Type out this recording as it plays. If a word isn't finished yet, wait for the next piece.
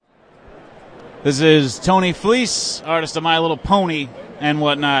This is Tony Fleece, artist of My Little Pony and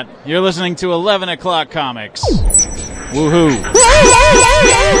whatnot. You're listening to 11 O'Clock Comics. Woohoo!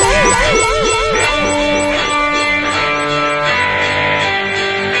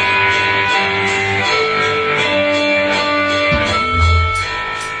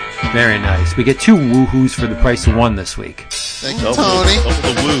 Very nice. We get 2 woohoos for the price of 1 this week. Thank you, Tony.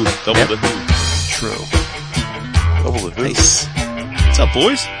 Double the woo. Double the who. True. Double the who. Nice. What's up,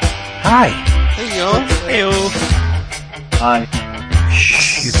 boys? Hi. Hey, yo. Hey-o. Hi.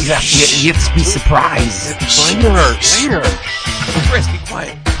 Shh. You have to be surprised. Later. Chris, be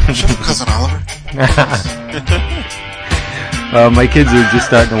quiet. Shut up, Cousin Oliver. My kids are just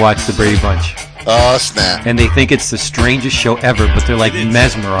starting to watch the Brady Bunch. Oh, snap. And they think it's the strangest show ever, but they're like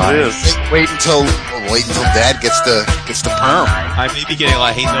mesmerized. Wait until Dad gets the perm. I may be getting a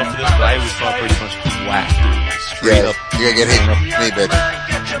lot of hate mail for this, but I always thought Brady Bunch was whack, dude. Straight up. You're gonna get hate from me, bitch.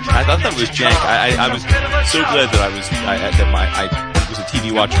 I thought that was jank. I was so glad that I was a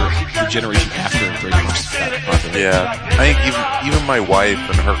TV watcher the generation after Brady Bunch got popular. Yeah, I think even my wife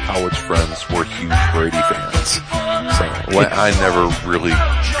and her college friends were huge Brady fans. So I never really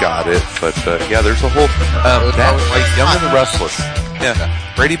got it, but yeah, there's a whole Young and the Restless. Yeah,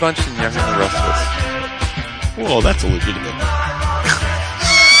 Brady Bunch and Young and the Restless. Whoa, that's a legitimate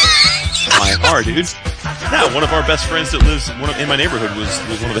YNR, dude. Now, one of our best friends that lives in my neighborhood was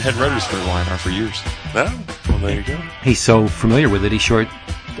one of the head writers for YNR for years. Oh, well, there you go. He's so familiar with it, he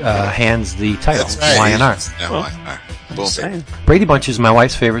hands the title, That's right. YNR. YNR. Boom. Brady Bunch is my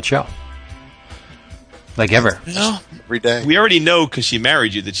wife's favorite show. Like ever. No, Every day. we already know because she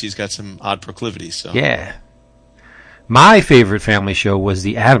married you that she's got some odd proclivities. So Yeah. My favorite family show was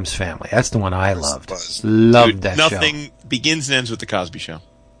The Addams Family. That's the one I loved. Loved Dude, that nothing show. begins and ends with the Cosby Show.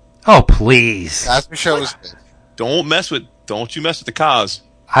 Oh, please. Cosby Show was good. Don't you mess with the Cos.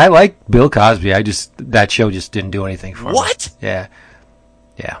 I like Bill Cosby. That show just didn't do anything for me. What? Yeah.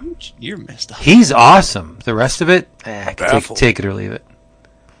 You're messed up. He's awesome. The rest of it, Baffled. take it or leave it.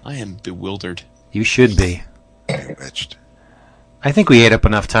 I am bewildered. You should be. Bitched. I think we ate up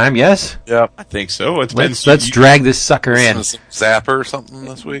enough time, yes? Yeah. I think so. Let's drag this sucker in. Some Zapper or something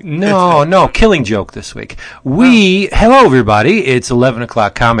this week? No, Killing Joke this week. Hello everybody, it's 11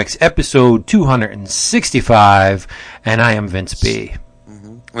 O'Clock Comics, episode 265, and I am Vince B. Mm-hmm.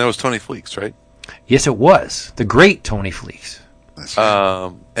 And that was Tony Fleeks, right? Yes, it was. The great Tony Fleeks. That's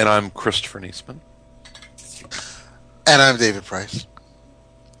right. And I'm Christopher Niesman. And I'm David Price.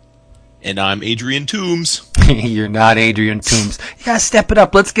 And I'm Adrian Toombs. You're not Adrian Toombs. You gotta step it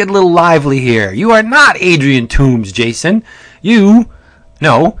up. Let's get a little lively here. You are not Adrian Toombs, Jason. You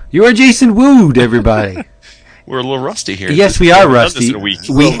are Jason Wood, everybody. We're a little rusty here. Yes, we are rusty. In a week.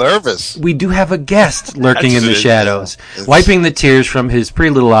 A little nervous. We do have a guest lurking in the That's it. shadows, wiping the tears from his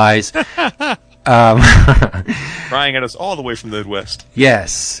pretty little eyes. Crying at us all the way from the Midwest.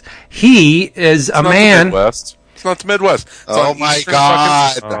 Yes. He is a It's not man. The Midwest. It's not the Midwest. It's Oh on my Eastern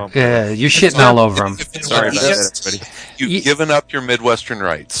God. fucking- You're shitting all over him. Sorry about that, everybody. You've given up your Midwestern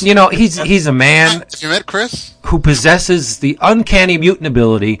rights. You know, he's a man Have you met Chris? who possesses the uncanny mutant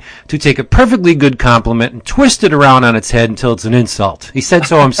ability to take a perfectly good compliment and twist it around on its head until it's an insult. He said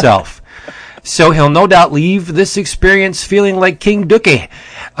so himself. So he'll no doubt leave this experience feeling like King Dookie.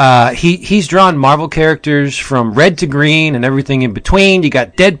 He's drawn Marvel characters from red to green and everything in between. You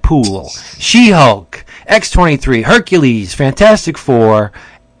got Deadpool, She-Hulk, X-23, Hercules, Fantastic Four,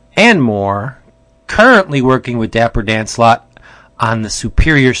 and more. Currently working with Dapper Dan Slott on the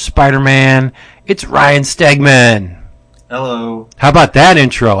Superior Spider-Man. It's Ryan Stegman. Hello. How about that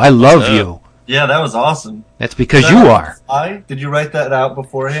intro? I love you. Yeah, that was awesome. That's because you are. Did you write that out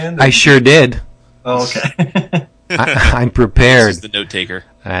beforehand? I sure did. Oh, okay. I'm prepared. This is the note taker.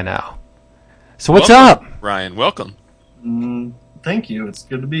 I know. So what's Welcome, up? Ryan? Welcome. Thank you. It's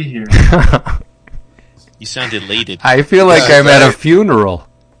good to be here. You sound elated. I feel like I'm at a funeral.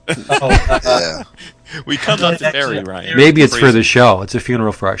 Yeah. We come up to bury Ryan. Maybe it's for the show. It's a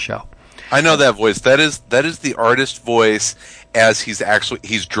funeral for our show. I know that voice. That is the artist voice as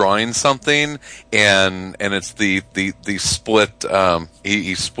he's drawing something, and it's the split.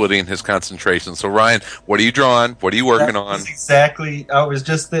 He's splitting his concentration. So Ryan, what are you drawing? What are you working on? Exactly. I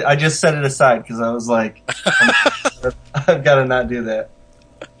just set it aside because I was like, I've got to not do that.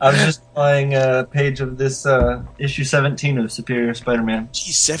 I was just playing a page of this issue 17 of Superior Spider-Man.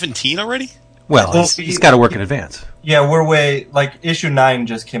 Geez, 17 already? Well, he's got to work in advance. Yeah, we're issue 9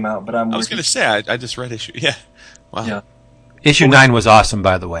 just came out, but I was going to say, I just read issue. Yeah. Wow. Yeah. Issue 9 was awesome,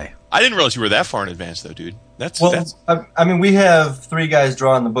 by the way. I didn't realize you were that far in advance, though, dude. That's I mean, we have 3 guys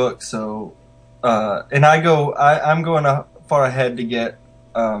drawing the book, so and I'm going far ahead to get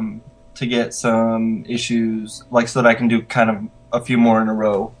to get some issues, like so that I can do kind of a few more in a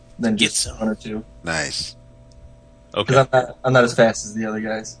row than Get just some. one or two. Nice. Okay. Because I'm not as fast as the other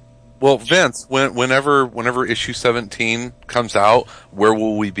guys. Well, Vince, whenever issue 17 comes out, where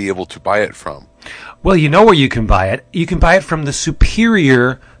will we be able to buy it from? Well, you know where you can buy it. You can buy it from the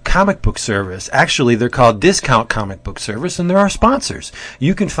Superior Comic Book Service. Actually, they're called Discount Comic Book Service, and they're our sponsors.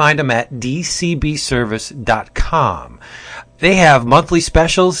 You can find them at dcbservice.com. They have monthly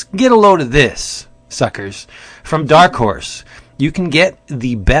specials. Get a load of this, suckers. From Dark Horse, you can get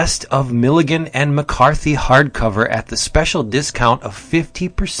the Best of Milligan and McCarthy hardcover at the special discount of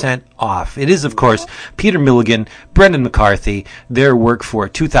 50% off. It is, of course, Peter Milligan, Brendan McCarthy, their work for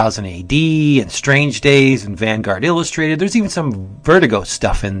 2000 AD and Strange Days and Vanguard Illustrated. There's even some Vertigo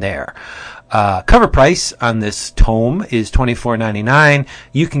stuff in there. Cover price on this tome is $24.99.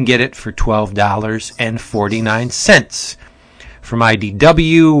 You can get it for $12.49. From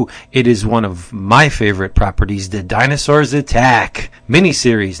IDW, it is one of my favorite properties, The Dinosaurs Attack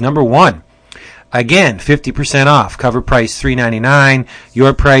miniseries number 1. Again, 50% off. Cover price $3.99.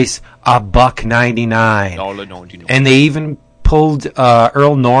 Your price $1.99. And they even pulled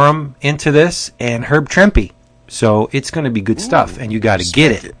Earl Norham into this and Herb Trempe. So it's going to be good stuff, and you got to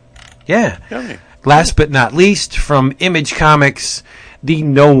get it. Yeah. Yummy. Last but not least, from Image Comics, the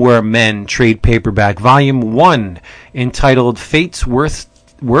Nowhere Men trade paperback, Volume 1, entitled Fate's Worse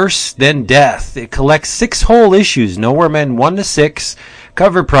Than Death. It collects 6 whole issues, Nowhere Men 1 to 6.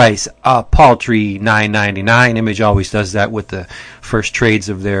 Cover price, a paltry $9.99. Image always does that with the first trades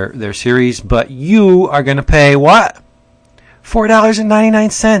of their series. But you are going to pay what?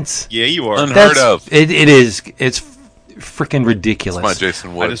 $4.99. Yeah, you are. Unheard of. It is. It's freaking ridiculous. It's my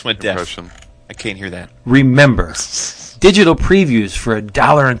Jason Wood I just went deaf. impression. I can't hear that. Remember, digital previews for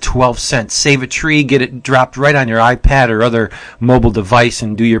 $1.12. Save a tree, get it dropped right on your iPad or other mobile device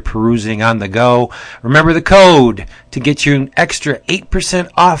and do your perusing on the go. Remember the code to get you an extra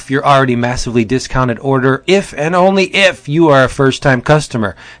 8% off your already massively discounted order if and only if you are a first-time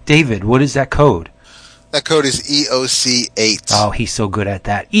customer. David, what is that code? That code is EOC8. Oh, he's so good at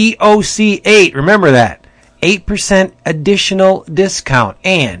that. EOC8. Remember that. 8% additional discount.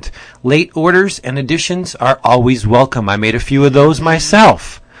 And late orders and additions are always welcome. I made a few of those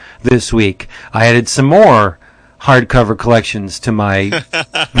myself this week. I added some more hardcover collections to my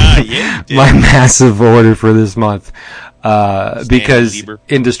my massive order for this month. Because Lieber.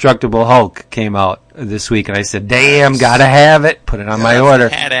 Indestructible Hulk came out this week, and I said, damn, gotta have it. Put it on my order.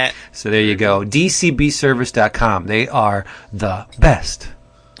 Had it. So there you go. DCBService.com. They are the best.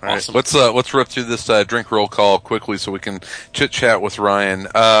 All right, Awesome. let's rip through this drink roll call quickly so we can chit chat with Ryan.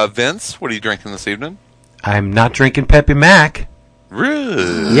 Vince, what are you drinking this evening? I'm not drinking Peppy Mac.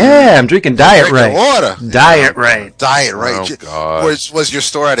 Really? Yeah, I'm drinking Diet Drink the Right. water. Diet Right. Diet Right. Oh, God. Was your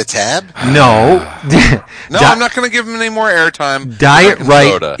store at a tab? No. No, I'm not going to give him any more airtime. Diet Drinking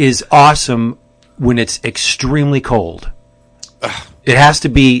Right soda. is awesome when it's extremely cold. It has to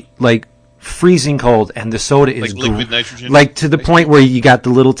be like freezing cold, and the soda is Like liquid nitrogen? like to the point where you got the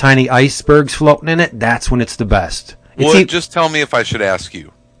little tiny icebergs floating in it. That's when it's the best. It's Well, just tell me if I should ask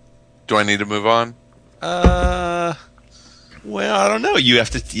you. Do I need to move on? Well, I don't know. You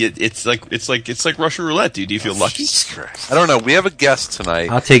have to. It's like Russian roulette, dude. Do you feel lucky? I don't know. We have a guest tonight.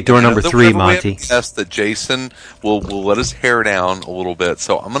 I'll take door number 3, Whenever we have Monty. a guest that Jason will let his hair down a little bit.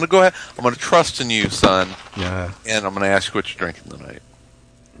 So I'm going to go ahead. I'm going to trust in you, son. Yeah. And I'm going to ask you what you're drinking tonight.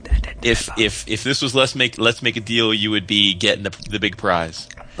 If this was let's make a deal, you would be getting the big prize.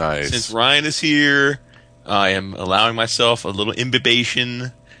 Nice. Since Ryan is here, I am allowing myself a little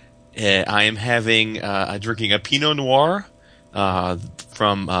imbibation. I am drinking a Pinot Noir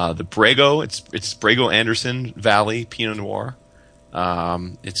from the Brego. It's Brego Anderson Valley Pinot Noir.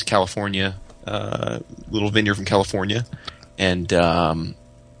 It's California, little vineyard from California, and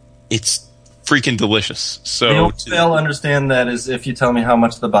it's freaking delicious. So They'll understand that is if you tell me how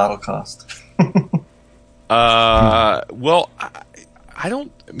much the bottle cost. well, I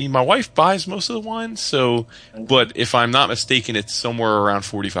don't. I mean, my wife buys most of the wine, so. But if I'm not mistaken, it's somewhere around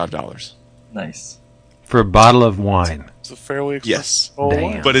 $45. Nice. For a bottle of wine. It's a fairly expensive Yes.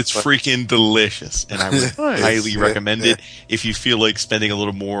 Damn. But it's freaking delicious, and I would Nice. highly recommend it if you feel like spending a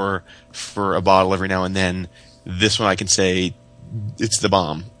little more for a bottle every now and then. This one, I can say, it's the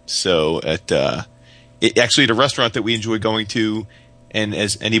bomb. So actually, at a restaurant that we enjoy going to, and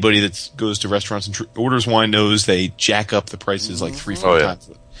as anybody that goes to restaurants and orders wine knows, they jack up the prices like 3-4 yeah. times.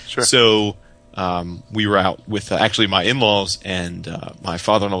 Sure. So we were out with actually my in-laws, and my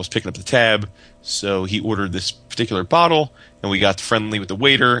father-in-law was picking up the tab, so he ordered this particular bottle, and we got friendly with the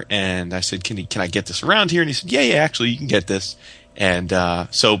waiter, and I said, can I get this around here? And he said, yeah, actually, you can get this. And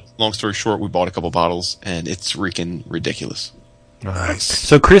so, long story short, we bought a couple bottles, and it's freaking ridiculous. Nice.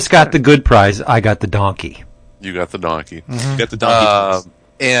 So Chris got the good prize. I got the donkey. You got the donkey. You got the donkey.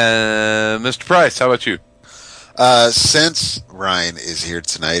 And Mr. Price, how about you? Since Ryan is here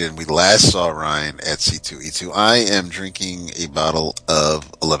tonight and we last saw Ryan at C2E2, I am drinking a bottle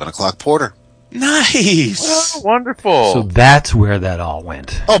of 11 o'clock porter. Nice. Oh, wonderful. So that's where that all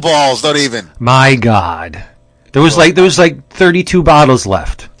went. Oh, balls, don't even. My God. There was like 32 bottles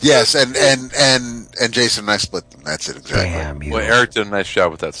left. Yes, and Jason and I split them. That's it, exactly. Damn you. Well, Eric did a nice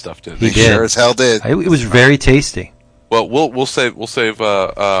job with that stuff, didn't He he? did. Sure as hell did. It was very tasty. Well, we'll save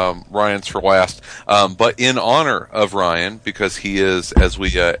Ryan's for last. But in honor of Ryan, because he is, as we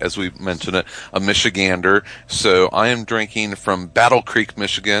mentioned it, a Michigander. So I am drinking from Battle Creek,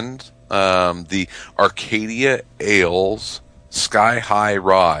 Michigan, the Arcadia Ales Sky High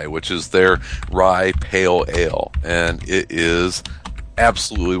Rye, which is their rye pale ale, and it is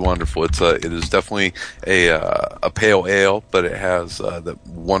absolutely wonderful. It is definitely a pale ale, but it has that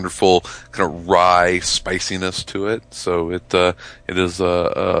wonderful kind of rye spiciness to it. So it is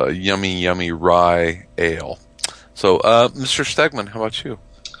a yummy rye ale. So, Mr. Stegman, how about you?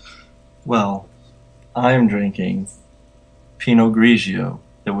 Well, I'm drinking Pinot Grigio.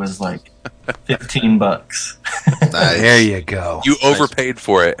 It was like $15. Nice. There you go. You overpaid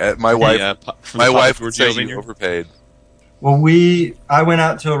for it. My wife would say you overpaid. Well, I went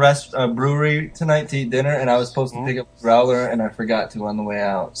out to a brewery tonight to eat dinner, and I was supposed to pick up a growler, and I forgot to on the way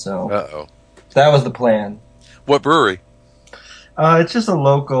out. So Uh-oh. that was the plan. What brewery? It's just a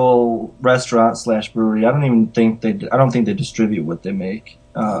local restaurant / brewery. I don't think they distribute what they make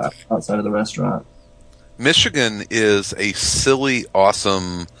outside of the restaurant. Michigan is a silly,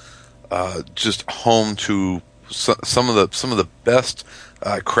 awesome, just home to some of the best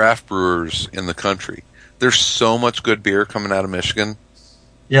craft brewers in the country. There's so much good beer coming out of Michigan.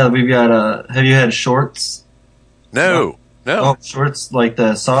 Yeah, we've got. Have you had Shorts? No. Oh, Shorts, like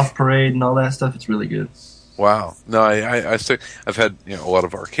the Soft Parade and all that stuff. It's really good. Wow. No, I've had a lot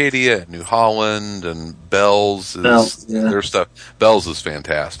of Arcadia and New Holland and Bell's. Their stuff. Bell's is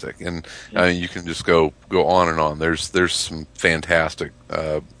fantastic, and you can just go on and on. There's some fantastic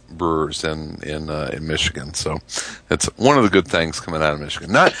brewers in Michigan. So it's one of the good things coming out of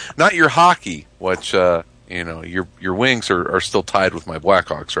Michigan. Not your hockey, which your Wings are still tied with my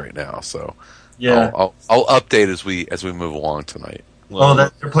Blackhawks right now. So yeah, I'll update as we move along tonight. Well,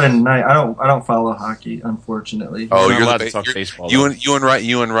 they're playing tonight. I don't follow hockey, unfortunately. Oh, you're allowed to talk baseball. You and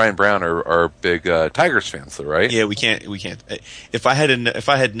Ryan Brown are big Tigers fans, though, right? Yeah, we can't. If I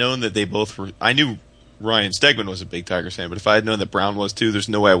had known that they both were, I knew Ryan Stegman was a big Tigers fan, but if I had known that Brown was too, there's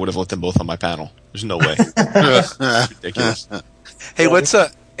no way I would have let them both on my panel. There's no way. Ridiculous. Hey,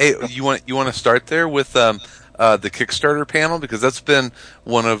 hey, you want to start there with the Kickstarter panel, because that's been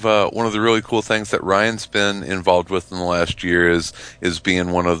one of the really cool things that Ryan's been involved with in the last year is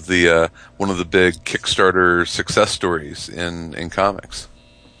being one of the big Kickstarter success stories in comics.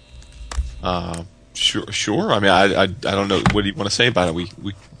 Sure. I mean, I don't know. What do you want to say about it?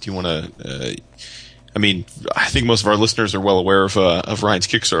 Do you want to? I mean, I think most of our listeners are well aware of Ryan's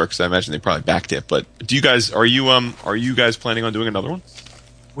Kickstarter, because I imagine they probably backed it. But are you guys planning on doing another one?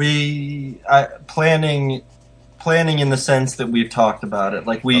 Planning in the sense that we've talked about it.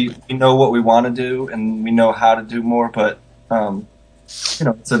 Like we know what we want to do and we know how to do more, but the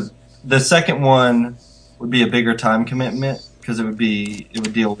second one would be a bigger time commitment because it would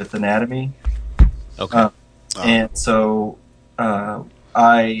deal with anatomy. Okay. And so I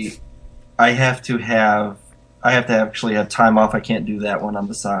have to actually have time off. I can't do that one on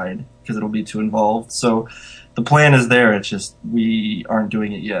the side because it'll be too involved. So the plan is there. It's just we aren't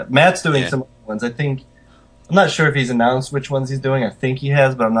doing it yet. Matt's doing some other ones. I'm not sure if he's announced which ones he's doing. I think he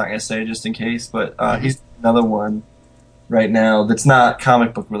has, but I'm not going to say just in case. But he's doing another one right now that's not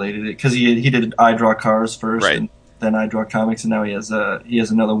comic book related, because he did I Draw Cars first, right, and then I Draw Comics, and now he has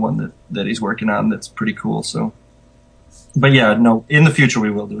another one that he's working on that's pretty cool. So, but yeah, no, in the future we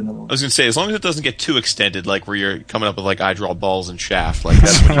will do another one. I was going to say, as long as it doesn't get too extended, like where you're coming up with like I Draw Balls and Shaft, like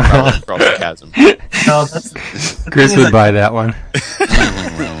that's when you probably cross the chasm. No, Chris would buy that one.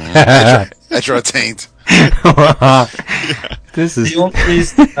 I draw taint. This is the only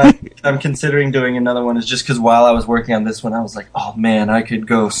reason I'm considering doing another one is just because while I was working on this one, I was like, oh man, I could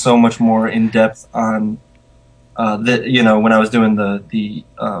go so much more in depth on when I was doing the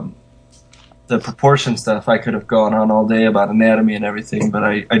proportion stuff, I could have gone on all day about anatomy and everything, but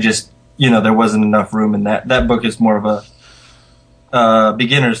I just there wasn't enough room in that. That book is more of a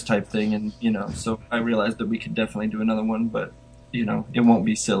beginners type thing, and so I realized that we could definitely do another one, but it won't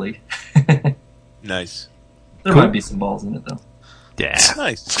be silly. Nice. There might be some balls in it, though. Yeah.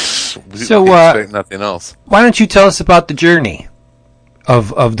 Nice. We So, expect nothing else. Why don't you tell us about the journey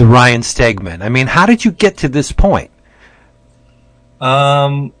of the Ryan Stegman? I mean, how did you get to this point?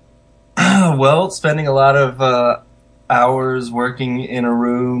 Well, spending a lot of hours working in a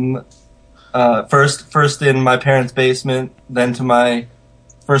room. First in my parents' basement, then to my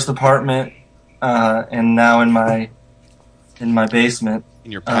first apartment, and now in my basement.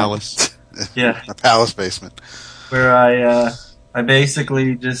 In your palace. Yeah, A palace basement. where I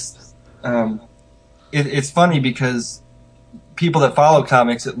basically just it's funny because people that follow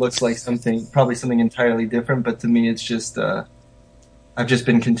comics, it looks like probably something entirely different, but to me it's just I've just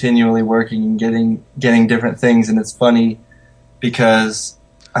been continually working and getting different things, and it's funny because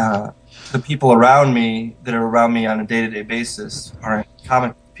the people around me that are around me on a day-to-day basis aren't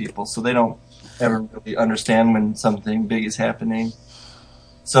comic people, so they don't ever really understand when something big is happening.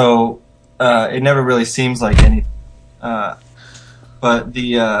 So it never really seems like anything. But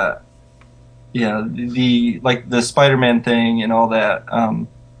the the Spider-Man thing and all that, I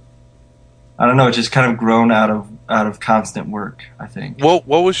don't know, it's just kind of grown out of constant work, I think. What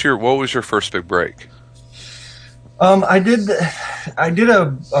was your first big break? I did a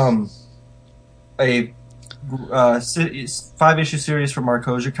 5-issue series for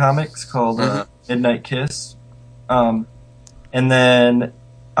Marcosia Comics called Midnight Kiss, and then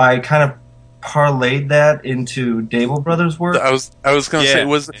I kind of parlayed that into Dable Brothers work. I was going to say,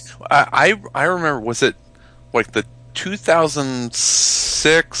 I remember, was it like the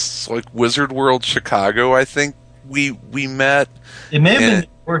 2006 like Wizard World Chicago? I think we met. It may have been New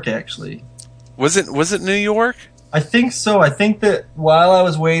York, actually. Was it New York? I think so. I think that while I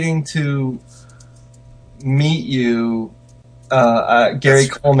was waiting to meet you, Gary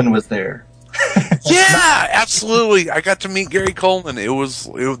Coleman was there. Yeah, absolutely. I got to meet Gary Coleman.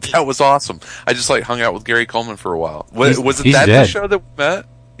 That was awesome. I just hung out with Gary Coleman for a while. Was it he's that dead. the show that we met?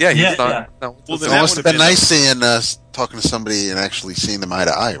 Yeah, he's not. yeah. No, Well, It then that must would have been have nice seeing talking to somebody and actually seeing them eye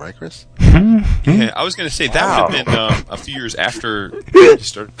to eye, right, Chris? Yeah, I was going to say that would have been a few years after you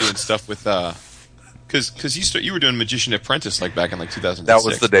started doing stuff with because you were doing Magician Apprentice back in 2006. that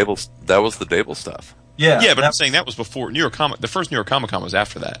was the Dable stuff. Yeah, But I'm saying that was before New York Comic. The first New York Comic Con was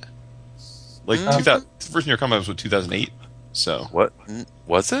after that. The first New York Comic Con was 2008. So What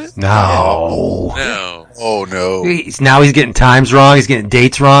was it? No. No. Oh no! Now he's getting times wrong. He's getting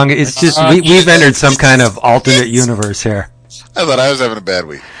dates wrong. It's just we've entered some kind of alternate universe here. I thought I was having a bad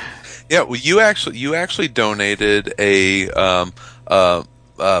week. Yeah, well, you actually donated a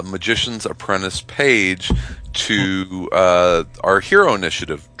Magician's Apprentice page to our Hero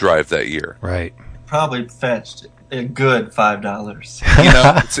Initiative drive that year. Right. probably fetched a good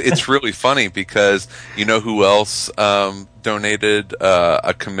 $5. It's really funny because you know who else donated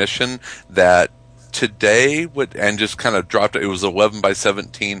a commission that today would and just kind of dropped it. It was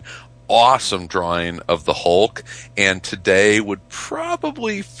 11x17, awesome drawing of the Hulk, and today would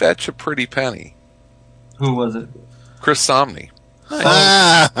probably fetch a pretty penny. Who was it? Chris Somney.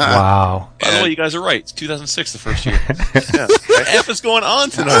 Wow. By the way, you guys are right. It's 2006, the first year. Yeah. What F is going on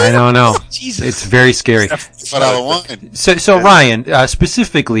tonight? I don't know. Jesus. It's very scary. $5 wine. So Ryan,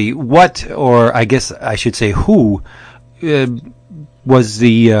 specifically, what, or I guess I should say who, was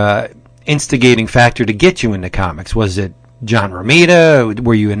the instigating factor to get you into comics? Was it John Romita?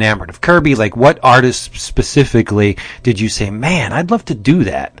 Were you enamored of Kirby? Like, what artists specifically did you say, man, I'd love to do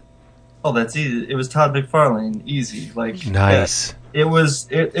that? Oh, that's easy. It was Todd McFarlane. Easy. Like Nice.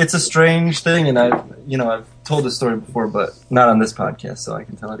 It's a strange thing, and I've told this story before, but not on this podcast, so I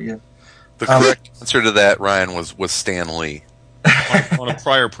can tell it again. The correct answer to that, Ryan, was Stan Lee. on a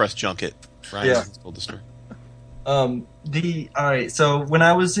prior press junket. Ryan Yeah. told the story. All right. So when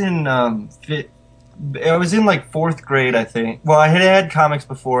I was in I was in like 4th grade, I think. Well, I had comics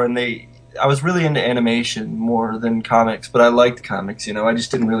before, and I was really into animation more than comics, but I liked comics. I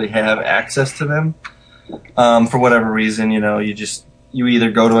just didn't really have access to them for whatever reason. You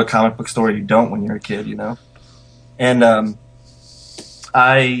either go to a comic book store or you don't when you're a kid. And in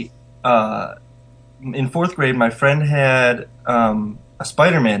 4th grade, my friend had a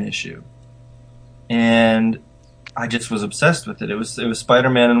Spider-Man issue, and I just was obsessed with it. It was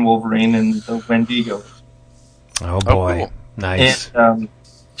Spider-Man and Wolverine and the Wendigo. Oh boy. Cool. Nice. And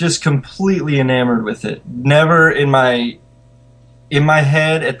just completely enamored with it. Never in my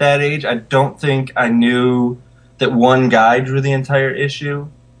head at that age, I don't think I knew that one guy drew the entire issue.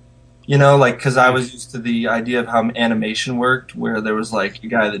 Because I was used to the idea of how animation worked, where there was like a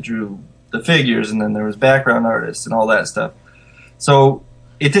guy that drew the figures, and then there was background artists and all that stuff. So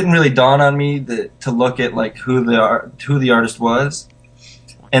it didn't really dawn on me to look at like who the artist was.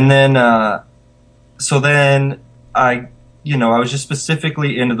 And then, so then I I was just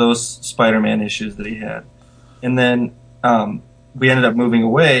specifically into those Spider-Man issues that he had. And then we ended up moving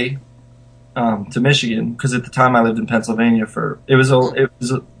away to Michigan, because at the time I lived in Pennsylvania it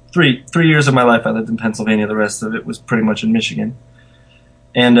was 3 years of my life I lived in Pennsylvania. The rest of it was pretty much in Michigan.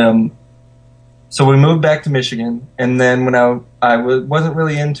 And so we moved back to Michigan, and then when I wasn't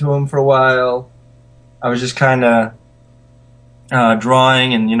really into him for a while, I was just kind of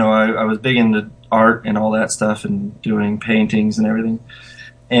drawing, and I was big into art and all that stuff, and doing paintings and everything.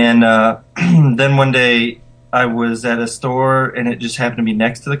 And then one day I was at a store, and it just happened to be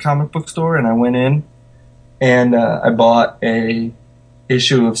next to the comic book store, and I went in, and I bought a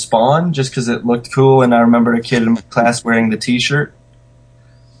issue of Spawn just because it looked cool, and I remember a kid in my class wearing the T-shirt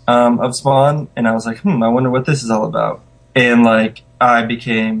of Spawn, and I was like, I wonder what this is all about. And I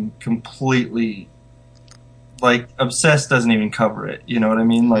became completely obsessed. Doesn't even cover it. You know what I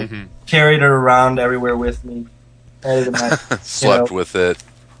mean? Carried it around everywhere with me. Had it in my, Slept with it.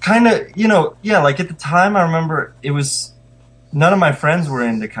 Kind of, yeah. At the time, I remember it was none of my friends were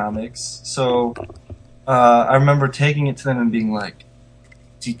into comics, so I remember taking it to them and being like,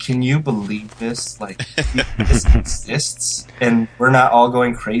 can you believe this? This exists, and we're not all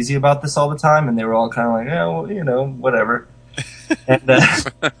going crazy about this all the time. And they were all kind of like, yeah, well, whatever. And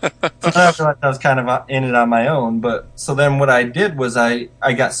so I feel like I was kind of in it on my own. But so then what I did was I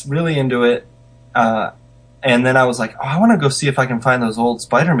got really into it, and then I was like, I want to go see if I can find those old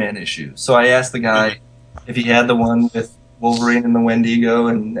Spider-Man issues. So I asked the guy if he had the one with Wolverine and the Wendigo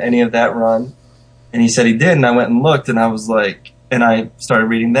and any of that run, and he said he did. And I went and looked, and I was like. And I started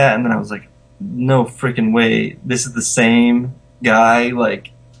reading that, and then I was like, no freaking way. This is the same guy.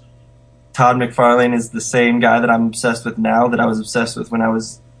 Todd McFarlane is the same guy that I'm obsessed with now that I was obsessed with when I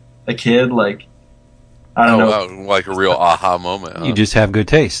was a kid. I don't know. Wow, like a real aha moment. Huh? You just have good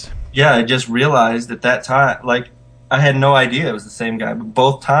taste. Yeah, I just realized at that time, I had no idea it was the same guy, but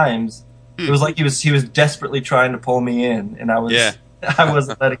both times, it was like he was desperately trying to pull me in, and I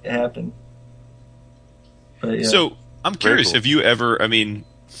wasn't letting it happen. But yeah. So, I'm curious, cool. Have you ever,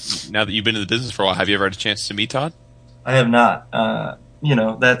 now that you've been in the business for a while, have you ever had a chance to meet Todd? I have not. He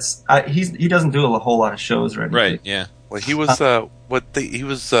doesn't do a whole lot of shows or anything. Right, yeah. Well, he was he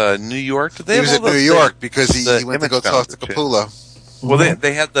was New York. He was in New York because he went to go talk to Capullo. Well,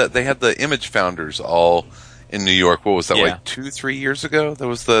 they had the Image Founders all in New York. What was that, 2-3 years ago? That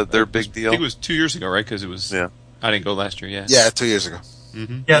was their big deal. I think it was 2 years ago, right? Because it was. Yeah. I didn't go last year. Yeah. Yeah, 2 years ago.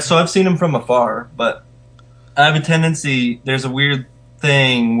 Mm-hmm. Yeah, so I've seen him from afar, but I have a tendency. There's a weird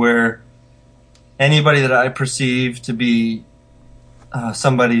thing where anybody that I perceive to be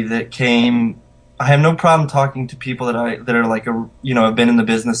somebody that came, I have no problem talking to people that are have been in the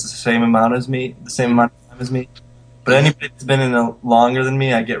business the same amount of time as me. But anybody that's been in it longer than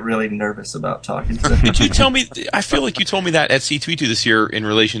me, I get really nervous about talking to them. Did you tell me? I feel like you told me that at C2E2 this year in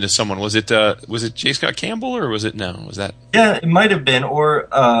relation to someone. Was it J. Scott Campbell, or was it no? Was that? Yeah, it might have been. Or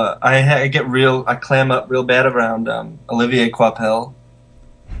I clam up real bad around Olivier Coipel.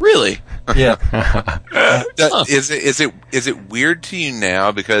 Really? Yeah. Is it weird to you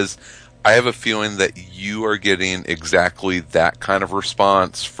now, because I have a feeling that you are getting exactly that kind of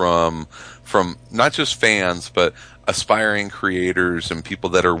response from not just fans, but aspiring creators and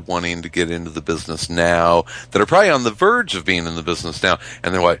people that are wanting to get into the business now, that are probably on the verge of being in the business now,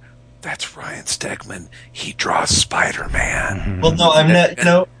 and they're like, that's Ryan Stegman. He draws Spider-Man. Well, no, I'm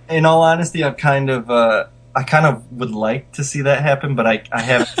not. In all honesty, I kind of would like to see that happen, but I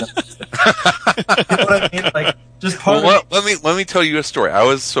haven't. You know what I mean? Just part of it. Let me tell you a story. It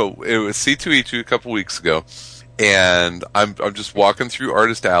was C2E2 a couple weeks ago, and I'm just walking through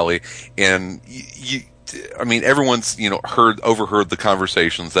Artist Alley, and everyone's overheard the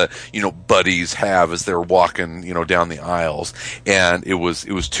conversations that buddies have as they're walking down the aisles, and it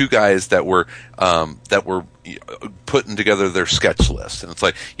was two guys that were putting together their sketch list, and it's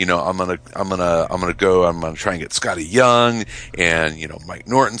like, I'm gonna try and get Scotty Young, and Mike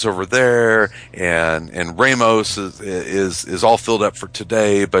Norton's over there, and Ramos is all filled up for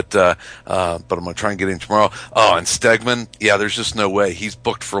today, but I'm gonna try and get him tomorrow. Oh, and Stegman, yeah, there's just no way, he's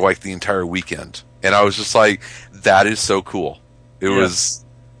booked for the entire weekend. And I was just like, that is so cool. It was,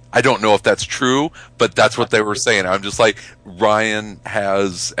 I don't know if that's true, but that's what they were saying. I'm just like, Ryan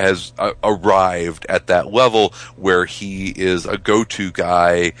has arrived at that level where he is a go-to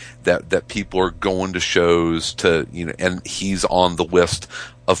guy that people are going to shows to, and he's on the list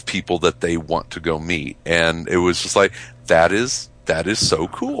of people that they want to go meet. And it was just like, that is so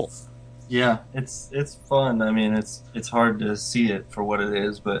cool. Yeah, it's fun. It's hard to see it for what it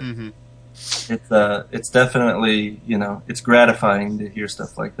is, but it's definitely, it's gratifying to hear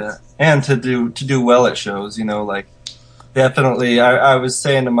stuff like that, and to do well at shows. definitely. I was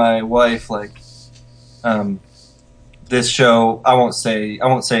saying to my wife, like, this show, I won't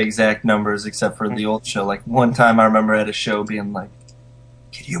say exact numbers except for the old show. Like, one time I remember at a show being like,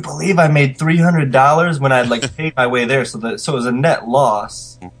 can you believe I made $300 when I'd like paid my way there? So it was a net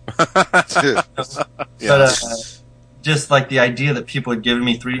loss. But just like the idea that people had given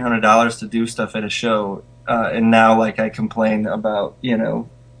me $300 to do stuff at a show, and now like I complain about, you know,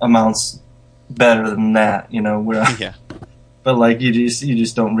 amounts better than that, you know. Yeah. But like you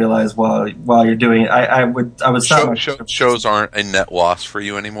just don't realize while you're doing it. I would stop. Shows aren't a net loss for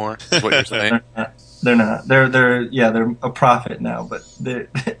you anymore. Is what you're saying? They're not. They're a profit now. But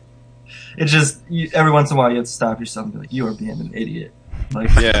it's just every once in a while you have to stop yourself and be like, you are being an idiot. Like,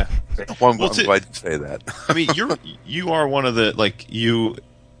 yeah. I'm glad you say that. I mean, you are one of the you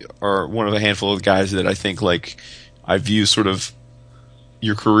are one of a handful of guys that I think like I view sort of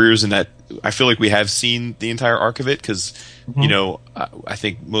your careers in that I feel like we have seen the entire arc of it because. You know, I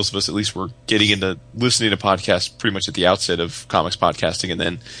think most of us at least were getting into listening to podcasts pretty much at the outset of comics podcasting, and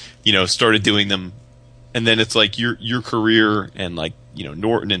then, you know, started doing them, and then it's like your career and like, you know,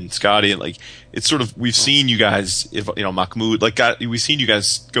 Norton and Scotty and like it's sort of we've seen you guys, if you know, Mahmoud, like we've seen you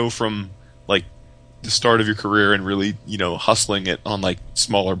guys go from like the start of your career and really, you know, hustling it on like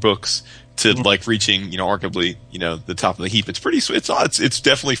smaller books to like reaching, you know, arguably, you know, the top of the heap. It's pretty sweet. It's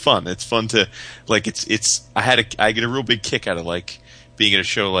definitely fun. It's fun to like, I get a real big kick out of like being at a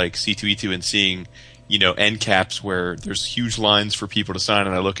show like C2E2 and seeing, you know, end caps where there's huge lines for people to sign,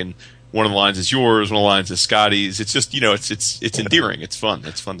 and I look and one of the lines is yours, one of the lines is Scotty's. It's just, you know, it's endearing. It's fun.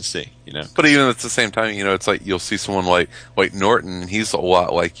 It's fun to see, you know. But even at the same time, you know, it's like you'll see someone like Norton. He's a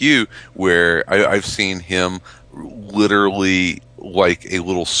lot like you, where I've seen him literally like a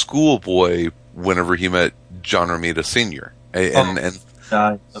little schoolboy whenever he met John Romita Sr. And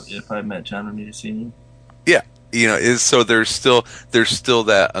if I met John Romita Sr. Yeah, you know, so there's still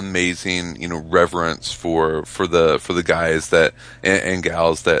that amazing, you know, reverence for the guys that and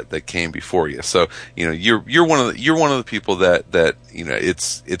gals that came before you. So, you know, you're one of the people that you know,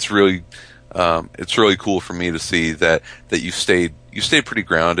 it's really cool for me to see that you stayed pretty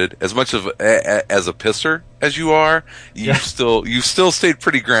grounded. As much of as a pisser as you are, you still stayed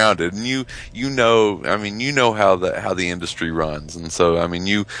pretty grounded, and you know how the industry runs, and so I mean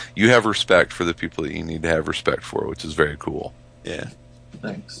you have respect for the people that you need to have respect for, which is very cool. Yeah,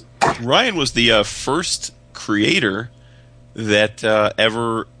 thanks. Ryan was the first creator that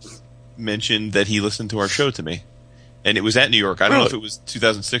ever mentioned that he listened to our show to me. And it was at New York. I don't know if it was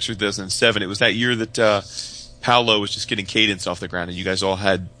 2006 or 2007. It was that year that Paolo was just getting Cadence off the ground, and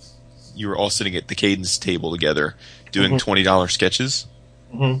you were all sitting at the Cadence table together doing $20 sketches.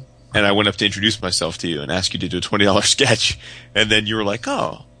 Mm-hmm. And I went up to introduce myself to you and ask you to do a $20 sketch. And then you were like,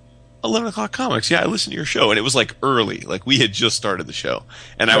 oh, 11 O'Clock Comics. Yeah, I listened to your show. And it was like early. Like we had just started the show.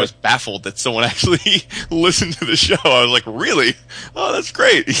 And I was baffled that someone actually listened to the show. I was like, really? Oh, that's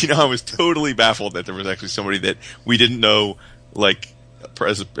great. You know, I was totally baffled that there was actually somebody that we didn't know, like,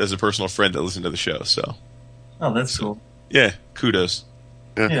 as a personal friend that listened to the show. So. Oh, that's cool. Yeah, kudos.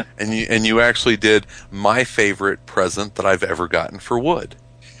 Yeah. And you actually did my favorite present that I've ever gotten for Wood.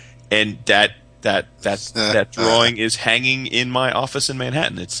 And that drawing is hanging in my office in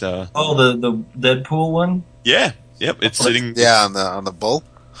Manhattan. It's the Deadpool one? Yeah. Yep. It's sitting on the bull.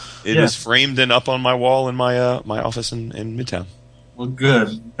 It is framed and up on my wall in my my office in Midtown. Well,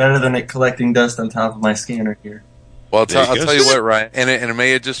 good. Better than it collecting dust on top of my scanner here. Well, I'll tell you what, Ryan, and it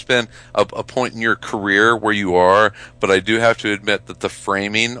may have just been a point in your career where you are, but I do have to admit that the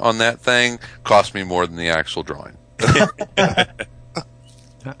framing on that thing cost me more than the actual drawing.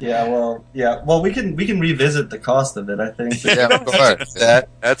 Well, we can revisit the cost of it, I think. Yeah, of course.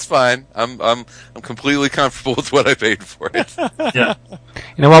 That's fine. I'm completely comfortable with what I paid for it. Yeah.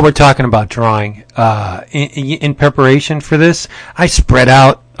 You know, while we're talking about drawing, in preparation for this, I spread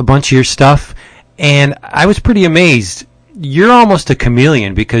out a bunch of your stuff, and I was pretty amazed. You're almost a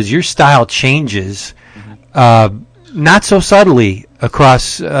chameleon because your style changes, not so subtly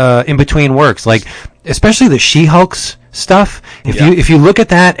across in between works, like especially the She-Hulk's stuff. If you look at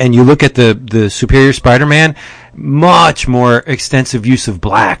that and you look at the Superior Spider-Man, much more extensive use of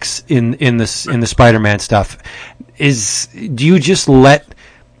blacks in the Spider-Man stuff. Do you just let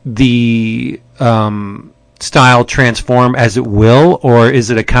the style transform as it will, or is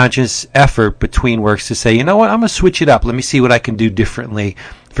it a conscious effort between works to say, you know what, I'm gonna switch it up, let me see what I can do differently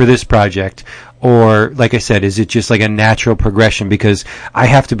for this project? Or, like I said, is it just like a natural progression? Because I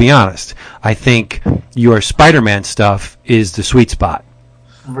have to be honest, I think your Spider-Man stuff is the sweet spot.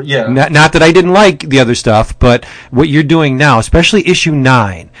 Yeah. Not that I didn't like the other stuff, but what you're doing now, especially issue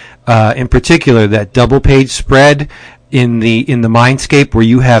 9, in particular, that double page spread, in the Mindscape where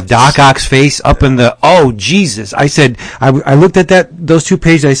you have Doc Ock's face up in the, oh Jesus. I said, I looked at those 2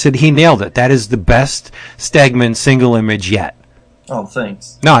 pages, I said, he nailed it. That is the best Stegman single image yet. Oh,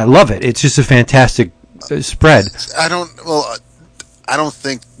 thanks. No, I love it. It's just a fantastic spread. I don't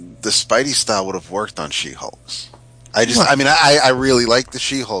think the Spidey style would have worked on She-Hulk's. I really like the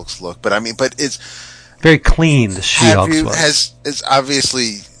She-Hulk's look, but it's very clean, the She-Hulk's look. It's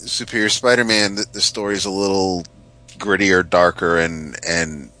obviously Superior Spider-Man, the story is a little grittier, darker, and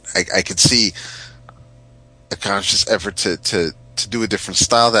I could see a conscious effort to do a different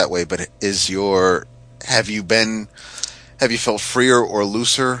style that way. But have you felt freer or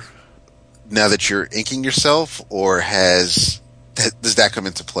looser now that you're inking yourself, or does that come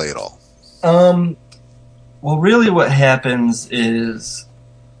into play at all? Well, really, what happens is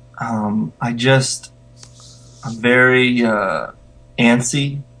I'm very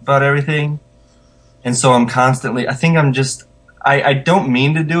antsy about everything. And so I'm constantly, I don't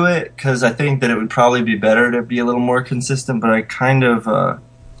mean to do it because I think that it would probably be better to be a little more consistent, but I kind of,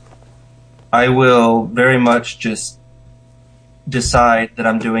 I will very much just decide that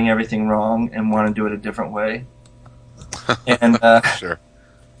I'm doing everything wrong and want to do it a different way. And, sure.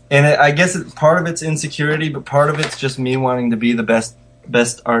 And I guess part of it's insecurity, but part of it's just me wanting to be the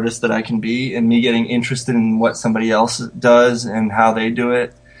best artist that I can be, and me getting interested in what somebody else does and how they do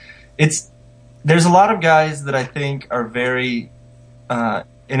it. There's a lot of guys that I think are very, and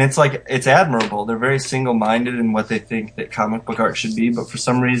it's admirable. They're very single-minded in what they think that comic book art should be, but for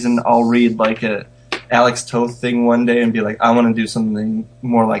some reason I'll read like a Alex Toth thing one day and be like, I want to do something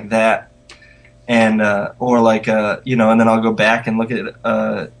more like that. And, or like, and then I'll go back and look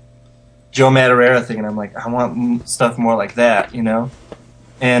at, Joe Madureira thing and I'm like, I want stuff more like that,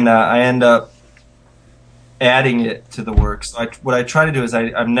 And, I end up adding it to the work. So what I try to do is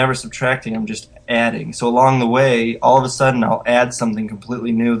I'm never subtracting, I'm just adding. So along the way, all of a sudden I'll add something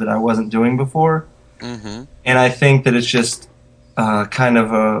completely new that I wasn't doing before. Mm-hmm. And I think that it's just kind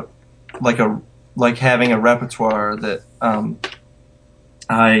of like having a repertoire that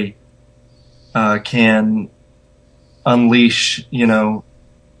I can unleash,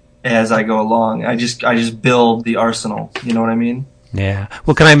 as I go along. I just build the arsenal. You know what I mean? Yeah.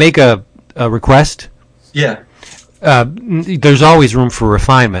 Well, can I make a request? Yeah. There's always room for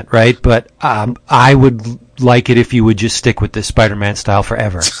refinement, right? But I would like it if you would just stick with this Spider-Man style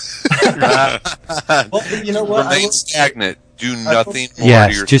forever. Well, you know what? Remain stagnant. Do nothing more.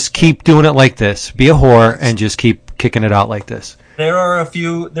 Yes, just keep doing it like this. Be a whore and just keep kicking it out like this. There are a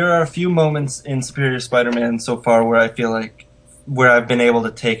few moments in Superior Spider-Man so far where I feel like where I've been able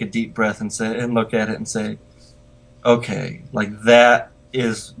to take a deep breath and look at it and say, okay, like that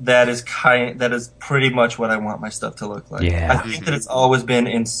is pretty much what I want my stuff to look like. Yeah. I think that it's always been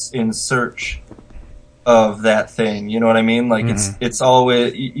in search of that thing. You know what I mean? Like it's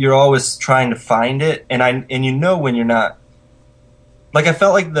always, you're always trying to find it, and when you're not. Like I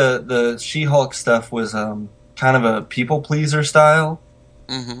felt like the She-Hulk stuff was kind of a people pleaser style,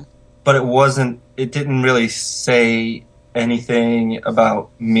 but it wasn't. It didn't really say anything about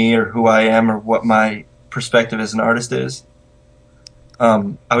me or who I am or what my perspective as an artist is.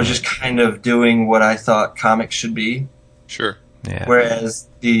 I was just kind of doing what I thought comics should be. Sure. Yeah. Whereas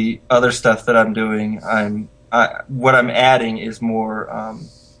the other stuff that I'm doing, what I'm adding is more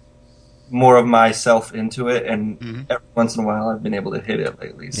of myself into it, and every once in a while I've been able to hit it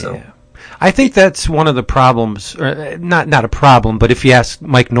lately. So. Yeah. I think that's one of the problems, or not a problem, but if you ask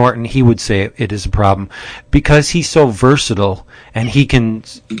Mike Norton, he would say it is a problem because he's so versatile and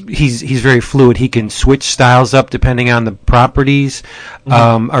he's very fluid. He can switch styles up depending on the properties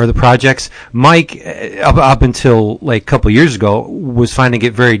or the projects. Mike, up until like a couple years ago, was finding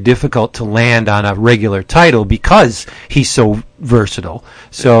it very difficult to land on a regular title because he's so versatile.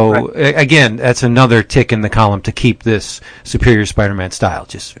 So again, that's another tick in the column to keep this Superior Spider-Man style.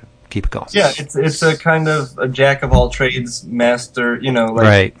 Just keep it going. Yeah, it's a kind of a jack of all trades, master,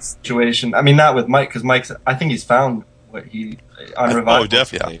 situation. I mean, not with Mike, because I think he's found what he on Revival. Oh,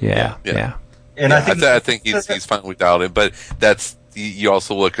 definitely. Yeah. And I think he's fine without it, but that's you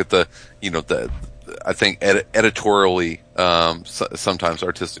also look at I think editorially, sometimes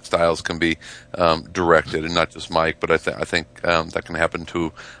artistic styles can be directed, and not just Mike, but I think that can happen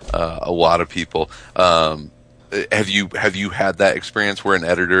to a lot of people. Have you had that experience where an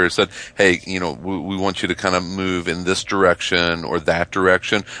editor has said, "Hey, we want you to kind of move in this direction or that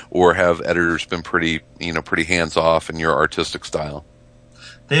direction," or have editors been pretty hands off in your artistic style?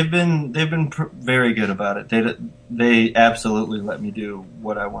 They've been very good about it. They absolutely let me do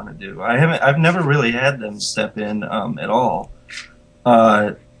what I want to do. I've never really had them step in at all.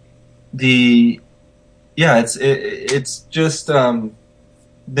 yeah, it's just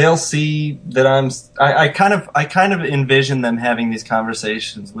they'll see that I kind of envision them having these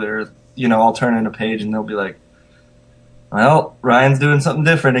conversations where, you know, I'll turn in a page and they'll be like, well, Ryan's doing something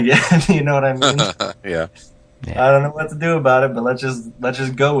different again. You know what I mean? Yeah. I don't know what to do about it, but let's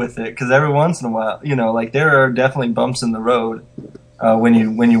just go with it. Because every once in a while, you know, like there are definitely bumps in the road when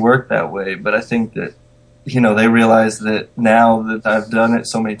you work that way. But I think that, you know, they realize that now that I've done it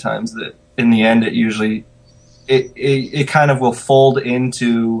so many times that in the end it usually it kind of will fold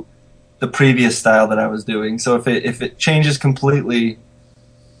into the previous style that I was doing. So if it changes completely,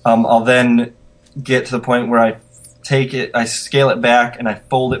 I'll then get to the point where I scale it back, and I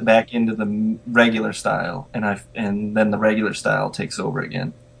fold it back into the regular style, and then the regular style takes over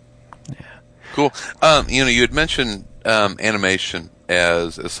again. Cool. You know, you had mentioned animation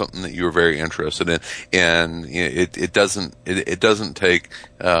as something that you were very interested in, and you know, it doesn't take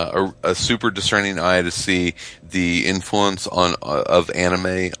a super discerning eye to see the influence of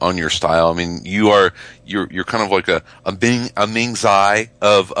anime on your style. I mean, you're kind of like a Ming's eye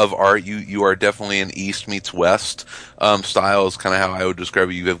of art. You are definitely an East meets West style is kind of how I would describe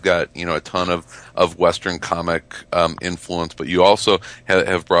it. You have got, you know, a ton of Western comic influence, but you also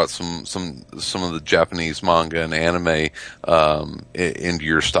have brought some of the Japanese manga and anime into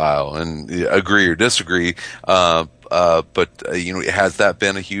your style. And agree or disagree, but you know, has that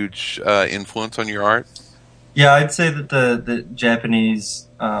been a huge influence on your art? Yeah, I'd say that the Japanese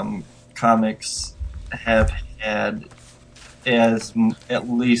comics have had at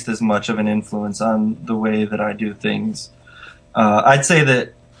least as much of an influence on the way that I do things. I'd say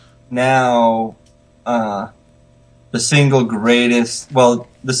that now the single greatest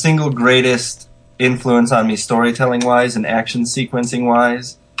influence on me storytelling wise and action sequencing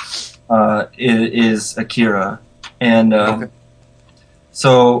wise is Akira. And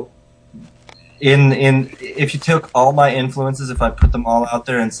so if you took all my influences, if I put them all out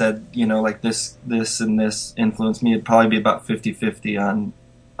there and said, you know, like this and this influenced me, it'd probably be about 50-50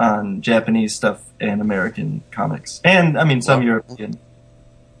 on Japanese stuff and American comics. And I mean some European.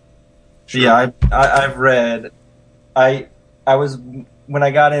 Sure. Yeah, I've read I was when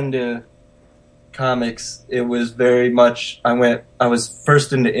I got into comics, it was very much I was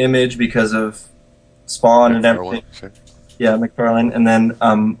first into Image because of Spawn and everything. Sure. Yeah, McFarlane, and then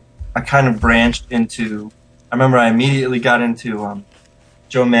I kind of branched into. I remember I immediately got into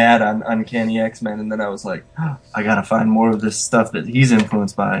Joe Mad on Uncanny X-Men, and then I was like, oh, I gotta find more of this stuff that he's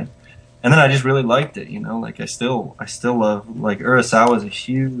influenced by. And then I just really liked it, you know. Like I still love, like, Urasawa's a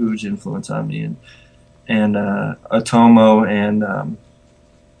huge influence on me, and Otomo and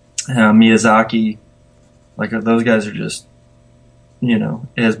Miyazaki, like those guys are just, you know,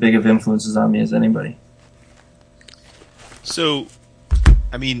 as big of influences on me as anybody. So,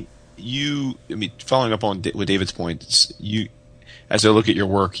 I mean, following up on with David's point, as I look at your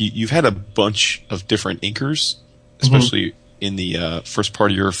work, you've had a bunch of different inkers, especially in the first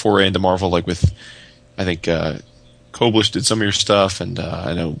part of your foray into Marvel, like with, I think, Koblish did some of your stuff, and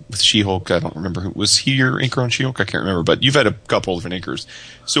I know with She-Hulk, I don't remember was he your inker on She-Hulk? I can't remember, but you've had a couple of different inkers.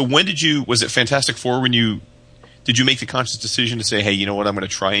 So was it Fantastic Four did you make the conscious decision to say, hey, you know what, I'm going to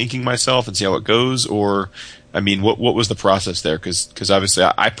try inking myself and see how it goes? Or, I mean, what was the process there? Because obviously,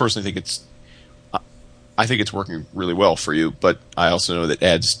 I personally think it's working really well for you, but I also know that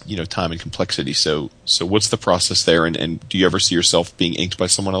adds, you know, time and complexity. So what's the process there, and do you ever see yourself being inked by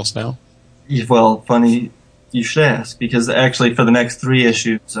someone else now? Well, funny you should ask, because actually for the next 3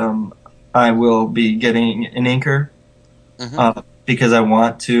 issues, I will be getting an inker because I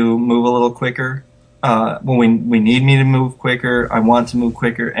want to move a little quicker. When we need me to move quicker, I want to move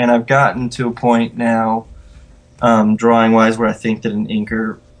quicker, and I've gotten to a point now, drawing wise, where I think that an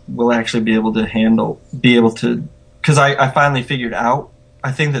inker will actually be able to, because I finally figured out,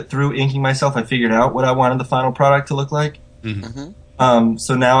 I think that through inking myself, I figured out what I wanted the final product to look like. Mm-hmm.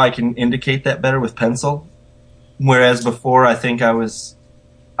 So now I can indicate that better with pencil, whereas before I think I was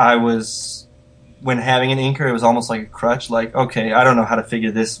when having an inker, it was almost like a crutch. Like, okay, I don't know how to figure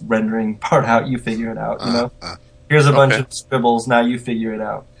this rendering part out. You figure it out. You know, here's a bunch of scribbles. Now you figure it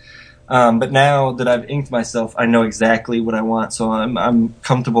out. But now that I've inked myself, I know exactly what I want. So I'm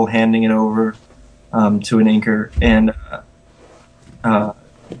comfortable handing it over to an inker. And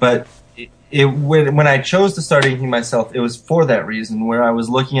but when I chose to start inking myself, it was for that reason. Where I was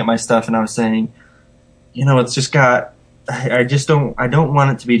looking at my stuff and I was saying, you know, it's just got. I don't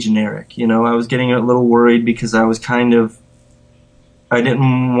want it to be generic. You know, I was getting a little worried because I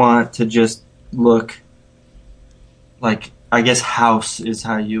didn't want to just look like, I guess house is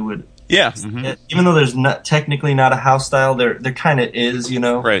how you would. Yeah. Mm-hmm. Even though there's technically not a house style, there kind of is, you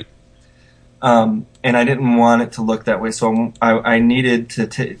know. Right. And I didn't want it to look that way, so I needed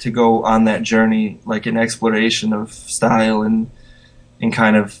to go on that journey, like an exploration of style and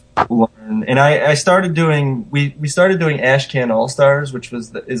kind of learn. And I started doing we started doing Ashcan All Stars, which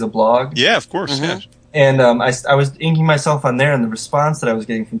is a blog. Yeah, of course. Mm-hmm. Yeah. And I was inking myself on there, and the response that I was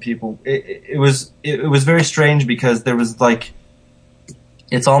getting from people, it was very strange, because there was like,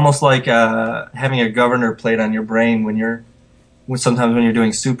 it's almost like having a governor plate on your brain sometimes when you're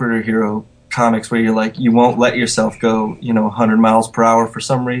doing superhero comics, where you're like, you won't let yourself go 100 miles per hour for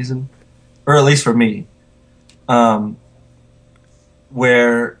some reason, or at least for me,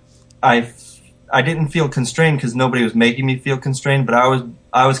 where I didn't feel constrained because nobody was making me feel constrained, but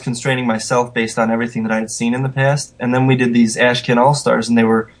I was constraining myself based on everything that I had seen in the past. And then we did these Ashcan All Stars, and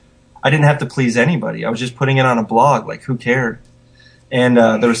I didn't have to please anybody. I was just putting it on a blog, like, who cared? And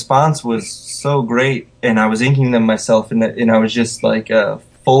the response was so great, and I was inking them myself, and I was just like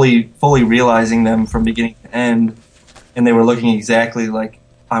fully realizing them from beginning to end, and they were looking exactly like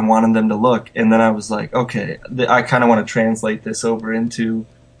I wanted them to look. And then I was like, okay, I kind of want to translate this over into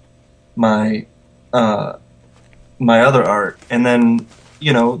my other art. And then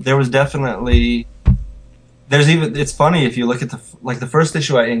there was definitely it's funny if you look at the first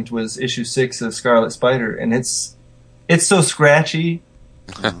issue I inked was issue 6 of Scarlet Spider, and it's so scratchy,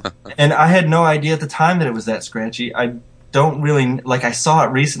 and I had no idea at the time that it was that scratchy. I don't really I saw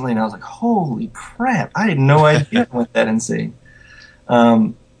it recently, and I was like, holy crap, I had no idea it went that insane.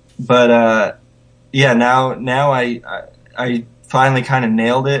 But now I finally kind of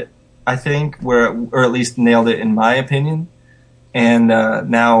nailed it, I think, or at least nailed it in my opinion, and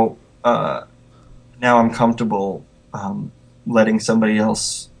now I'm comfortable letting somebody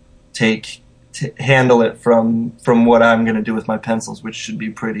else handle it from what I'm going to do with my pencils, which should be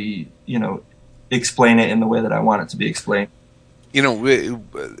pretty, explain it in the way that I want it to be explained.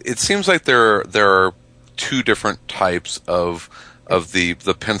 It seems like there are two different types of the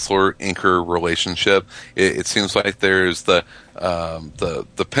penciler inker relationship. It seems like there's the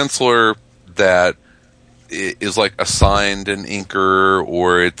penciler that is like assigned an inker,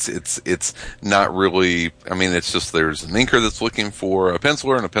 or it's not really. I mean, it's just there's an inker that's looking for a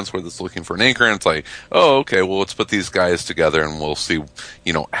penciler and a penciler that's looking for an inker, and it's like, oh, okay, well, let's put these guys together and we'll see,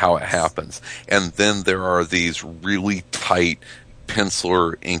 how it happens. And then there are these really tight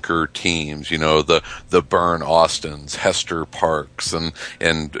penciler inker teams, the Byrne Austins, Hester Parks,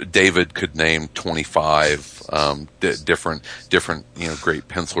 and David could name 25 different great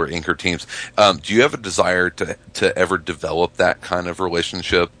penciler inker teams. Do you have a desire to ever develop that kind of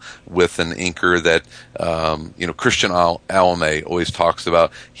relationship with an inker that Christian Alame always talks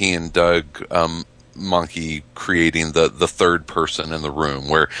about? He and Doug Monkey creating the third person in the room,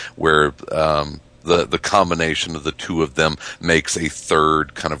 where the combination of the two of them makes a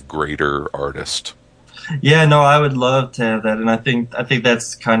third kind of greater artist. Yeah, no, I would love to have that, and I think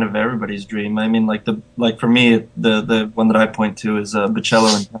that's kind of everybody's dream. I mean, like for me, the one that I point to is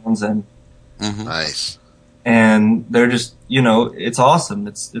Bocello and Townsend. Mm-hmm. Nice. And they're just, it's awesome.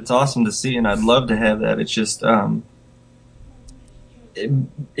 It's awesome to see, and I'd love to have that. It's just,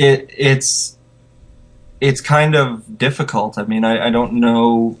 it's kind of difficult. I mean, I don't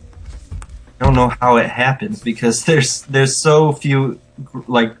know how it happens, because there's so few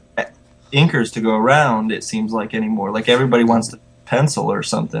inkers to go around, it seems like, anymore. Like, everybody wants to pencil or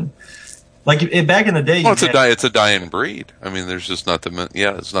something. Like, back in the day, it's a dying breed. I mean, there's just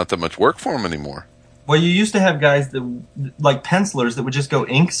it's not that much work for them anymore. Well, you used to have guys that, like pencilers, that would just go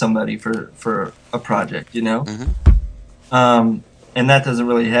ink somebody for a project, Mm-hmm. And that doesn't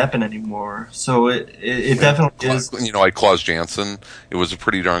really happen anymore. So it definitely is. Like Klaus Janson, it was a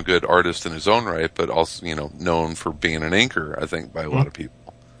pretty darn good artist in his own right, but also, known for being an inker, I think, by a lot of people.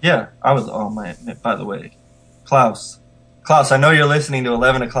 Yeah, I was. Oh my! By the way, Klaus, I know you're listening to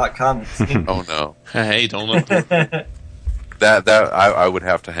 11 O'Clock Comics. Oh no! Hey, don't look. that I would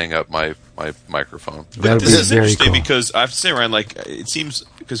have to hang up my microphone. But this is interesting because I have to say, Ryan, it seems,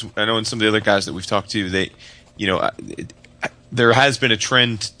 because I know in some of the other guys that we've talked to, they, there has been a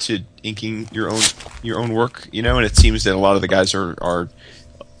trend to inking your own work, and it seems that a lot of the guys are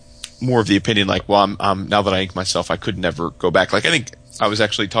more of the opinion, like, well, I'm now that I ink myself, I could never go back. Like, I think I was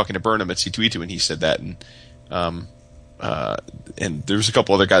actually talking to Burnham at C2E2, and he said that, and there's a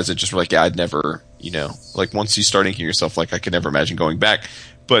couple other guys that just were like, yeah, I'd never, like, once you start inking yourself, like, I could never imagine going back.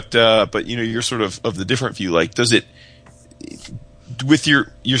 But you're sort of the different view. Like, does it, with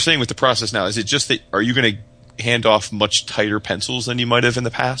you're saying with the process now, is it just that, are you going to hand off much tighter pencils than you might have in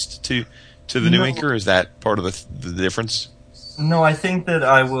the past to the new inker? Is that part of the difference? No, I think that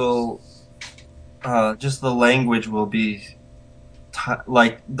I will, just the language will be,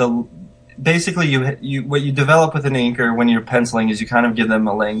 basically you what you develop with an inker when you're penciling is you kind of give them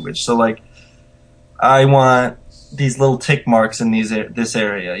a language. So like, I want these little tick marks in this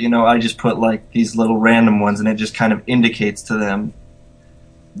area. You know, I just put like these little random ones, and it just kind of indicates to them,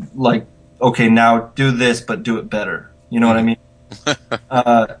 like, okay, now do this, but do it better. You know what I mean?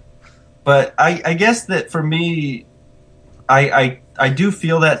 But I guess that for me, I do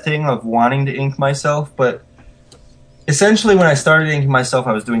feel that thing of wanting to ink myself, but essentially when I started inking myself,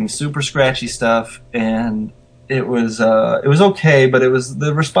 I was doing super scratchy stuff, and it was okay, but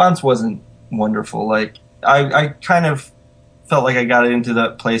the response wasn't wonderful. Like, I kind of felt like I got into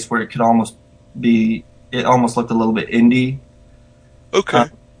that place where it almost looked a little bit indie. Okay.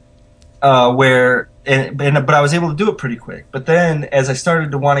 But I was able to do it pretty quick. But then, as I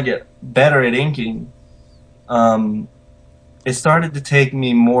started to want to get better at inking, it started to take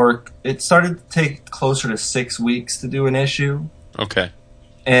me more. It started to take closer to 6 weeks to do an issue. Okay.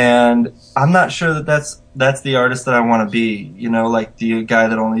 And I'm not sure that that's the artist that I want to be. You know, like the guy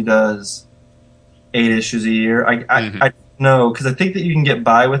that only does 8 issues a year. I don't know, because I think that you can get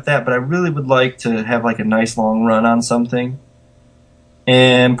by with that, but I really would like to have like a nice long run on something.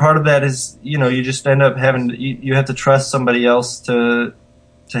 And part of that is, you know, you just end up you have to trust somebody else to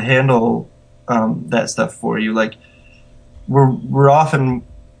handle that stuff for you. Like, we're often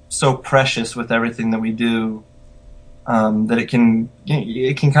so precious with everything that we do that it can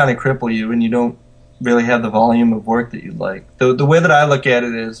kind of cripple you, and you don't really have the volume of work that you'd like. The way that I look at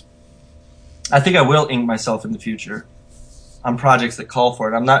it is, I think I will ink myself in the future on projects that call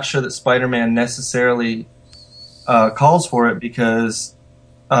for it. I'm not sure that Spider-Man necessarily calls for it, because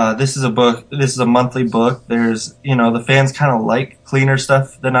this is a monthly book. There's, you know, the fans kind of like cleaner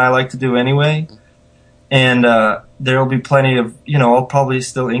stuff than I like to do anyway. And there'll be plenty of, you know, I'll probably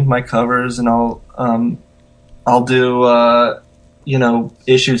still ink my covers, and I'll do, you know,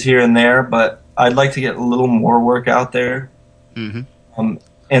 issues here and there, but I'd like to get a little more work out there. Mm-hmm.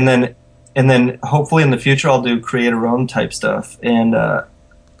 And then hopefully in the future I'll do creator own type stuff, and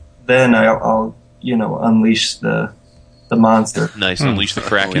then I'll you know, unleash the monster. Nice, unleash the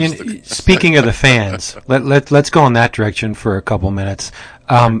Kraken. Speaking of the fans, let's go in that direction for a couple minutes.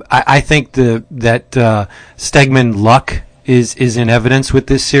 I think that Stegman luck is in evidence with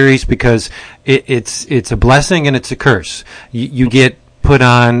this series, because it's a blessing and it's a curse. You get put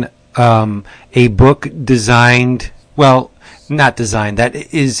on a book designed, well, not designed, that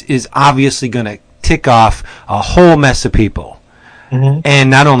is obviously going to tick off a whole mess of people. Mm-hmm. And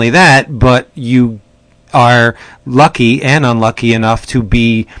not only that, but you are lucky and unlucky enough to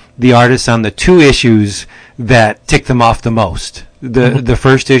be the artist on the 2 issues that tick them off the most. The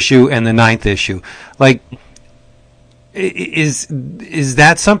first issue and the 9th issue. Like, is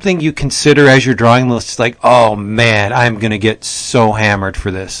that something you consider as your drawing list? Like, oh man, I'm going to get so hammered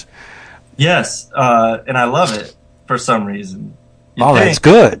for this. Yes, and I love it for some reason. That's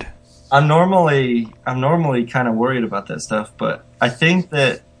good. I'm normally kind of worried about that stuff, but I think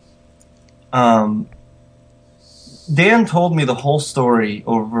that Dan told me the whole story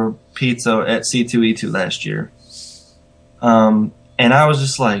over pizza at C2E2 last year. And I was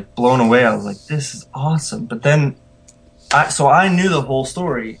just like blown away. I was like, this is awesome. But then, I knew the whole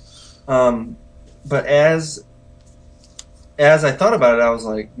story. But as I thought about it, I was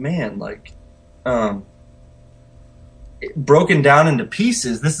like, man, like, broken down into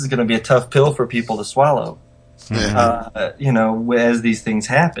pieces, this is going to be a tough pill for people to swallow. Mm-hmm. You know, as these things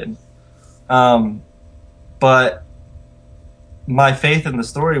happen. But my faith in the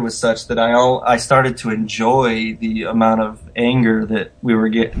story was such that I started to enjoy the amount of anger that we were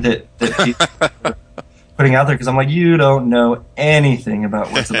that people were putting out there, because I'm like, you don't know anything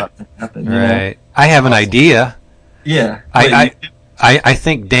about what's about to happen. Right. I have an idea. Yeah. I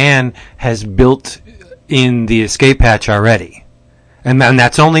think Dan has built in the escape hatch already. And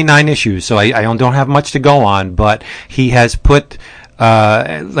that's only 9 issues, so I don't have much to go on, but he has put,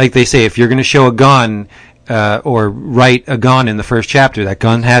 like they say, if you're going to show a gun, or write a gun in the first chapter, that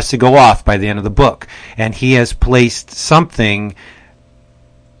gun has to go off by the end of the book. And he has placed something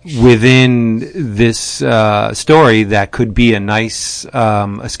within this story that could be a nice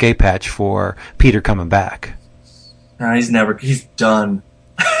escape hatch for Peter coming back. No, he's done.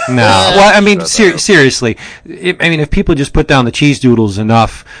 No. Well, I mean, seriously. If people just put down the cheese doodles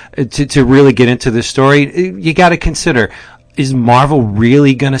enough to really get into this story, you got to consider, is Marvel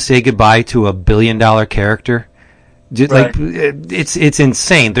really going to say goodbye to a $1 billion character? Like, it's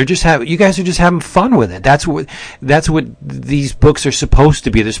insane. You guys are just having fun with it. That's what these books are supposed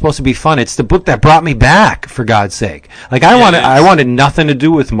to be. They're supposed to be fun. It's the book that brought me back, for God's sake. Like, I wanted nothing to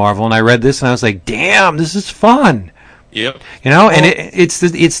do with Marvel, and I read this and I was like, damn, this is fun. Yep. You know, and it's I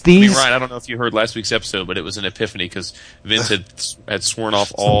these. mean, Ryan, I don't know if you heard last week's episode, but it was an epiphany because Vince had sworn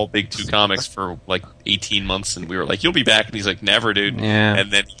off all Big Two comics for like 18 months, and we were like, "You'll be back," and he's like, "Never, dude." Yeah.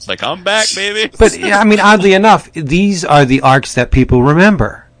 And then he's like, "I'm back, baby." But yeah, I mean, oddly enough, these are the arcs that people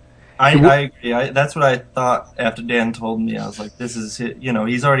remember. I agree. That's what I thought after Dan told me. I was like, "This is his,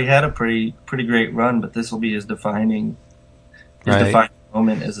 he's already had a pretty great run, but this will be his defining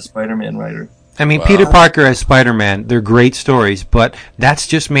moment as a Spider-Man writer." I mean, Peter Parker as Spider-Man, they're great stories, but that's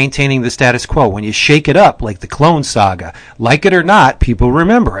just maintaining the status quo. When you shake it up, like the Clone Saga, like it or not, people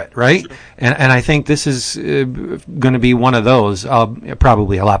remember it, right? And I think this is going to be one of those,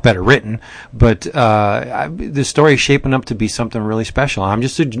 probably a lot better written, but the story is shaping up to be something really special. I'm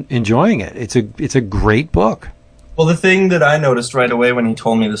just enjoying it. It's a great book. Well, the thing that I noticed right away when he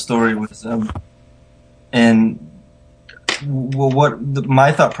told me the story was,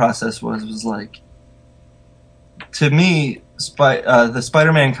 my thought process was like, to me, the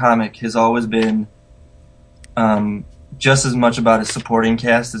Spider-Man comic has always been just as much about his supporting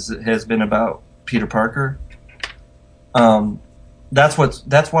cast as it has been about Peter Parker. That's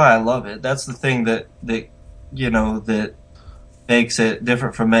why I love it. That's the thing that makes it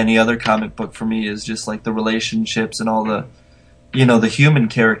different from any other comic book for me, is just like the relationships and all the the human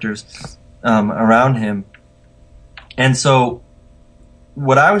characters around him. And so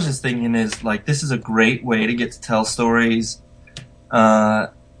what I was just thinking is, like, this is a great way to get to tell stories from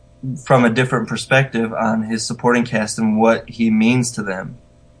a different perspective on his supporting cast and what he means to them.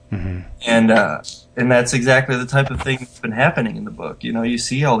 Mm-hmm. And that's exactly the type of thing that's been happening in the book. You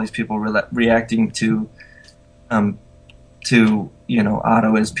see all these people reacting to Otto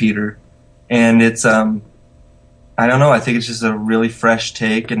as Peter. And it's I don't know. I think it's just a really fresh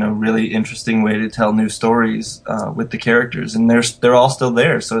take and a really interesting way to tell new stories with the characters, and they're all still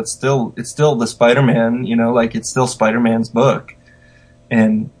there. So it's still the Spider-Man, it's still Spider-Man's book,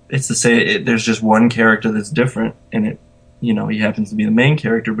 and it's to say there's just one character that's different, and it, he happens to be the main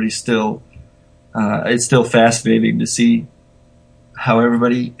character, but he's still it's still fascinating to see how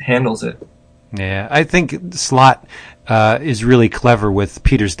everybody handles it. Yeah, I think Slott is really clever with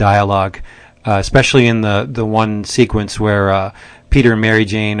Peter's dialogue. Especially in the one sequence where Peter and Mary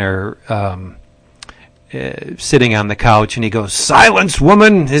Jane are sitting on the couch, and he goes, "Silence,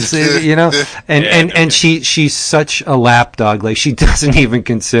 woman!" and she's such a lapdog, like she doesn't even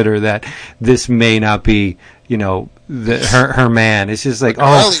consider that this may not be her man. It's just like,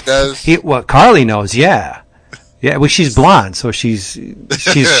 Carly does. Carly knows, yeah. Well, she's blonde, so she's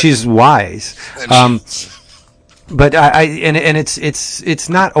wise. But it's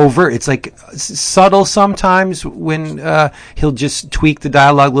not overt. It's like subtle sometimes when he'll just tweak the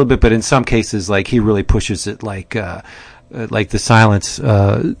dialogue a little bit. But in some cases, like he really pushes it, like the silence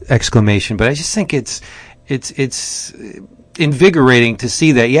exclamation. But I just think it's invigorating to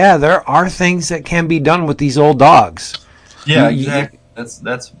see that. Yeah, there are things that can be done with these old dogs. Yeah, exactly.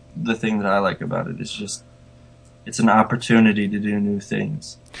 That's the thing that I like about it. It's just it's an opportunity to do new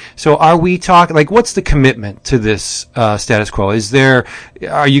things. So are we talking, like, what's the commitment to this status quo?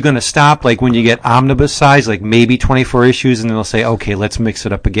 Are you going to stop, like, when you get omnibus size, like maybe 24 issues, and then they'll say, okay, let's mix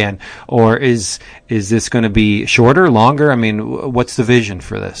it up again? Or is this going to be shorter, longer? I mean, what's the vision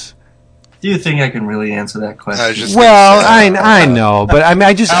for this? Do you think I can really answer that question? I know, but I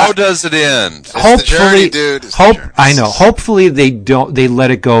mean, how does it end? Hopefully, Hopefully, they let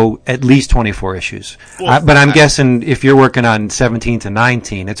it go at least 24 issues. Well, but I'm guessing if you're working on 17 to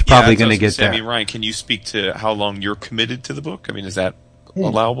 19, it's probably going to get there. I mean, Ryan, can you speak to how long you're committed to the book? I mean, is that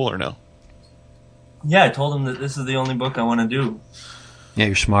allowable or no? Yeah, I told him that this is the only book I want to do. Yeah,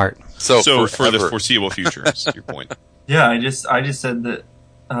 you're smart. So for the foreseeable future, is your point? Yeah, I just said that.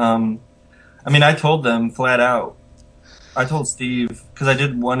 I mean, I told them flat out. I told Steve, because I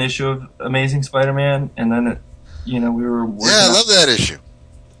did one issue of Amazing Spider-Man, and then, we were working. Yeah, I love that issue.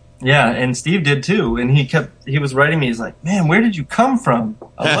 Yeah, and Steve did too, and he was writing me, he's like, man, where did you come from?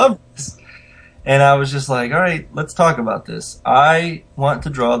 I love this. And I was just like, all right, let's talk about this. I want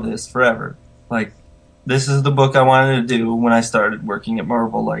to draw this forever. Like, this is the book I wanted to do when I started working at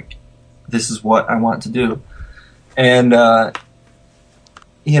Marvel. Like, this is what I want to do. And,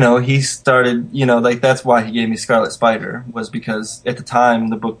 he started, that's why he gave me Scarlet Spider, was because at the time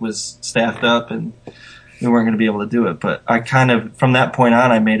the book was staffed up and we weren't going to be able to do it. But I kind of, from that point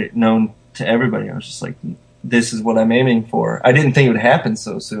on, I made it known to everybody. I was just like, this is what I'm aiming for. I didn't think it would happen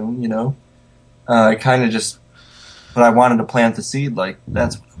so soon, I kind of just, but I wanted to plant the seed, like,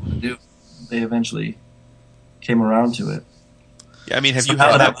 that's what I'm going to do. They eventually came around to it. Yeah, I mean, have you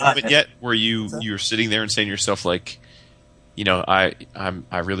had that moment yet where you're sitting there and saying to yourself, like, I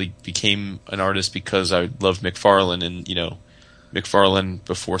really became an artist because I loved McFarlane, and McFarlane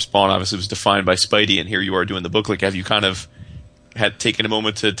before Spawn obviously was defined by Spidey, and here you are doing the book. Like, have you kind of had taken a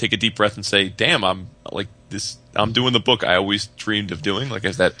moment to take a deep breath and say, "Damn, I'm doing the book I always dreamed of doing"? Like,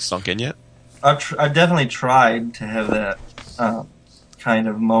 has that sunk in yet? I've definitely tried to have that kind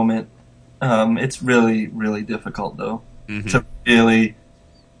of moment. It's really, really difficult though to really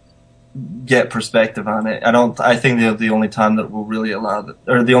get perspective on it. I think the only time that will really allow that,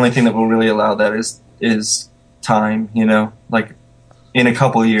 or the only thing that will really allow that is time. Like in a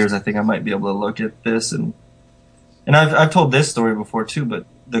couple of years, I think I might be able to look at this and I've told this story before too. But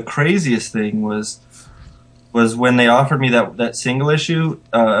the craziest thing was when they offered me that single issue,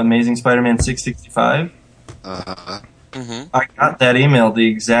 Amazing Spider-Man 665. I got that email the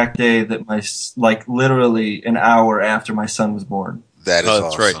exact day that literally an hour after my son was born. That is that's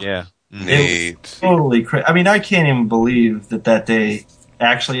awesome. right. Yeah. Neat. Totally crazy. I mean, I can't even believe that day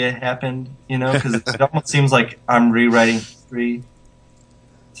actually happened. Because it almost seems like I'm rewriting history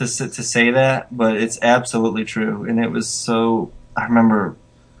to say that, but it's absolutely true. And it was so. I remember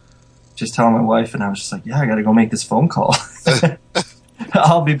just telling my wife, and I was just like, "Yeah, I got to go make this phone call.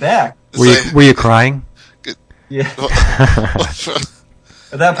 I'll be back." Were you crying? Yeah.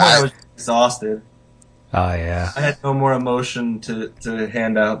 At that point, I was exhausted. Oh yeah. I had no more emotion to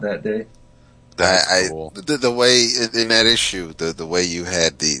hand out that day. Cool. The way in that issue, the way you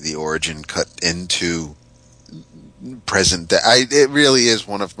had the origin cut into present day, it really is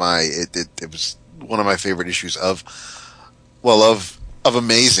one of my. It was one of my favorite issues of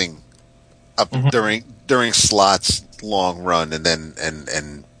Amazing during Slott's long run, and then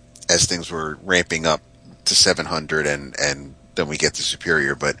and as things were ramping up to 700 and then we get to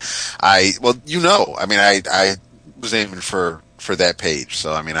Superior. But I was aiming for that page,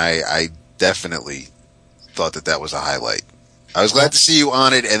 so I mean I definitely thought that was a highlight. I was glad to see you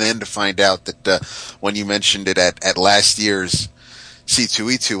on it, and then to find out that when you mentioned it at last year's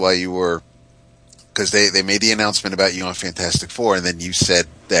C2E2 while you were, because they made the announcement about you on Fantastic Four, and then you said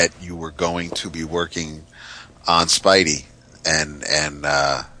that you were going to be working on Spidey, and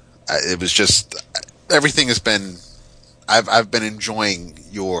it was just everything has been. I've been enjoying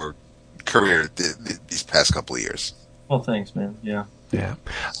your career these past couple of years. Well, thanks, man. Yeah. Yeah.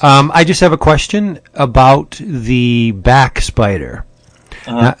 I just have a question about the back spider.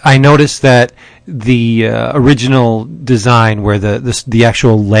 I noticed that the original design, where the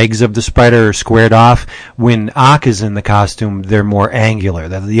actual legs of the spider are squared off, when Ock is in the costume, they're more angular.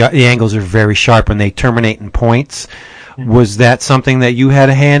 The angles are very sharp and they terminate in points. Was that something that you had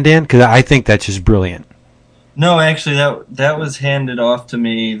a hand in? Because I think that's just brilliant. No, actually, that was handed off to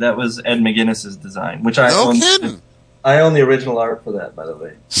me. That was Ed McGuinness's design, which I own. I own the original art for that, by the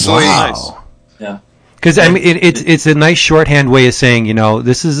way. Sweet. Wow. Yeah. Because I mean, it's a nice shorthand way of saying,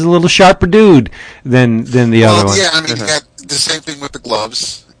 this is a little sharper dude than the other one. Yeah, I mean, you got the same thing with the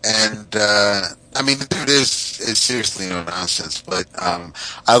gloves, and I mean, the dude is seriously no nonsense. But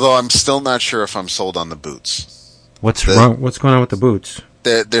although I'm still not sure if I'm sold on the boots. What's wrong? What's going on with the boots?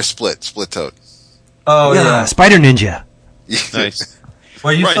 They're split-toed. Oh yeah, Spider Ninja. Nice.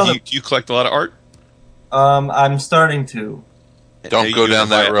 Well, Do you collect a lot of art? I'm starting to. Don't go down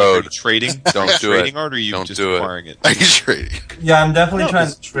that road. Are you trading? Don't do trading it. art, or are you Don't just do it. acquiring it? Are you trading? Yeah, I'm definitely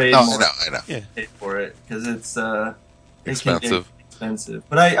trying to trade more. I know. Yeah. Pay for it because it's Expensive. Expensive.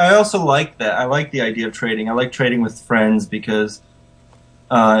 But I also like that. I like the idea of trading. I like trading with friends because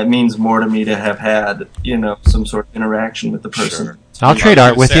it means more to me to have had some sort of interaction with the person. Sure. I'll trade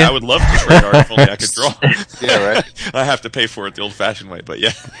art with you. I would love to trade art if only I could draw. Yeah, right. I have to pay for it the old-fashioned way, but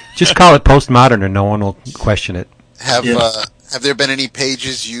yeah. Just call it postmodern, and no one will question it. Have there been any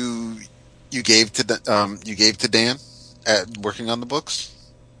pages you gave to Dan at working on the books?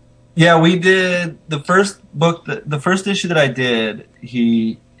 Yeah, we did the first book. The first issue that I did,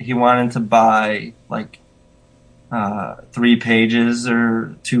 he wanted to buy like 3 pages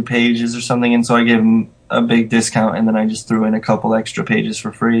or 2 pages or something, and so I gave him a big discount, and then I just threw in a couple extra pages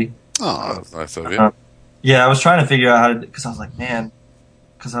for free. Oh, That's nice of you. Yeah, I was trying to figure out how to, because I was like, man,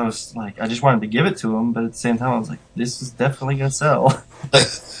 because I was like, I just wanted to give it to him, but at the same time, I was like, this is definitely going to sell.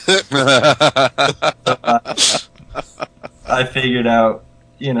 I figured out,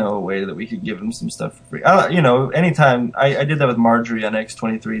 a way that we could give him some stuff for free. Anytime, I did that with Marjorie on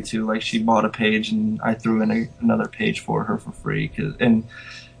X23 too. Like, she bought a page, and I threw in another page for her for free. And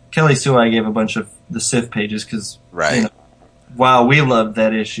Kelly Sue, I gave a bunch of the Sif pages because, right. While we loved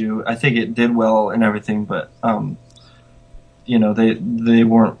that issue, I think it did well and everything, but they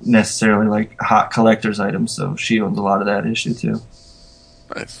weren't necessarily like hot collector's items. So she owns a lot of that issue too.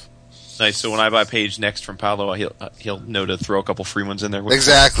 Nice. Nice. So when I buy Page next from Paolo, he'll know to throw a couple free ones in there.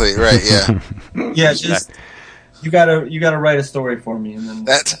 Exactly. Right. Yeah. Yeah, just you gotta write a story for me, and then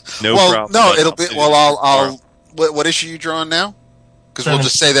That's No well, problem. no, it'll be. Well, I'll. Tomorrow. What issue you drawing now? Because we'll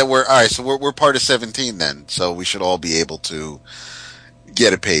just say that we're all right. So we're part of 17 then. So we should all be able to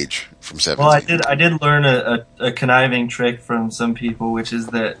get a page from 17. Well, I did learn a conniving trick from some people, which is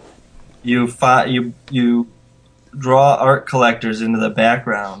that you draw art collectors into the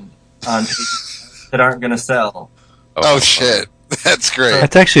background on pages that aren't going to sell. Oh shit, that's great,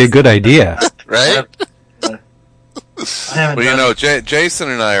 That's actually a good idea. right? I haven't Well, you done know, it. Jason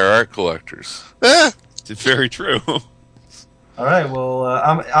and I are art collectors. It's very true. All right, well,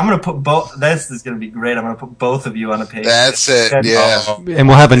 I'm going to put both. This is going to be great. I'm going to put both of you on a page. That's it. And- Yeah, And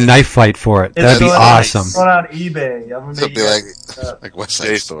we'll have a knife fight for it. That'd be going awesome. It's going on eBay. I'm going it'll to be like West Side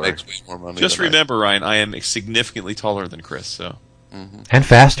Jason Story. makes way more money. Just than I remember, Ryan, I am significantly taller than Chris. So And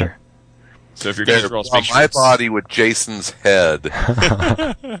faster. if you're going to do. draw, On my body with Jason's head.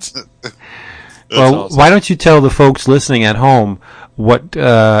 Well, why don't you tell the folks listening at home what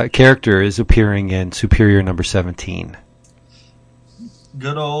character is appearing in Superior number 17?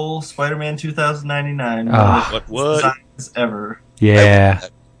 good old Spider-Man 2099. What? Designs ever. Yeah.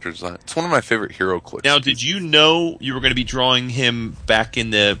 It's one of my favorite hero clips. Now, did you know you were going to be drawing him back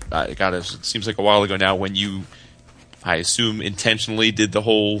in the? God, it seems like a while ago now. When you, I assume, intentionally did the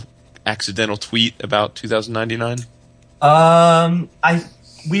whole accidental tweet about 2099.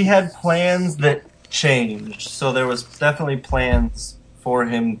 We had plans that changed, so there was definitely plans for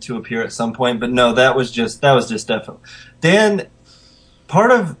him to appear at some point. But no, that was just definitely. Dan,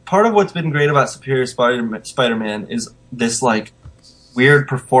 part of what's been great about Superior Spider-Man is this like weird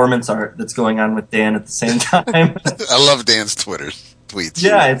performance art that's going on with Dan at the same time. I love Dan's Twitter tweets.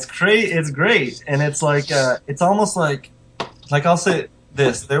 Yeah, it's great. It's great, and it's like it's almost like I'll say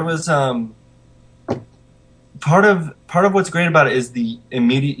this. There was part of what's great about it is the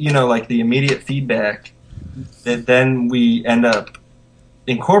immediate feedback that then we end up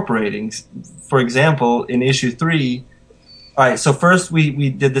incorporating. For example, in issue 3, all right. So first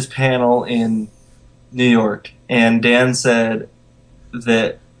we did this panel in New York, and Dan said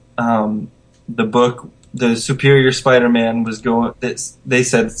that the book, the Superior Spider-Man, was going. They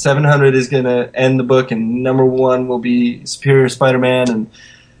said 700 is going to end the book, and number 1 will be Superior Spider-Man and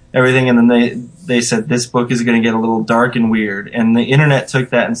everything. And then they said this book is going to get a little dark and weird, and the internet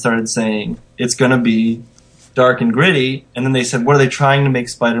took that and started saying it's going to be dark and gritty. And then they said, what are they trying to make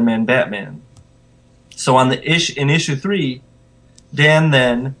Spider-Man Batman? So in issue 3, Dan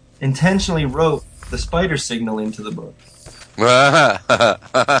then intentionally wrote the spider signal into the book.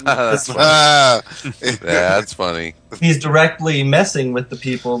 That's funny. Ah. That's funny. He's directly messing with the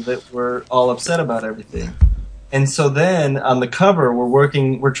people that were all upset about everything. And so then on the cover,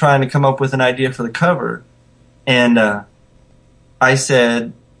 we're trying to come up with an idea for the cover. And I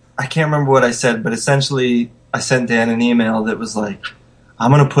said, I can't remember what I said, but essentially I sent Dan an email that was like,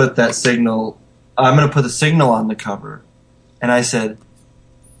 I'm going to put the signal on the cover. And I said,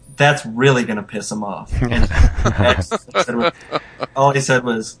 that's really going to piss him off. And all he said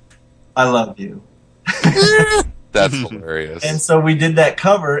was, I love you. That's hilarious. And so we did that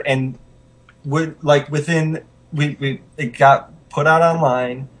cover, and it got put out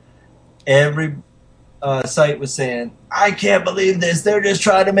online. Every site was saying, I can't believe this. They're just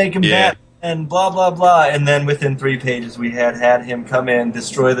trying to make him Batman and blah, blah, blah. And then within 3 pages, we had him come in,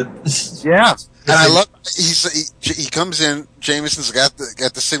 destroy the... Yeah. And I love he comes in. Jameson's got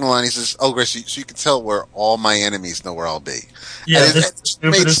the signal on. He says, "Oh, Grace, so you can tell where all my enemies know where I'll be." Yeah, and this it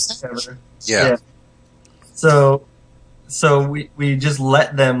stupidest makes ever. Yeah. So we just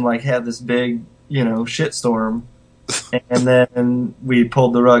let them like have this big shitstorm, and then we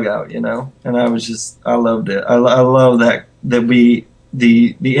pulled the rug out, and I loved it. I love that we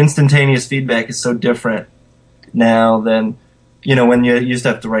the instantaneous feedback is so different now than. When you used to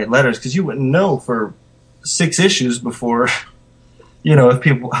have to write letters, because you wouldn't know for 6 issues before, what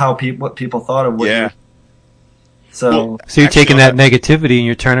people thought of what. Yeah. So So you're taking that negativity and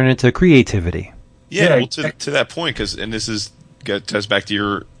you're turning it into creativity. Yeah, Yeah, well, to that point, and this ties back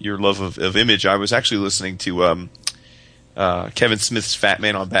to your love of Image. I was actually listening to Kevin Smith's Fat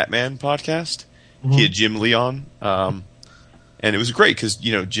Man on Batman podcast. Mm-hmm. He had Jim Lee on, and it was great because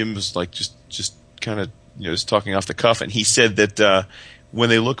Jim was like just kind of just talking off the cuff, and he said that when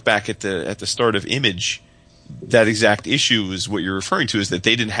they look back at the start of Image, that exact issue is what you're referring to, is that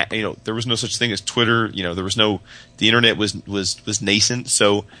they didn't have there was no such thing as Twitter. There was the internet was nascent,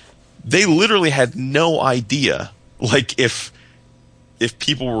 so they literally had no idea if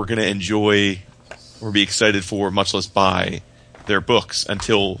people were going to enjoy or be excited for, much less buy their books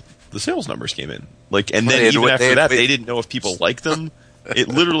until the sales numbers came in. Like, and Well, then they had even to- after they had that, to- they didn't know if people liked them. It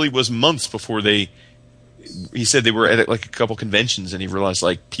literally was months before they. He said they were at like a couple conventions, and he realized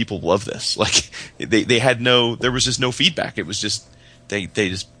like people love this. Like they had there was just no feedback. It was just they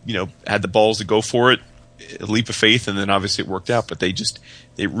just had the balls to go for it, a leap of faith, and then obviously it worked out. But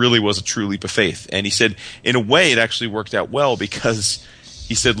it really was a true leap of faith. And he said in a way it actually worked out well, because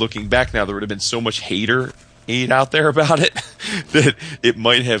he said looking back now there would have been so much hate out there about it that it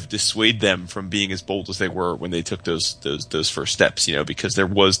might have dissuaded them from being as bold as they were when they took those first steps. Because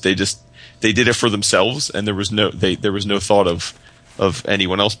they did it for themselves, and there was no thought of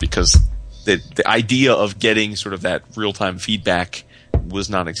anyone else, because the idea of getting sort of that real time feedback was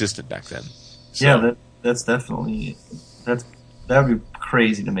non-existent back then. So, Yeah, that's definitely that would be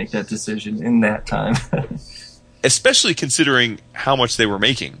crazy to make that decision in that time. especially considering how much they were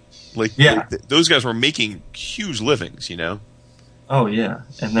making. Like, Yeah. those guys were making huge livings. Oh yeah,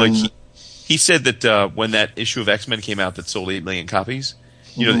 and Like then he said that when that issue of X-Men came out that sold 8 million copies,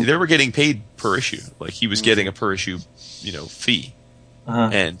 they were getting paid per issue. Like, he was getting a per issue, fee.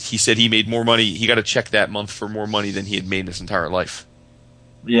 And he said he made more money. He got a check that month for more money than he had made in his entire life.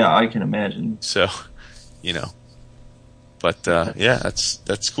 yeah, I can imagine. So, but yeah,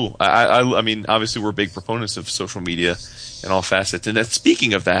 that's cool. I mean, obviously we're big proponents of social media and all facets. And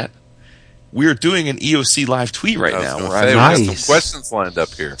speaking of that, we're doing an EOC live tweet right now where we I got Nice. some questions lined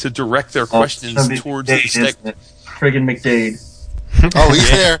up here. to direct their It's questions gonna be towards McDade, the isn't it? Friggin' McDade. Oh,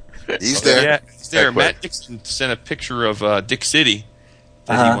 he's there. He's there. Yeah, it's there. Okay, Matt Dixon sent a picture of Dick City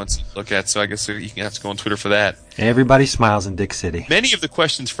that he wants to look at, so I guess you can have to go on Twitter for that. Everybody smiles in Dick City. Many of the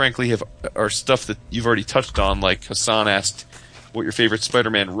questions, frankly, are stuff that you've already touched on. Like Hassan asked what your favorite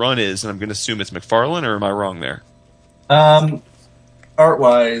Spider-Man run is, and I'm going to assume it's McFarlane, or am I wrong there? Art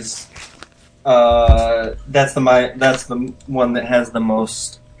wise, that's the one that has the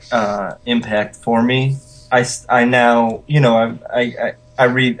most impact for me. I now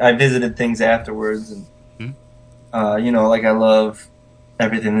I visited things afterwards, and like I love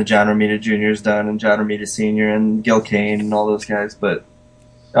everything that John Romita Jr.'s done, and John Romita Sr. and Gil Kane and all those guys. But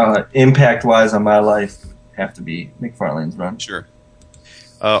impact wise on my life would have to be McFarlane's run. Sure.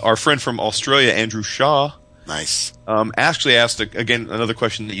 Our friend from Australia, Andrew Shaw, Nice. actually asked again another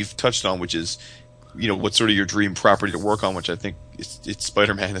question that you've touched on, which is, what's sort of your dream property to work on? Which I think it's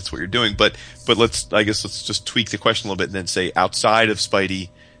Spider-Man. That's what you're doing. But let's just tweak the question a little bit and then say, outside of Spidey,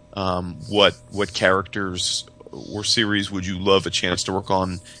 what characters or series would you love a chance to work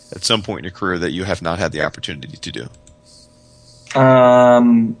on at some point in your career that you have not had the opportunity to do?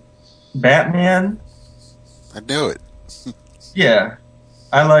 Batman. I knew it. Yeah,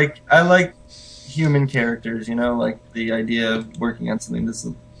 I like human characters. Like the idea of working on something that's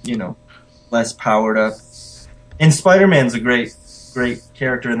less powered up. And Spider-Man's a great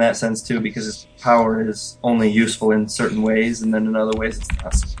character in that sense too, because his power is only useful in certain ways, and then in other ways it's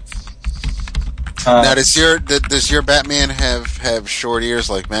not. Now, does your Batman have short ears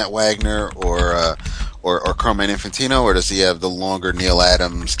like Matt Wagner or Carmine Infantino, or does he have the longer Neil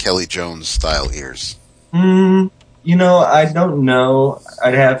Adams, Kelly Jones style ears? I don't know.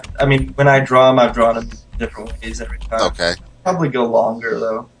 When I draw him, I've drawn him different ways every time. Okay. Probably go longer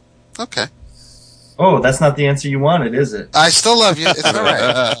though. Okay. Oh, that's not the answer you wanted, is it? I still love you. It's all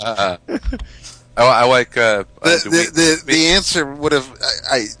right. I like The answer would have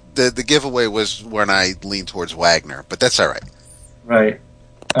the giveaway was when I leaned towards Wagner, but that's all right. Right.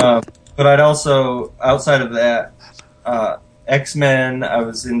 But I'd also, outside of that, X-Men, I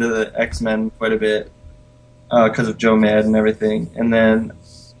was into the X-Men quite a bit because of Joe Mad and everything. And then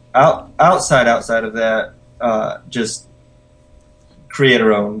outside of that, just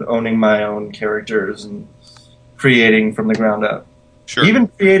creator-owned, owning my own characters and creating from the ground up. Sure. Even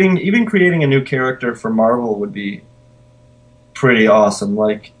creating a new character for Marvel would be pretty awesome.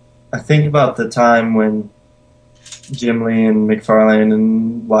 Like, I think about the time when Jim Lee and McFarlane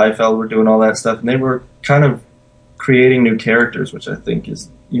and Liefeld were doing all that stuff, and they were kind of creating new characters, which I think is,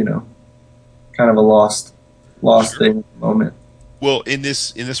 kind of a lost thing at the moment. Well, in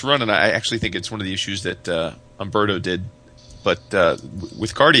this run, and I actually think it's one of the issues that Umberto did, but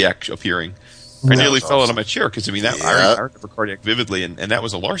with Cardiac appearing, I nearly fell out of my chair because I remember Cardiac vividly, and that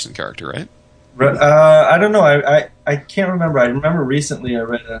was a Larson character, right? I don't know. I can't remember. I remember recently I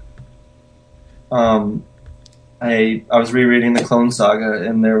read I was rereading the Clone Saga,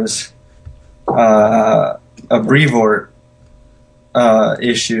 and there was a Brevoort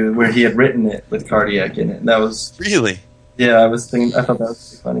issue where he had written it with Cardiac in it. And that was Really? Yeah, I thought that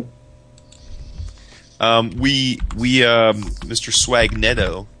was pretty funny. Mr.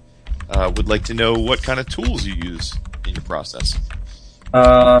 Swagnetto would like to know what kind of tools you use in your process.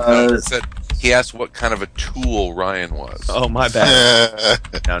 No, he asked what kind of a tool Ryan was. Oh, my bad.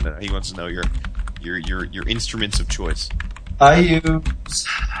 No. He wants to know your instruments of choice. I use,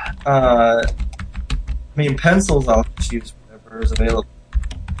 pencils. I'll just use whatever is available.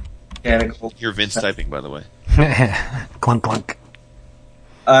 Mechanical. Hear Vince typing, by the way. Clunk clunk.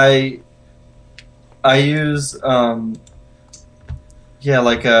 I use I'll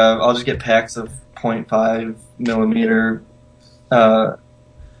just get packs of 0.5 millimeter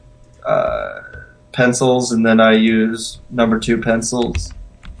pencils, and then I use number 2 pencils,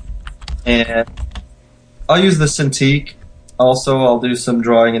 and I'll use the Cintiq. Also, I'll do some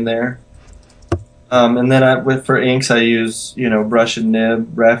drawing in there, and then for inks I use brush and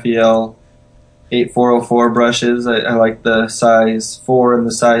nib, Raphael 8404 brushes. I like the size 4 and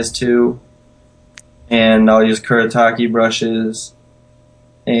the size 2, and I'll use Kuretake brushes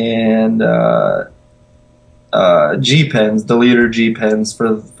and G pens, the Leader G pens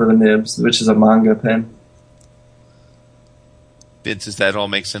for the nibs, which is a manga pen. Vince, does that all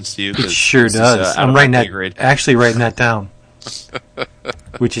make sense to you? It sure does. I'm writing that down.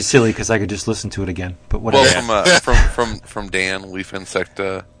 Which is silly because I could just listen to it again. But whatever. Well, from Dan, Leaf Insect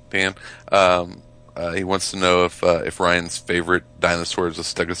Dan, he wants to know if Ryan's favorite dinosaur is a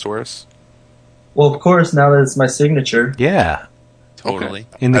Stegosaurus. Well, of course, now that it's my signature. Yeah. Totally.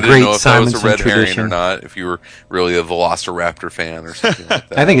 Okay. In the I great didn't know if Simonson that was a red tradition. herring or not, if you were really a Velociraptor fan or something like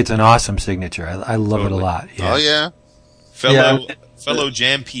that. I think it's an awesome signature. I love it a lot. Yeah. Oh, yeah. Fellow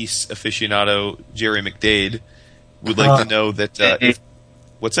jam piece aficionado Jerry McDade would like to know that.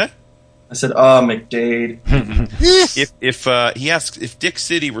 What's that? I said, McDade. If he asks if Dick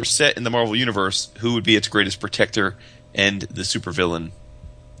City were set in the Marvel Universe, who would be its greatest protector and the supervillain?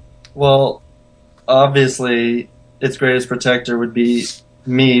 Well, obviously, its greatest protector would be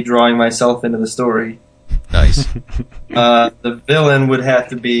me drawing myself into the story. Nice. The villain would have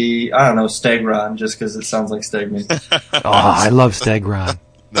to be, I don't know, Stegron, just because it sounds like Stegman. Oh, I love Stegron.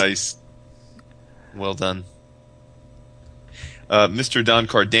 Nice. Well done. Mr. Don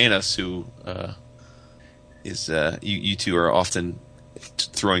Cardenas, who is you two are often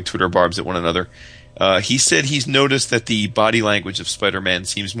throwing Twitter barbs at one another. He said he's noticed that the body language of Spider-Man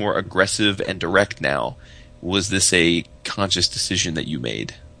seems more aggressive and direct now. Was this a conscious decision that you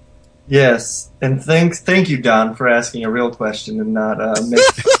made? Yes, and thank you, Don, for asking a real question and not making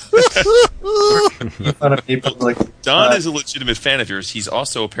fun of me publicly. Don is a legitimate fan of yours. He's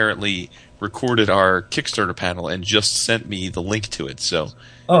also apparently recorded our Kickstarter panel and just sent me the link to it. So,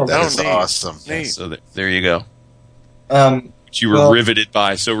 that was awesome. So there you go. Which you were riveted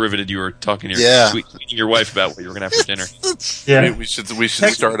by. So riveted you were talking to your wife about what you were going to have for dinner. Yeah, we should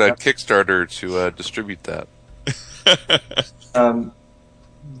start a Kickstarter to distribute that.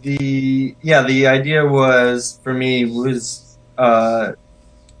 The idea was for me was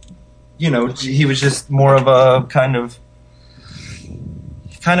he was just more of a kind of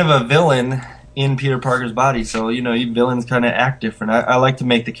a villain in Peter Parker's body. So villains kind of act different. I like to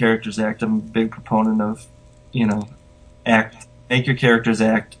make the characters act. I'm a big proponent of make your characters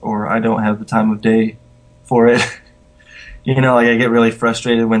act, or I don't have the time of day for it. I get really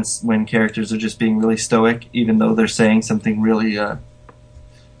frustrated when characters are just being really stoic, even though they're saying something really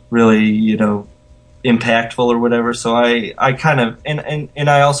impactful or whatever. So I kind of, and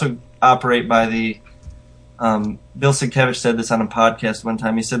I also operate by the, Bill Sienkiewicz said this on a podcast one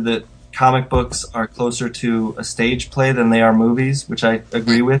time. He said that comic books are closer to a stage play than they are movies, which I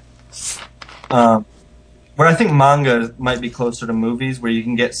agree with. Where I think manga might be closer to movies, where you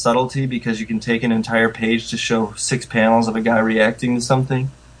can get subtlety because you can take an entire page to show 6 panels of a guy reacting to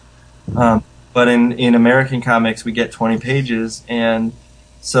something. But in American comics, we get 20 pages, and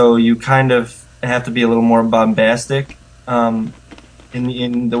so you kind of have to be a little more bombastic in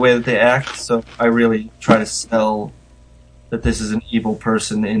the way that they act. So I really try to sell that this is an evil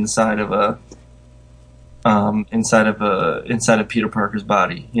person inside of Peter Parker's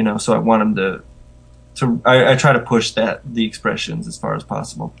body. So I want him to I try to push the expressions as far as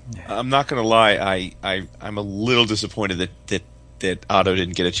possible. I'm not going to lie. I'm a little disappointed that Otto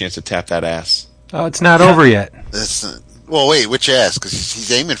didn't get a chance to tap that ass. Oh, it's not over yet. Well, wait, which ass? Because he's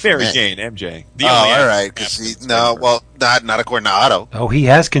aiming for Mary me. Jane, MJ. All right. Not according to Otto. Oh, he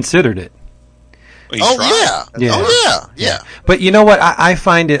has considered it. Yeah. But you know what? I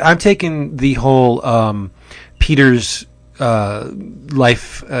find it. I'm taking the whole Peter's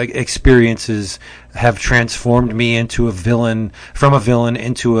life experiences have transformed me into a villain, from a villain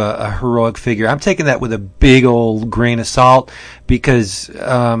into a heroic figure. I'm taking that with a big old grain of salt because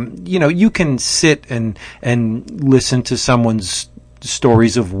you can sit and listen to someone's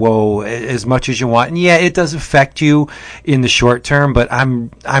stories of woe as much as you want. And yeah, it does affect you in the short term, but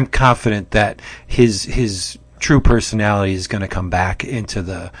I'm confident that his true personality is going to come back into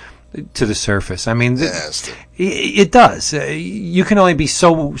the surface. I mean, it does. You can only be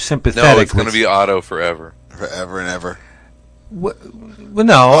so sympathetic. No, it's going to be Otto forever. Forever and ever. Well,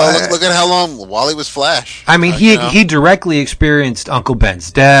 no. Look at how long Wally was Flash. I mean, he directly experienced Uncle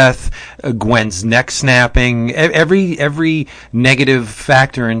Ben's death, Gwen's neck snapping, every negative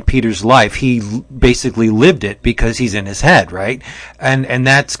factor in Peter's life. He basically lived it because he's in his head, right? And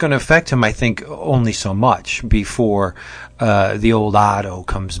that's going to affect him, I think, only so much before the old Otto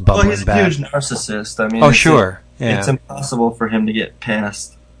comes bubbling back. Well, he's a huge narcissist. I mean, sure. Yeah. It's impossible for him to get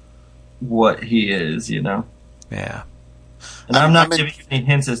past what he is, you know? Yeah. And I'm not giving you any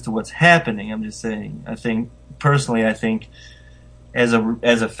hints as to what's happening. I'm just saying, I think as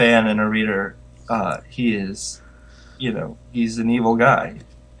a fan and a reader, he is, you know, he's an evil guy,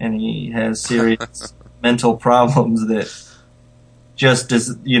 and he has serious mental problems that just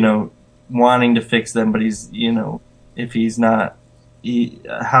is, you know, wanting to fix them, but he's, you know, if he's not,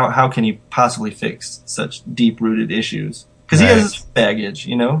 how can he possibly fix such deep-rooted issues? Because he has baggage,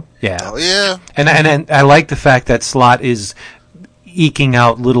 you know? Yeah. Oh, yeah. And I like the fact that Slott is eking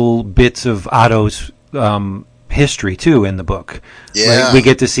out little bits of Otto's history, too, in the book. Yeah. Like, we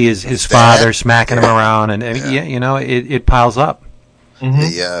get to see his father smacking him around, and you know, it piles up.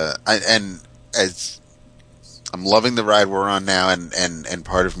 Mm-hmm. And as I'm loving the ride we're on now, and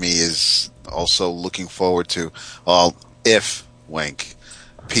part of me is also looking forward to, if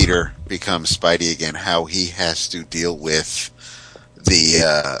Peter becomes Spidey again, how he has to deal with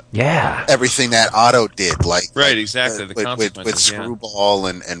the everything that Otto did, exactly the consequences with Screwball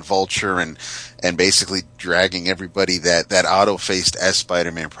and Vulture and basically dragging everybody that Otto faced as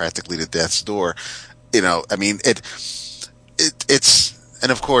Spider-Man practically to death's door. You know, I mean it's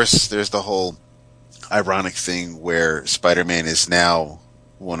and of course there's the whole ironic thing where Spider-Man is now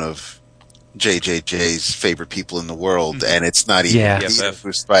one of JJJ's favorite people in the world, and it's not even Peter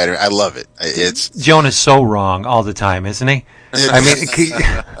who's Spider. I love it. It's Jonah's so wrong all the time, isn't he? I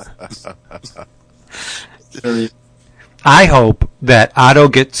mean, I hope that Otto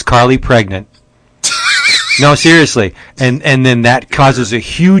gets Carly pregnant. No, seriously, and then that causes a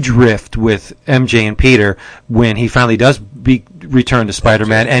huge rift with MJ and Peter when he finally does return to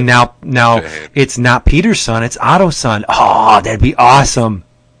Spider-Man, and now it's not Peter's son, it's Otto's son. Oh, that'd be awesome.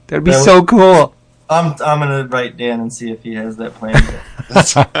 That'd be so cool. I'm gonna write Dan and see if he has that plan.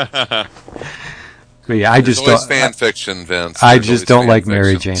 But yeah, I just don't. Fan fiction, Vince. I just don't like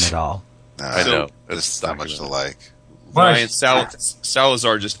Mary Jane at all. No, I know. It's not much to like. Ryan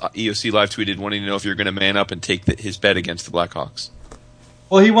Salazar just EOC live tweeted wanting to know if you're going to man up and take his bet against the Blackhawks.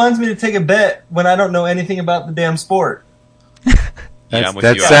 Well, he wants me to take a bet when I don't know anything about the damn sport.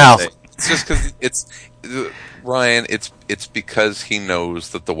 That's Sal. It's just because Ryan. It's because he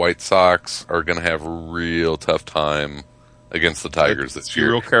knows that the White Sox are going to have a real tough time against the Tigers this year.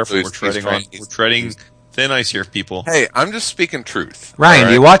 Be real careful. We're treading thin ice here, people. Hey, I'm just speaking truth. Ryan,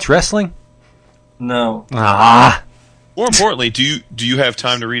 do you watch wrestling? No. More importantly, do you have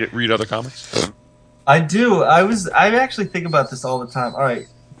time to read other comics? I do. I actually think about this all the time. All right.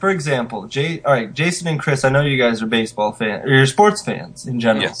 For example, Jason and Chris, I know you guys are baseball fans, or you're sports fans in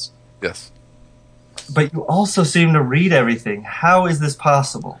general. Yes. But you also seem to read everything. How is this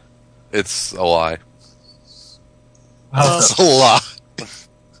possible? It's a lie. It's a lie.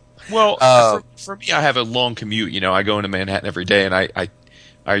 Well, for me, I have a long commute. You know, I go into Manhattan every day, and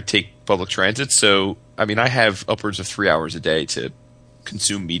I take public transit. So, I mean, I have upwards of 3 hours a day to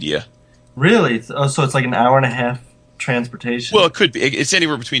consume media. Really? So it's like an hour and a half transportation? Well, it could be. It's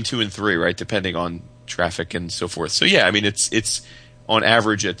anywhere between 2 and 3, right? Depending on traffic and so forth. So, yeah, I mean, it's on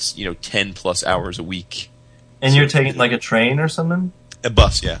average, it's 10 plus hours a week. And you're taking like a train or something? A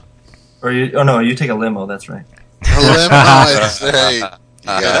bus, yeah. Or you take a limo. That's right. A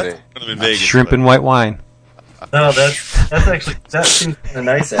limo. Shrimp and white wine. No, that seems kind of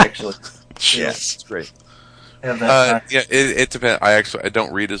nice actually. Yes, it's great. It depends. I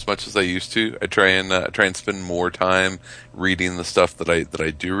don't read as much as I used to. I try and spend more time reading the stuff that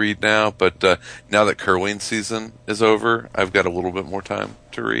I do read now. But now that curling season is over, I've got a little bit more time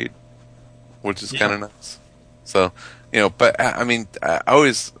to read, which is kind of nice. So but I mean, I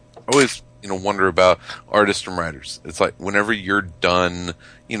always wonder about artists and writers. It's like whenever you're done,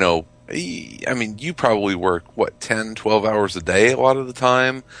 I mean, you probably work 10, 12 hours a day a lot of the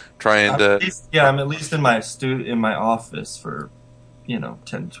time trying I'm at least in my office for 10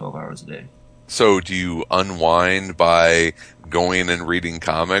 to 12 hours a day. So do you unwind by going and reading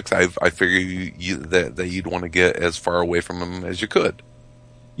comics? I figure that you'd want to get as far away from them as you could.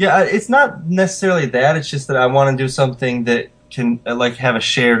 Yeah, it's not necessarily that. It's just that I want to do something that can have a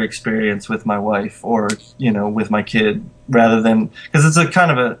shared experience with my wife or with my kid, rather than because it's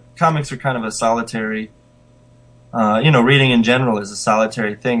comics are kind of a solitary. Reading in general is a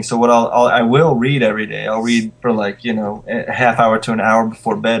solitary thing. So what I will read every day. I'll read for a half hour to an hour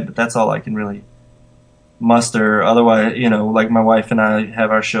before bed, but that's all I can really muster. Otherwise, my wife and I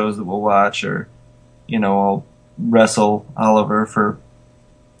have our shows that we'll watch, or I'll wrestle Oliver for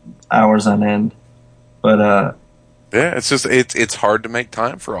hours on end. But yeah, it's just it's hard to make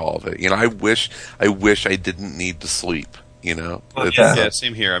time for all of it. I wish I didn't need to sleep. Yeah,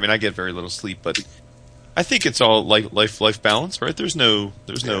 same here. I mean, I get very little sleep, but I think it's all like life balance, right? There's no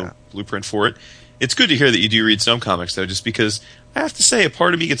blueprint for it. It's good to hear that you do read some comics, though, just because I have to say, a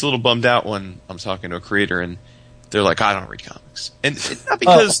part of me gets a little bummed out when I'm talking to a creator and they're like, I don't read comics. And it's not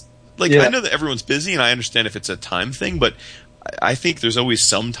because, I know that everyone's busy and I understand if it's a time thing, but I think there's always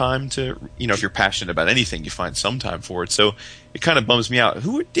some time to, if you're passionate about anything, you find some time for it. So it kind of bums me out.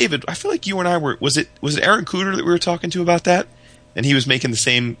 David, I feel like you and I was it Aaron Cooter that we were talking to about that? And he was making the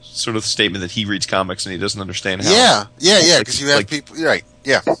same sort of statement that he reads comics and he doesn't understand how. Yeah, because you have people, right,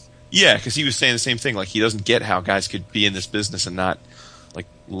 yeah. Yeah, because he was saying the same thing. Like, he doesn't get how guys could be in this business and not,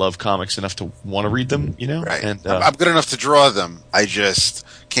 love comics enough to want to read them, Right. And, I'm good enough to draw them. I just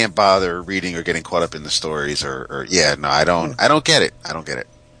can't bother reading or getting caught up in the stories I don't get it. I don't get it.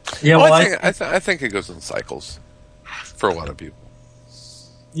 Yeah, I think it goes in cycles for a lot of people.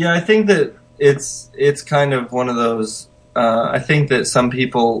 Yeah, I think that it's kind of one of those. I think that some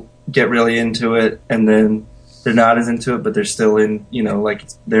people get really into it and then they're not as into it, but they're still in,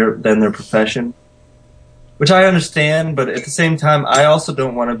 it's their profession, which I understand. But at the same time, I also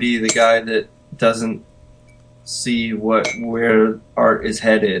don't want to be the guy that doesn't see where art is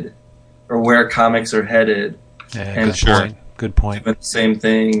headed or where comics are headed. Yeah, and good point. Doing the same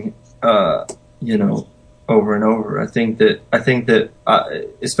thing, over and over. I think that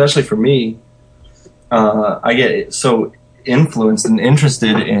especially for me, I get so influenced and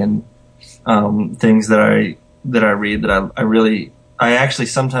interested in things that I read that I actually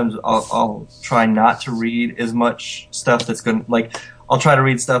sometimes I'll try not to read as much stuff that's going I'll try to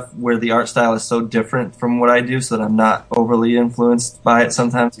read stuff where the art style is so different from what I do so that I'm not overly influenced by it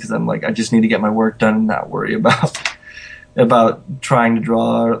sometimes, because I'm I just need to get my work done and not worry about trying to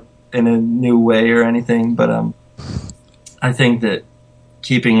draw in a new way or anything. But I think that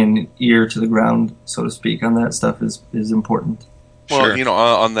keeping an ear to the ground, so to speak, on that stuff is important. Well,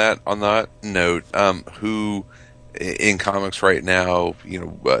 on that note, who in comics right now,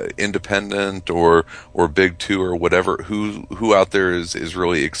 independent or Big Two or whatever, who out there is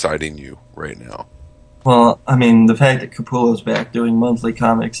really exciting you right now? Well, I mean, the fact that Capullo's back doing monthly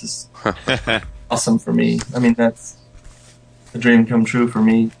comics is awesome for me. I mean, that's a dream come true for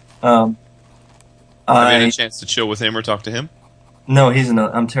me. Have you had a chance to chill with him or talk to him? No,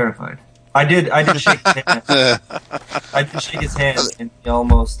 I'm terrified. I did shake his hand. I did shake his hand, and he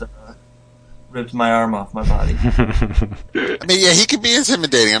almost ripped my arm off my body. I mean, yeah, he can be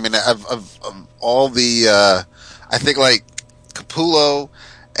intimidating. I mean, of all the, I think Capullo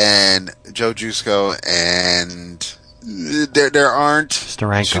and Joe Jusko, and there aren't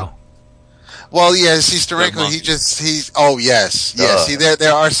Steranko. Well, yeah, see, Steranko, yes. See,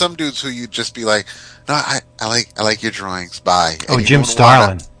 there are some dudes who you'd just be like, no, I like your drawings. Bye. Oh, Jim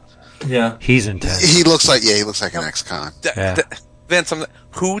Starlin. Yeah, he's intense. He looks like an ex-con. Vince,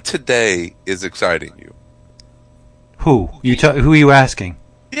 who today is exciting you? Who who are you asking?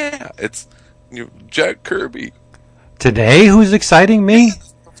 Yeah, it's Jack Kirby. Today, who's exciting me?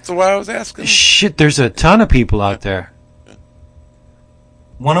 That's why I was asking. Shit, there's a ton of people out there.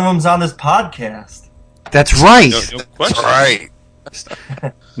 One of them's on this podcast. That's right. No question. Right.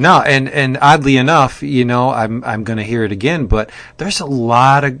 No, and oddly enough, I'm going to hear it again, but there's a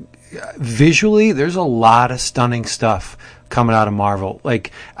lot of visually, there's a lot of stunning stuff coming out of Marvel.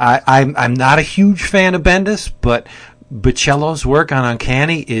 I'm not a huge fan of Bendis, but Bichello's work on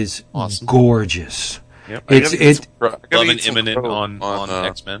Uncanny is awesome. Gorgeous. Yep. It's Love and Imminent on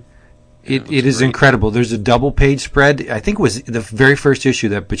X-Men. It is incredible. There's a double-page spread. I think it was the very first issue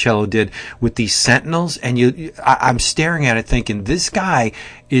that Bichello did with these Sentinels, and I'm staring at it thinking, this guy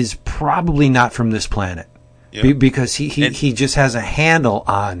is probably not from this planet. Yep. Because he just has a handle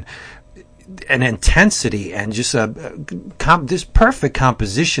on an intensity and just this perfect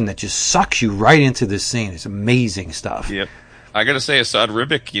composition that just sucks you right into this scene. It's amazing stuff. Yep. I got to say, Asad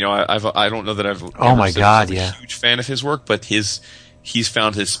Ribic, I don't know that I've a huge fan of his work, but he's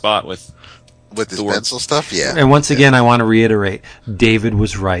found his spot with with this pencil stuff. Yeah, And once again, I want to reiterate, David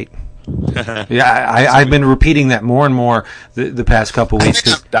was right. I've been repeating that more and more the past couple I weeks.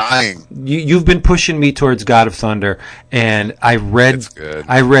 think I'm dying. You've been pushing me towards God of Thunder, and I read. It's good.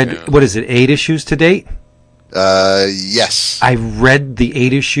 Yeah. What is it? 8 issues to date. Yes, I read the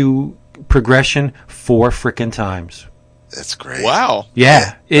 8-issue progression 4 frickin' times. that's great. Wow.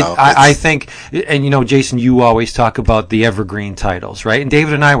 Yeah, No, I think, and Jason, you always talk about the evergreen titles, right? And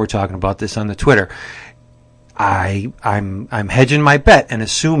David and I were talking about this on the Twitter. I'm hedging my bet and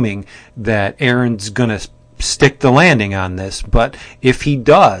assuming that Aaron's gonna stick the landing on this, but if he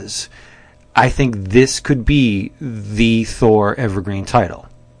does, I think this could be the Thor evergreen title.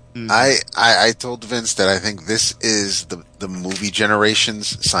 I told Vince that I think this is the movie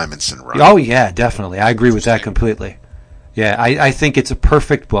generation's Simonson run. Oh yeah, definitely. I agree with that completely. Yeah, I think it's a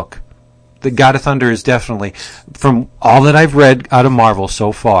perfect book. The God of Thunder is definitely, from all that I've read out of Marvel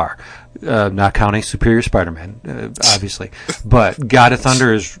so far, not counting Superior Spider-Man, obviously, but God of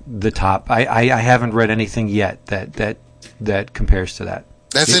Thunder is the top. I haven't read anything yet that compares to that.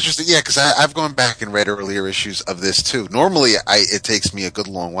 That's interesting, yeah, because I've gone back and read earlier issues of this too. Normally, it takes me a good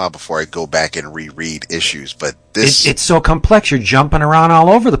long while before I go back and reread issues, but this It's so complex. You're jumping around all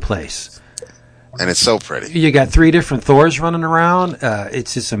over the place. and it's so pretty. You got 3 different Thors running around.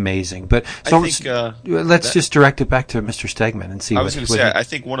 It's just amazing. But so I think, let's just direct it back to Mr. Stegman and see. I was going to say, I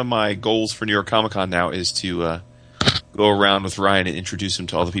think one of my goals for New York Comic Con now is to go around with Ryan and introduce him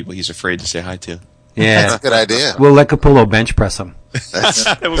to all the people he's afraid to say hi to. yeah, That's a good idea. we'll let Capullo bench press him.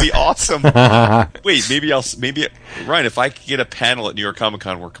 That would be awesome. Wait, maybe Ryan, if I could get a panel at New York Comic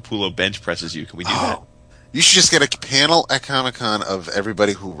Con where Capullo bench presses you, can we do that? You should just get a panel at Comic-Con of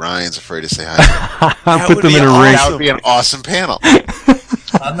everybody who Ryan's afraid to say hi to. I'll put would them be in a awesome. ring. That would be an awesome panel.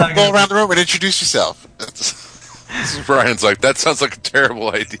 I'm not Go gonna around the room and introduce yourself. Brian's like, that sounds like a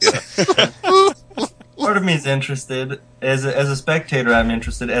terrible idea. Part of me is interested. As a spectator, I'm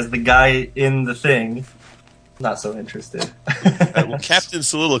interested. As the guy in the thing, not so interested. Well, Captain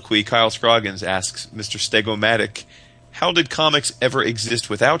Soliloquy, Kyle Scroggins, asks Mr. Stegomatic, how did comics ever exist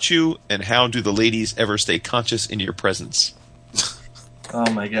without you, and how do the ladies ever stay conscious in your presence? Oh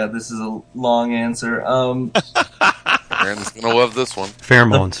my god, this is a long answer. Aaron's gonna love this one. The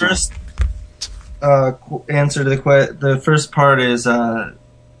Pheromones. first answer to the first part is,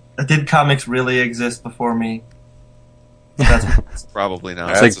 did comics really exist before me? That's Probably not.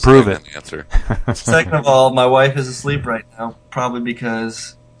 It's That's like, a prove second answer. second of all, my wife is asleep right now, probably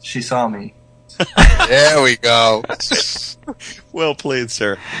because she saw me. There we go. Well played,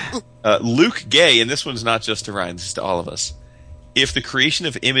 sir. Luke Gay, and this one's not just to Ryan, this is to all of us. If the creation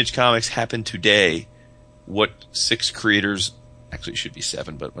of Image Comics happened today, what 6 creators... Actually, it should be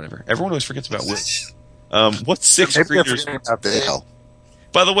 7, but whatever. Everyone always forgets about Will. What 6 Maybe they're creators... forgetting about Dale.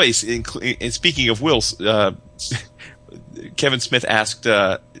 By the way, in speaking of Will, Kevin Smith asked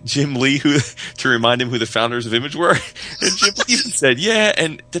Jim Lee to remind him who the founders of Image were, and Jim Lee even said, "Yeah,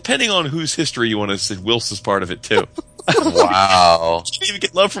 and depending on whose history you want to say, Wilson's part of it too." Wow. He didn't even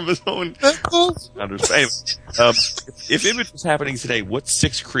get love from his own founders. Anyway, if Image was happening today, what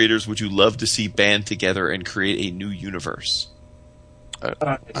 6 creators would you love to see band together and create a new universe?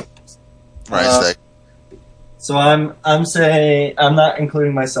 Right, Steg. So I'm saying I'm not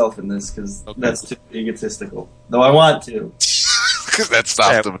including myself in this because Okay. that's too egotistical. Though I want to. Because that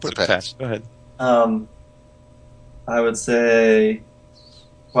stopped him at put the it pass. past. Go ahead. I would say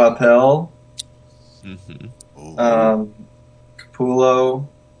Quapel, Mm-hmm. Capullo.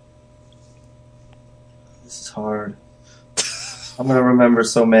 This is hard. I'm gonna remember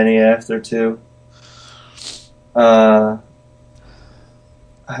so many after too. I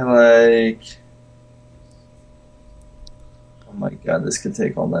like. Oh my god, this could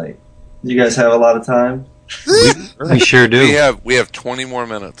take all night. You guys have a lot of time? We sure do. We have 20 more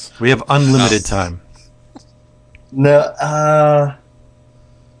minutes. We have unlimited time. No, I'd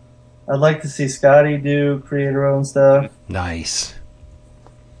like to see Scotty create her own stuff. Nice.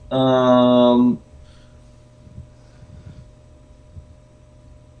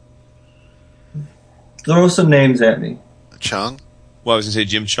 Throw some names at me. Chung? Well, I was going to say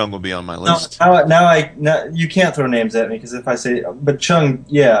Jim Chung will be on my No, list. now you can't throw names at me because if I say, but Chung,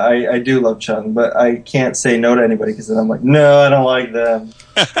 yeah, I do love Chung, but I can't say no to anybody because then I'm like, no, I don't like them.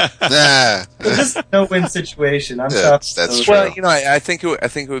 Nah. This is a no-win situation. I'm Yeah, tough. that's so- true. Well, I think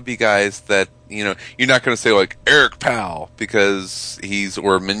it would be guys that you're not going to say like Eric Powell because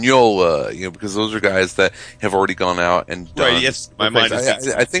or Mignola, because those are guys that have already gone out and done. Right, yes, my mind is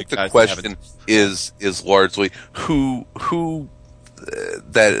I think the guys that question is largely who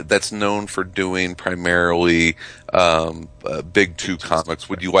that's known for doing primarily big two comics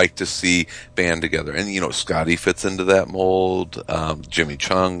would you like to see band together? And Scotty fits into that mold. Jimmy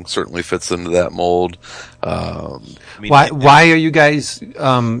Chung certainly fits into that mold. Why are you guys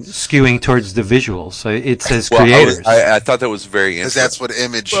skewing towards the visuals? It says creators. I thought that was very interesting. Because that's what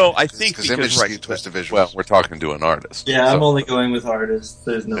Image. Well, I think because because, Image right, skewed towards the visuals. Well, we're talking to an artist. Yeah, so. I'm only going with artists.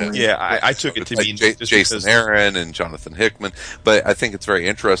 There's no way. Yeah, I took it to Like mean just Jason because- Aaron and Jonathan Hickman, but I think it's very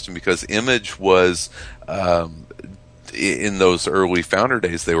interesting because Image was in those early founder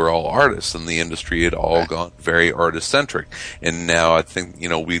days, they were all artists, and the industry had all gone very artist centric. And now I think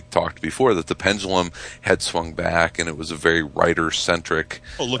we talked before that the pendulum had swung back, and it was a very writer centric.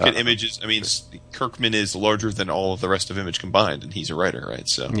 Well, look at Images. I mean, Kirkman is larger than all of the rest of Image combined, and he's a writer, right?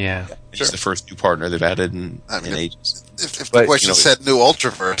 So Yeah. he's the first new partner they've added in ages. If But, the question said new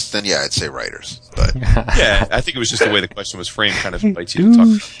Ultraverse, then yeah, I'd say writers. But Yeah, I think it was just the way the question was framed, kind of invites you to talk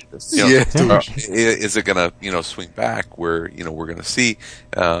about this. Is it going to swing back where we're going to see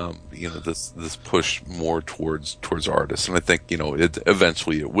this push more towards artists? And I think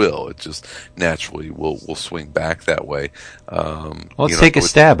eventually it will. It just naturally will swing back that way. Let's take a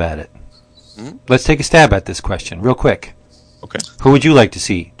stab at it. Let's take a stab at this question real quick. Okay. Who would you like to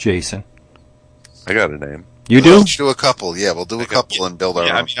see, Jason? I got a name. You do? Let's do a couple. Yeah, we'll do a couple and build our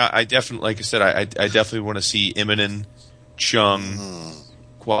Yeah, I own. mean, I definitely, like I said, I definitely want to see Immonen, Chung,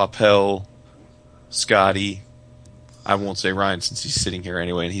 Guapel, Scotty. I won't say Ryan since he's sitting here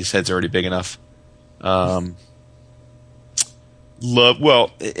anyway, and his head's already big enough. And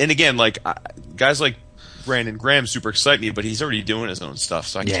again, guys like Brandon Graham super excite me, but he's already doing his own stuff,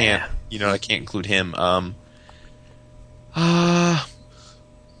 so I can't include him.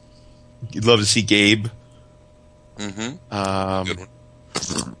 You'd love to see Gabe. Mm-hmm. Good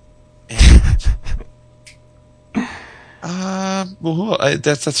one.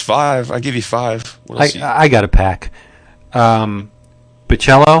 That's 5. I give you 5. I got a pack.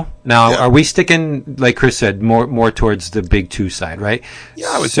 Bocello. Now, are we sticking, like Chris said, more towards the big two side, right?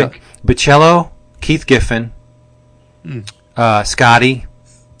 Yeah, I would think. Bocello, Keith Giffen, Scotty.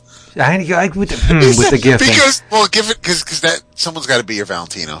 I with the Giffen. Because that someone's got to be your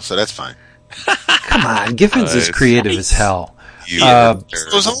Valentino, so that's fine. Come on, Giffen's is creative as hell.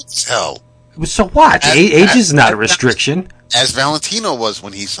 It was old as hell. So what? Age is not a restriction. As Valentino was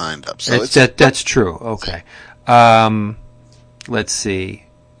when he signed up. So That's true. Okay. Let's see.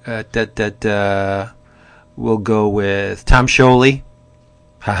 We'll go with Tom Scioli.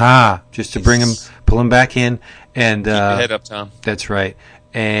 Just to pull him back in. And keep your head up, Tom. That's right.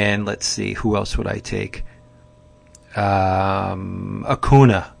 And let's see, who else would I take?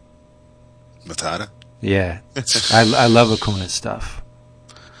 Acuna. Matata? Yeah. I love Acuna's stuff.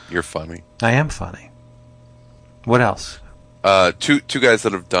 You're funny. I am funny. What else? Two guys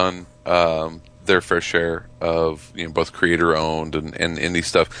that have done their fair share of both creator owned and indie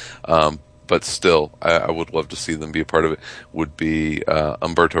stuff, but still I would love to see them be a part of it. Would be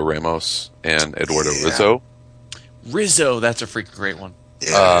Humberto Ramos and Eduardo Rizzo. Rizzo, that's a freaking great one.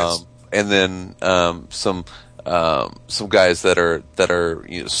 Yeah, and then some guys that are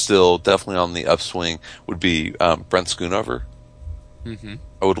still definitely on the upswing would be Brent Schoonover. Mm-hmm.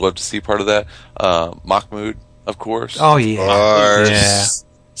 I would love to see part of that. Mahmoud, of course. Oh yeah, yeah.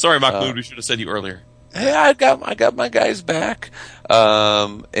 Sorry, Mahmoud. We should have said you earlier. Hey, I got my guys back.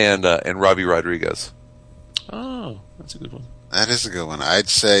 And Robbie Rodriguez. Oh, that's a good one. That is a good one. I'd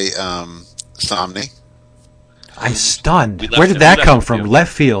say Somni. I'm stunned. Where did that come from?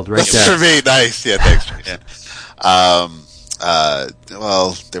 Left field, right That's there. for me. Nice. Yeah, thanks.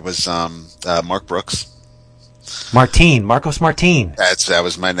 Well, there was Mark Brooks. Marcos Martin. That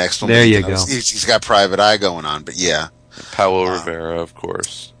was my next one. There you go. He's got Private Eye going on, but yeah. Paulo Rivera, of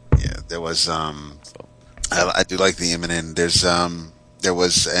course. Yeah, there was. I do like the Immonen. There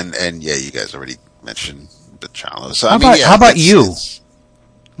was, and yeah, you guys already mentioned Bocello. So how about you,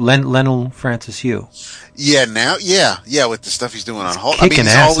 Lionel Francis Yu? Yeah, with the stuff he's doing on Hulk. Kicking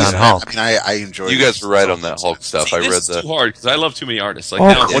ass on Hulk. I enjoy. You guys were right on that Hulk stuff. See, I read this is too hard because I love too many artists.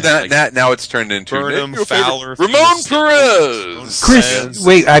 Now it's turned into Burnham, Fowler, Ramon Perez. Chris,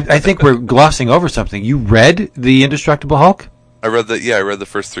 wait, I think we're glossing over something. You read The Indestructible Hulk? I read the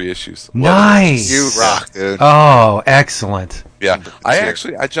first 3 issues. Nice. You rock, dude. Oh, excellent. Yeah,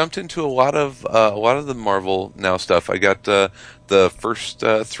 I jumped into a lot of the Marvel Now stuff. I got the first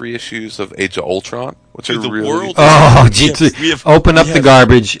 3 issues of Age of Ultron, which are really world. Oh, geez, open up the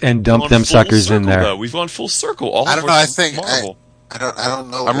garbage and dump them suckers in there. Though. We've gone full circle. I don't know. I think Marvel. I don't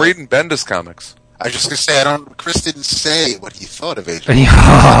know. I'm reading Bendis comics. I was just gonna say Chris didn't say what he thought of Age of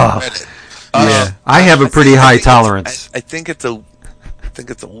Ultron. Yeah, I have a pretty high tolerance. I think it's a think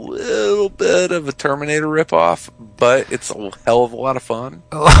it's a little bit of a Terminator ripoff, but it's a hell of a lot of fun.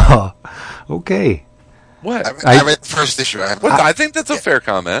 Oh, okay. What? I read the first issue. I think that's a fair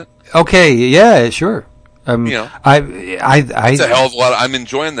comment. Okay, yeah, sure. You know, it's a hell of a lot. I'm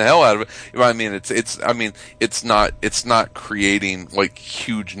enjoying the hell out of it. I mean, it's not creating like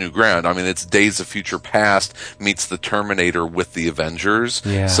huge new ground. I mean, it's Days of Future Past meets the Terminator with the Avengers.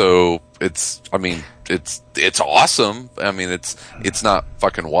 Yeah. So it's awesome. I mean, it's not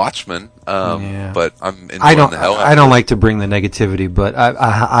fucking Watchmen. But I'm enjoying the hell out of it. I don't like to bring the negativity, but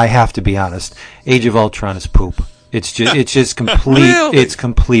I have to be honest. Age of Ultron is poop. It's just complete. Really? It's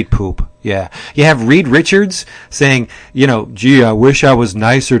complete poop. Yeah, you have Reed Richards saying, gee, I wish I was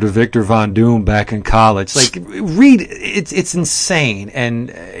nicer to Victor Von Doom back in college. Like Reed, it's insane.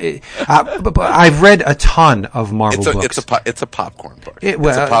 And I've read a ton of Marvel books. It's a popcorn book.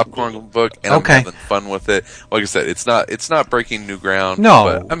 It's a popcorn book, and I'm having fun with it. Like I said, it's not breaking new ground. No,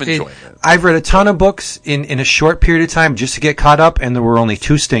 but I'm enjoying it. I've read a ton of books in a short period of time just to get caught up, and there were only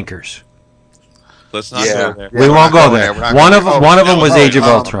 2 stinkers. Let's not go there. We won't go there. One of them was Age of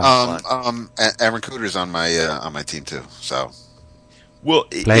Ultron. Aaron Cooter's on my team too. So, well,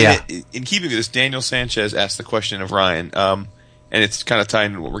 in keeping with this, Daniel Sanchez asked the question of Ryan, and it's kind of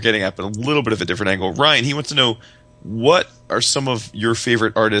tying to what we're getting at, but a little bit of a different angle. Ryan, he wants to know, what are some of your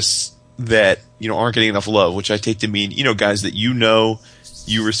favorite artists that aren't getting enough love? Which I take to mean guys that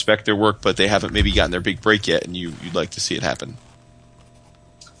you respect their work, but they haven't maybe gotten their big break yet, and you'd like to see it happen.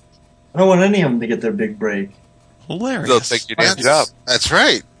 I don't want any of them to get their big break. Hilarious. They'll take your damn job. That's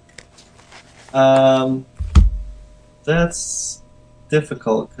right. That's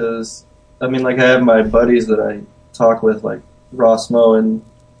difficult because, I have my buddies that I talk with, like Ross Moe and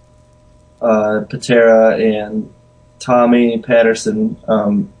Patera and Tommy Patterson,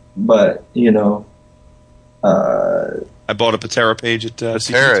 but, I bought a Patera page at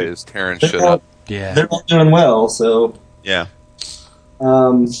Patera is tearing shit up. Yeah. They're all doing well, so... Yeah.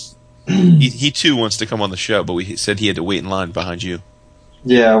 He too wants to come on the show, but we said he had to wait in line behind you.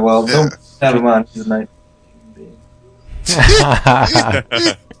 Yeah, well, don't have him on tonight.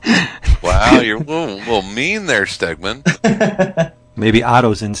 Wow, you're a little mean there, Stegman. Maybe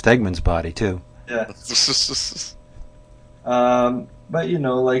Otto's in Stegman's body too. Yeah. But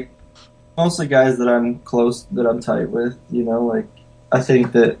mostly guys that I'm close, that I'm tight with. I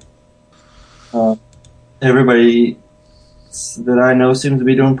think that everybody that I know seems to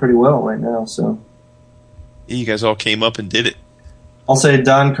be doing pretty well right now. So you guys all came up and did it. I'll say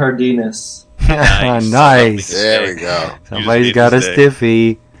Don Cardenas. Nice. There we go. Somebody's got a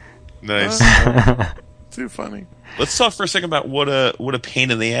stiffy. Nice. Too funny. Let's talk for a second about what a pain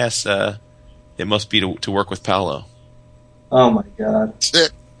in the ass it must be to work with Paolo. Oh my God!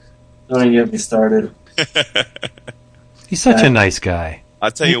 Don't even get me started. He's such a nice guy. I'll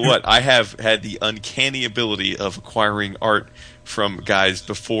tell you what, I have had the uncanny ability of acquiring art from guys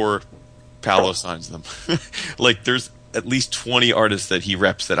before Paolo signs them. Like, there's at least 20 artists that he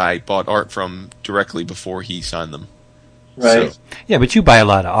reps that I bought art from directly before he signed them. Right. So, yeah, but you buy a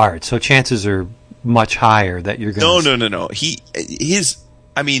lot of art, so chances are much higher that you're going to... No.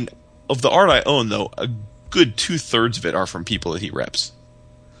 Of the art I own, though, a good 2/3 of it are from people that he reps.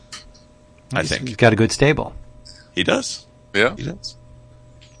 I think. He's got a good stable. He does. Yeah. He does.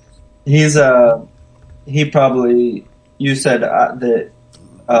 He probably, you said that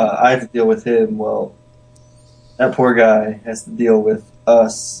I have to deal with him. Well, that poor guy has to deal with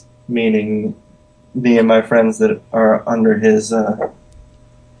us, meaning me and my friends that are under his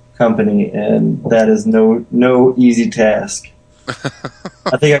company, and that is no easy task.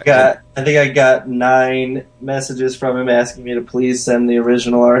 I think I got 9 messages from him asking me to please send the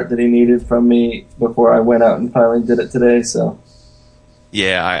original art that he needed from me before I went out and finally did it today. So.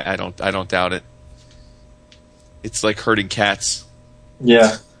 Yeah, I don't doubt it. It's like herding cats.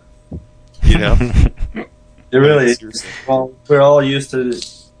 Yeah. It really is. Well, we're all used to,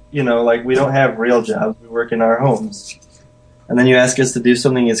 we don't have real jobs. We work in our homes. And then you ask us to do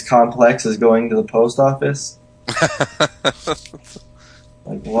something as complex as going to the post office.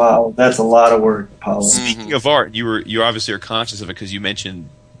 Like, wow, that's a lot of work, Paolo. Speaking of art, you obviously are conscious of it because you mentioned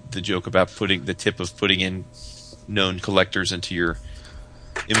the joke about putting in known collectors into your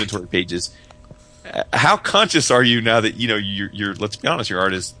inventory pages. How conscious are you now that you're let's be honest, your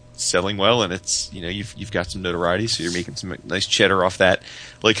art is selling well and it's you've got some notoriety, so you're making some nice cheddar off that.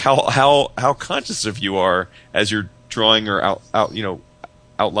 Like how conscious of you are as you're drawing or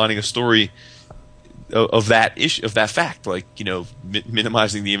outlining a story of that issue, of that fact, like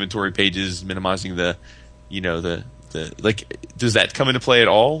minimizing the inventory pages, minimizing the like, does that come into play at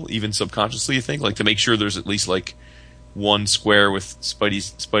all, even subconsciously, you think, like, to make sure there's at least like one square with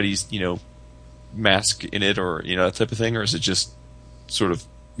Spidey's mask in it, or that type of thing, or is it just sort of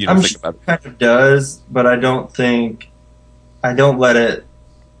I'm think sure about it kind of does, but I don't let it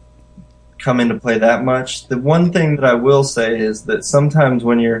come into play that much. The one thing that I will say is that sometimes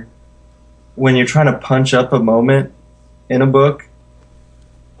when you're trying to punch up a moment in a book,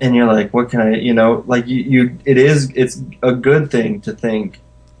 and you're like, what can I, it's a good thing to think,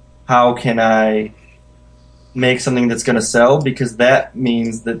 how can I make something that's going to sell? Because that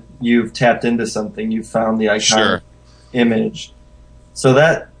means that you've tapped into something, you've found the iconic image. So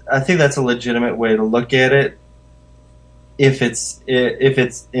I think that's a legitimate way to look at it, if it's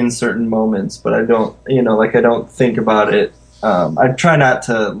in certain moments. But I don't, I don't think about it. I try not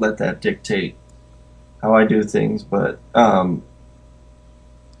to let that dictate how I do things, but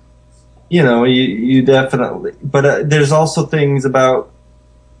you definitely. But there's also things about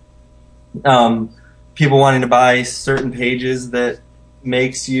people wanting to buy certain pages that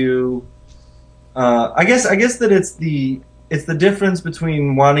makes you. I guess that it's the difference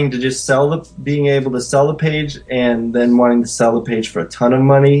between wanting to just being able to sell the page and then wanting to sell the page for a ton of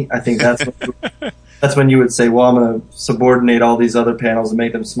money. I think that's when you would say, well, I'm going to subordinate all these other panels and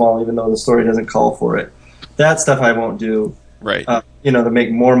make them small, even though the story doesn't call for it. That stuff I won't do. Right. To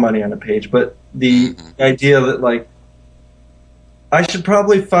make more money on a page. But the idea that, I should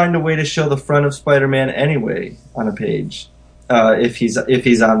probably find a way to show the front of Spider-Man anyway on a page, if he's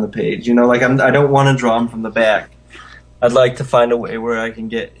on the page. I don't want to draw him from the back. I'd like to find a way where I can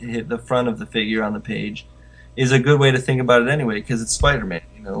hit the front of the figure on the page. Is a good way to think about it anyway, because it's Spider-Man.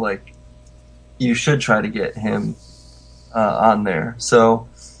 You should try to get him on there. So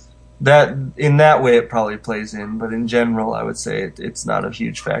that in that way it probably plays in, but in general I would say it's not a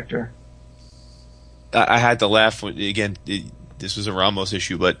huge factor. I had to laugh when, again, this was a Ramos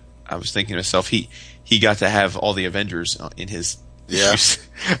issue, but I was thinking to myself, he got to have all the Avengers in his issues.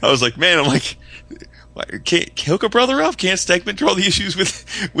 I was like, man, can't hook a brother up? Can't Stegman draw the issues with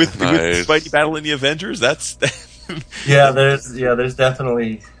Spidey battling the Avengers? That's there's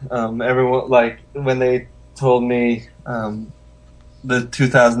definitely everyone, when they told me the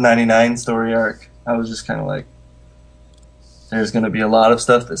 2099 story arc, I was just kind of like, there's going to be a lot of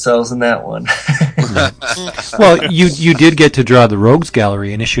stuff that sells in that one. Well, you did get to draw the Rogues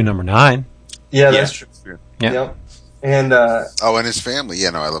Gallery in issue number 9. Yeah, that's true. Yeah. Yep. And and his family.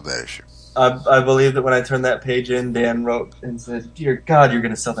 Yeah, no, I love that issue. I believe that when I turned that page in, Dan wrote and said, "Dear God, you're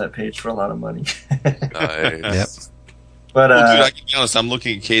going to sell that page for a lot of money." Nice. Yep. But dude, I can be honest. I'm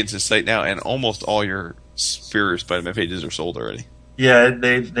looking at Cadence's site now, and almost all your Superior Spider-Man pages are sold already. Yeah,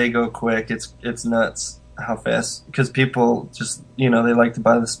 they go quick. It's nuts how fast, because people just they like to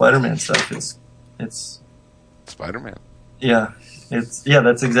buy the Spider-Man stuff. It's Spider-Man. Yeah,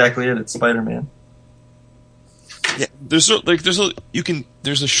 that's exactly it. It's Spider-Man. Yeah, there's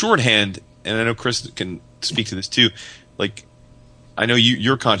a shorthand, and I know Chris can speak to this too. I know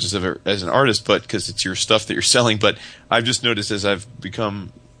you're conscious of it as an artist, but because it's your stuff that you're selling. But I've just noticed as I've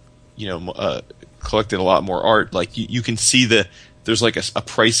become, collected a lot more art. You can see there's a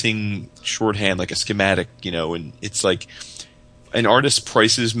pricing shorthand, like a schematic, and it's an artist's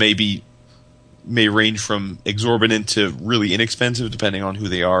prices may range from exorbitant to really inexpensive, depending on who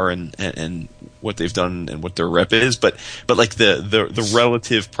they are and what they've done and what their rep is. But the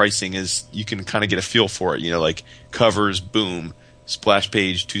relative pricing is, you can kind of get a feel for it. Covers, boom. Splash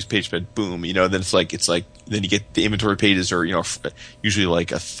page, 2-page spread, boom. Then then you get the inventory pages are usually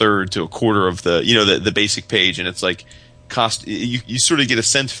a third to a quarter of the basic page, and it's cost. You sort of get a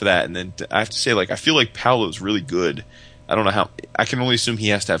sense for that, and then I have to say I feel like Paolo's really good. I don't know how. I can only assume he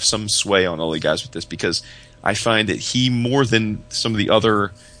has to have some sway on all the guys with this, because I find that he, more than some of the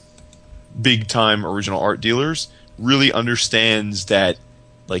other big time original art dealers, really understands that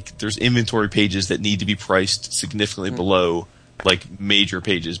there's inventory pages that need to be priced significantly below major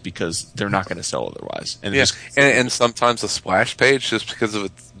pages, because they're not going to sell otherwise. And and sometimes a splash page, just because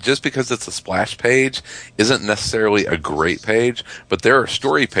it's a splash page, isn't necessarily a great page, but there are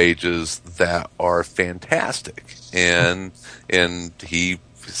story pages that are fantastic, and he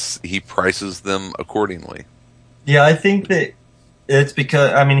prices them accordingly. Yeah, I think that it's because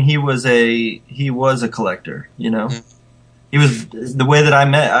he was a collector, Mm-hmm. He was, the way that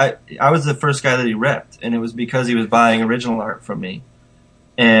I was the first guy that he repped, and it was because he was buying original art from me,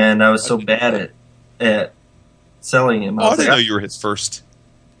 and I was so bad at selling him. I didn't know you were his first.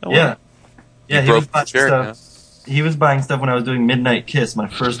 Oh, yeah, wow. yeah. He was buying stuff. He was buying stuff when I was doing Midnight Kiss, my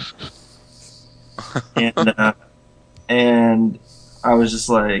first, and I was just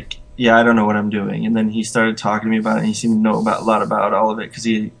like, yeah, I don't know what I'm doing. And then he started talking to me about it, and he seemed to know a lot about all of it, because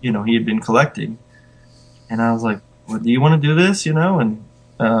he had been collecting, and I was like, well, do you want to do this? And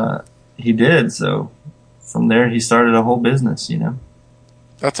he did. So from there, he started a whole business.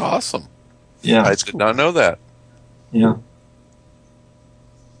 That's awesome. Yeah, I did not know that. yeah.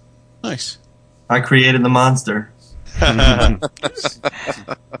 Nice. I created the monster. All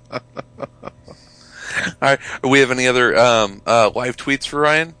right. Do we have any other live tweets for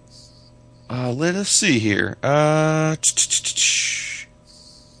Ryan? Let us see here. We're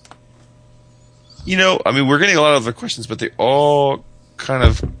getting a lot of other questions, but they all kind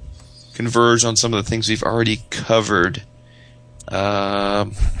of converge on some of the things we've already covered.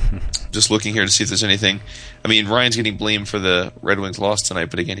 Just looking here to see if there's anything. Ryan's getting blamed for the Red Wings loss tonight,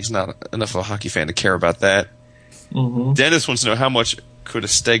 but again, he's not enough of a hockey fan to care about that. Mm-hmm. Dennis wants to know how much could a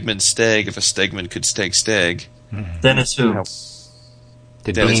Stegman stag if a Stegman could stag? Dennis who?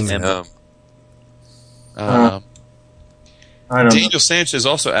 The Dennis demon. M. I don't know. Daniel Sanchez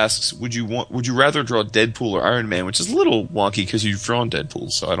also asks, would you rather draw Deadpool or Iron Man, which is a little wonky because you've drawn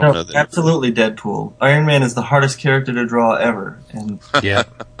Deadpool, so I don't know that. Absolutely Deadpool. Iron Man is the hardest character to draw ever, and Yeah.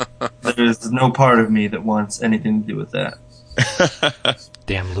 there's no part of me that wants anything to do with that.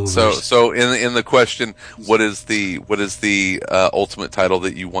 Damn losers. So in the question, what is the ultimate title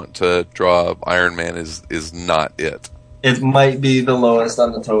that you want to draw? Iron Man is not it. It might be the lowest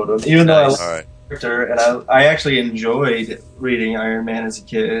on the totem, even though I All like right. the character, and I actually enjoyed reading Iron Man as a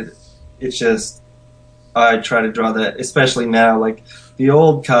kid. It's just I try to draw that, especially now. Like the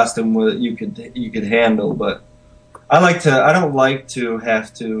old costume, you could handle, but I don't like to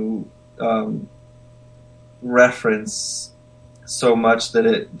have to reference so much that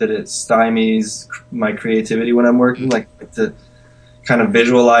it stymies my creativity when I'm working. Like to kind of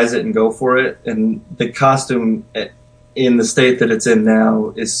visualize it and go for it. And the costume in the state that it's in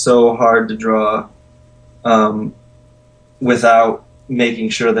now is so hard to draw without making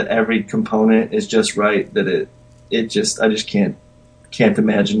sure that every component is just right. That I just can't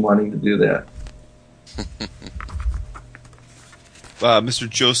imagine wanting to do that. Mr.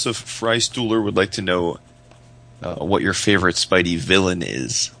 Joseph Freistuhler would like to know what your favorite Spidey villain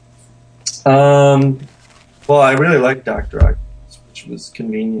is. Well, I really like Dr. Octopus, which was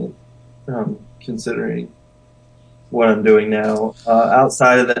convenient considering what I'm doing now.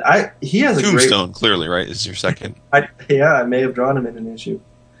 Outside of that, he has a Tombstone, clearly, right? Is your second. I may have drawn him in an issue.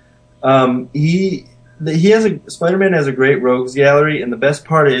 Spider-Man has a great rogues gallery, and the best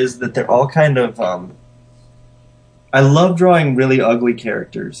part is that they're all kind of. I love drawing really ugly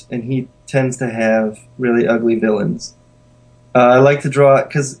characters, and he tends to have really ugly villains. I like to draw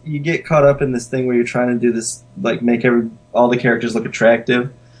because you get caught up in this thing where you're trying to do this, like make all the characters look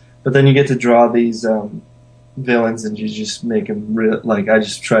attractive, but then you get to draw these villains, and you just make them real. Like I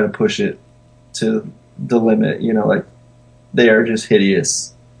just try to push it to the limit, like they are just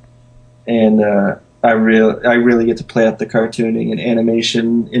hideous, and I really get to play up the cartooning and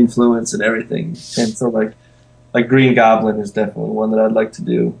animation influence and everything, and so like Green Goblin is definitely one that I'd like to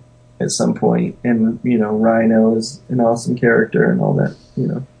do at some point. And, Rhino is an awesome character and all that.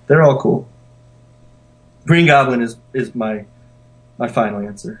 They're all cool. Green Goblin is my final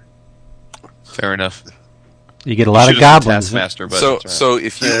answer. Fair enough. You get a lot of goblins. Taskmaster, but So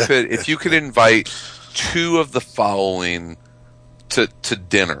if you could invite two of the following to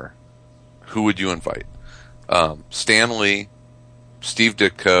dinner, who would you invite? Stan Lee, Steve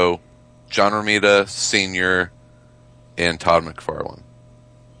Ditko, John Romita Sr., and Todd McFarlane.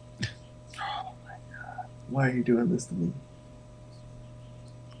 Oh my God. Why are you doing this to me?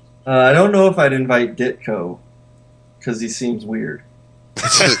 I don't know if I'd invite Ditko because he seems weird.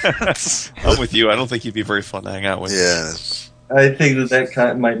 I'm with you. I don't think he'd be very fun to hang out with. Yes. I think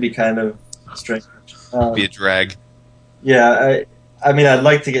that might be kind of strange. Be a drag. Yeah, I'd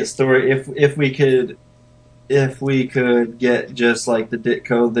like to get story if we could get just like the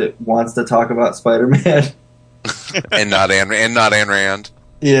Ditko that wants to talk about Spider-Man. and not Ayn Rand.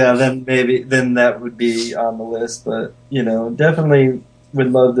 Yeah, then that would be on the list. But definitely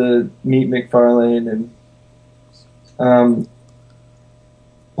would love to meet McFarlane and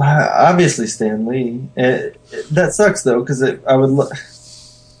obviously Stan Lee. That sucks though because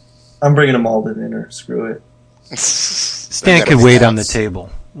I'm bringing them all to dinner. Screw it. Stan could wait on the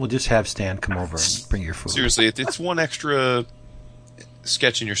table. We'll just have Stan come over and bring your food. Seriously, it's one extra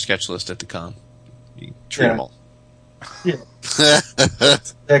sketch in your sketch list at the con. You treat them all. Yeah.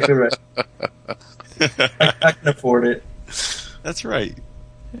 Exactly right. I can afford it. That's right.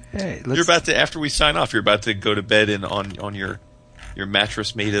 Hey, You're about to, after we sign off, you're about to go to bed on your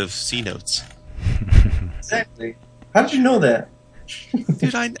mattress made of C notes. Exactly. How did you know that?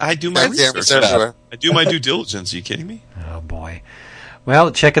 Dude, I do my research. I do my due diligence. Are you kidding me? Oh boy.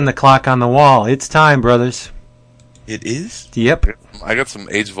 Well, checking the clock on the wall. It's time, brothers. It is? Yep. I got some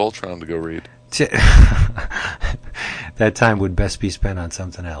Age of Ultron to go read. That time would best be spent on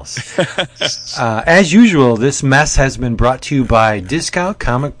something else. As usual, this mess has been brought to you by Discount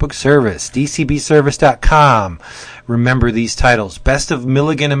Comic Book Service, dcbservice.com. Remember these titles: Best of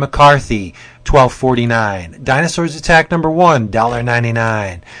Milligan and McCarthy, $12.49. Dinosaurs Attack #1,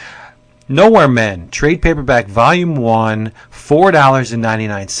 $1.99. Nowhere Men, trade paperback volume 1,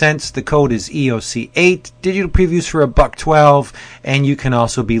 $4.99. The code is EOC8. Digital previews for $1.12, and you can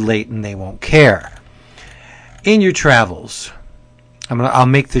also be late and they won't care. In your travels, I'll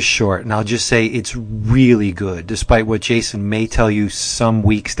make this short, and I'll just say it's really good, despite what Jason may tell you some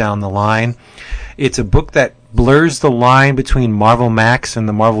weeks down the line. It's a book that blurs the line between Marvel Max and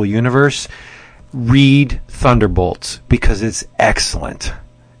the Marvel Universe. Read Thunderbolts, because it's excellent.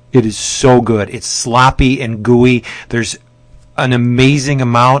 It is so good. It's sloppy and gooey. There's an amazing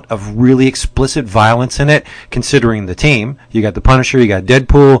amount of really explicit violence in it, considering the team. You got the Punisher, you got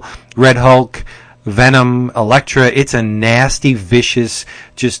Deadpool, Red Hulk, Venom, Elektra. It's a nasty, vicious,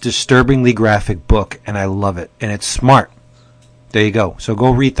 just disturbingly graphic book, and I love it. And it's smart. There you go. So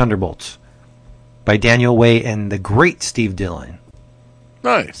go read Thunderbolts by Daniel Way and the great Steve Dillon.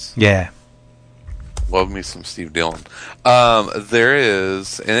 Nice. Yeah. Love me some Steve Dillon. There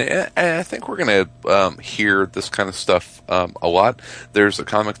is, and I think we're going to hear this kind of stuff a lot. There's a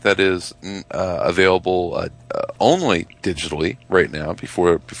comic that is available only digitally right now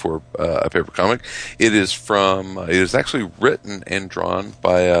before a paper comic. It is actually written and drawn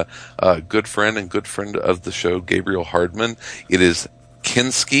by a good friend of the show, Gabriel Hardman. It is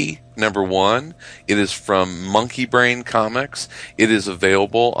Kinski #1. It is from Monkey Brain Comics. It is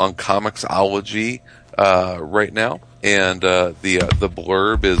available on Comixology right now, and the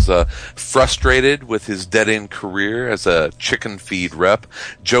blurb is frustrated with his dead-end career as a chicken feed rep.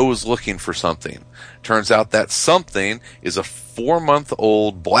 Joe is looking for something. Turns out that something is a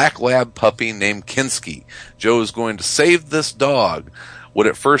 4-month-old black lab puppy named Kinski. Joe is going to save this dog. What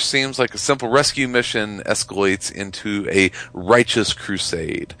at first seems like a simple rescue mission escalates into a righteous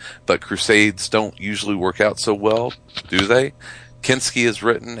crusade. But crusades don't usually work out so well, do they? Kinski is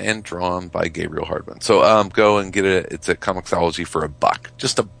written and drawn by Gabriel Hardman. So go and get it. It's at Comixology for $1.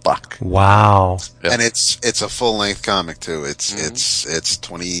 Just $1. Wow. Yep. And it's a full length comic too. It's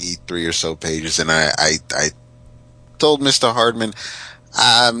 23 or so pages, and I told Mr. Hardman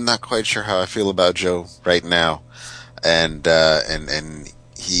I'm not quite sure how I feel about Joe right now, and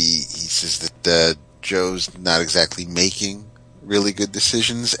he says that Joe's not exactly making really good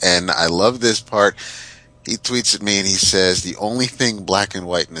decisions, and I love this part. He tweets at me and he says, the only thing black and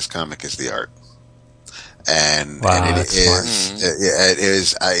white in this comic is the art. And, wow, and it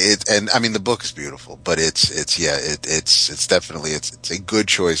is, I mean, the book is beautiful, but it's definitely, it's a good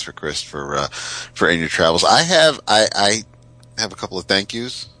choice for Chris for In Your Travels. I have a couple of thank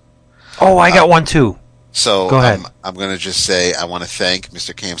yous. Oh, I got one too. So go ahead. I'm going to just say I want to thank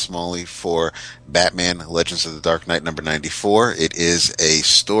Mr. Cam Smalley for Batman Legends of the Dark Knight number 94. It is a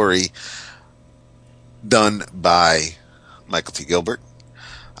story done by Michael T. Gilbert.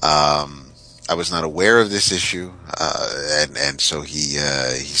 I was not aware of this issue, and so he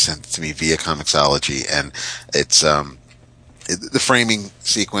sent it to me via Comixology, and it's the framing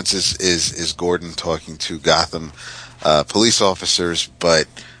sequence is Gordon talking to Gotham police officers, but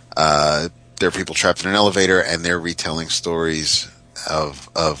there are people trapped in an elevator, and they're retelling stories of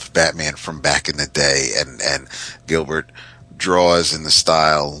Batman from back in the day, and Gilbert draws in the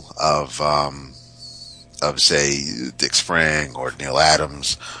style of say Dick Sprang or Neil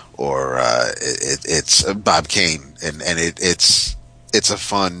Adams or it's Bob Kane, and it's a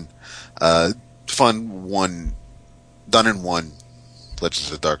fun one done in one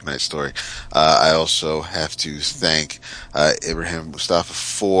Legends of the Dark Knight story. I also have to thank Ibrahim Mustafa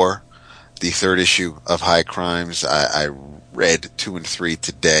for the third issue of High Crimes. I read 2 and 3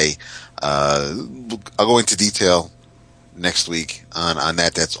 today. I'll go into detail next week on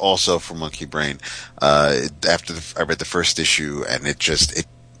that. That's also from Monkey Brain. After I read the first issue, and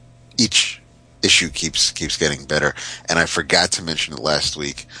each issue keeps getting better. And I forgot to mention it last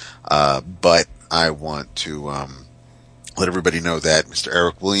week, but I want to let everybody know that Mr.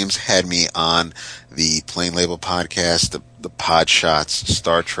 Eric Williams had me on the Plain Label podcast, the Pod Shots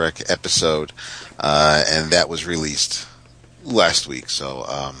Star Trek episode, and that was released last week.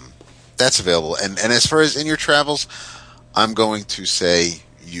 So that's available. And as far as In Your Travels, I'm going to say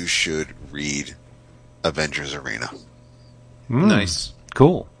you should read Avengers Arena. Nice.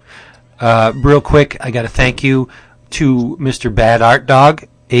 Cool. Real quick, I got to thank you to Mr. Bad Art Dog,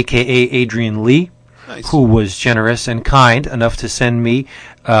 a.k.a. Adrian Lee, who was generous and kind enough to send me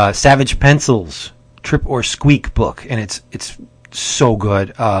Savage Pencils Trip or Squeak book, and it's so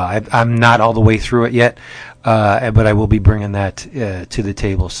good. I'm not all the way through it yet, but I will be bringing that to the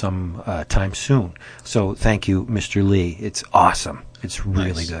table some time soon. So thank you, Mr. Lee. It's awesome. It's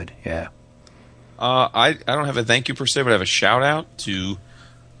really good. Yeah. I don't have a thank you per se, but I have a shout out to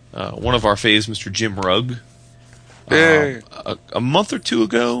one of our faves, Mr. Jim Rugg. A month or two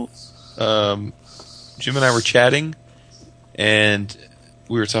ago, Jim and I were chatting, and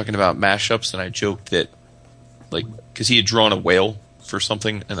we were talking about mashups, and I joked that, like, because he had drawn a whale for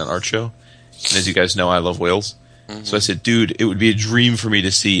something in an art show, and as you guys know, I love whales. Mm-hmm. So I said, dude, it would be a dream for me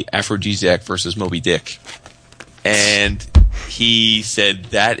to see Aphrodisiac versus Moby Dick. And he said,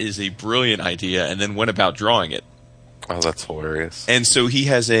 that is a brilliant idea, and then went about drawing it. Oh, that's hilarious. And so he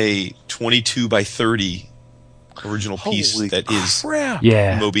has a 22 by 30 original piece that is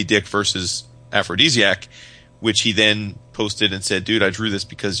Moby Dick versus Aphrodisiac, which he then posted and said, dude, I drew this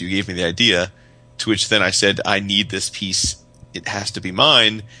because you gave me the idea. To which then I said, I need this piece. It has to be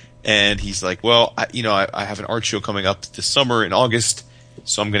mine. And he's like, well, I have an art show coming up this summer in August,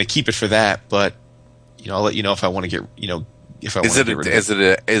 so I'm going to keep it for that. But, I'll let you know if I want to get, if I want to get rid of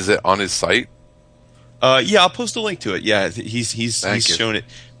it. Is it on his site? Yeah, I'll post a link to it. Yeah, he's shown it.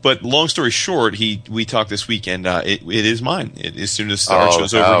 But long story short, we talked this weekend. It is mine. As soon as the art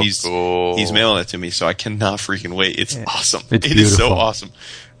show's over, he's mailing it to me. So I cannot freaking wait. It's awesome. It is so awesome.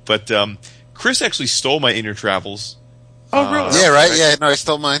 But Chris actually stole my Inner Travels. Oh, really? Yeah, right. Yeah, no, I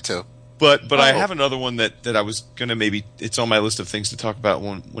stole mine too. But I have another one that I was gonna it's on my list of things to talk about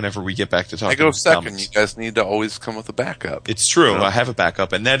whenever we get back to talking. I go second. Comics. You guys need to always come with a backup. It's true. I have a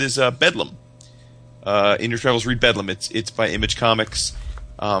backup, and that is Bedlam. In Your Travels, read Bedlam. It's by Image Comics,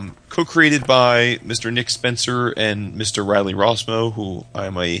 co-created by Mr. Nick Spencer and Mr. Riley Rossmo, who I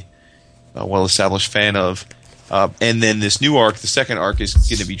am a well-established fan of. And then this new arc, the second arc, is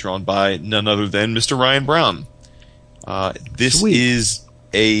going to be drawn by none other than Mr. Ryan Brown. This is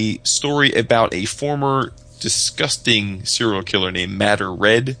a story about a former disgusting serial killer named Matter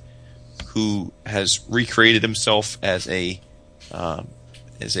Red, who has recreated himself as a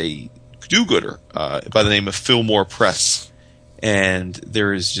do-gooder by the name of Fillmore Press. And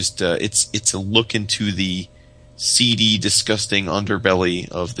there is just it's a look into the seedy, disgusting underbelly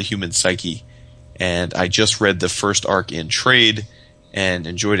of the human psyche. And I just read the first arc in trade and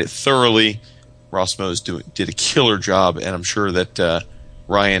enjoyed it thoroughly. Rossmo did a killer job, and I'm sure that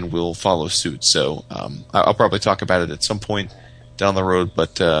Ryan will follow suit. So I'll probably talk about it at some point down the road,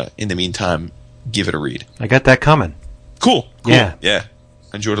 but in the meantime, give it a read. I got that coming. Cool. Yeah.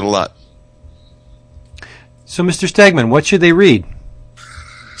 I enjoyed it a lot. So, Mr. Stegman, what should they read?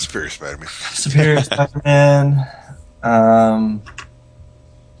 Superior Spider-Man. Superior Spider-Man.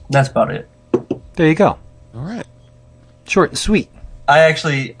 That's about it. There you go. All right. Short and sweet.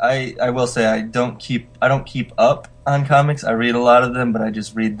 I will say I don't keep up on comics. I read a lot of them, but I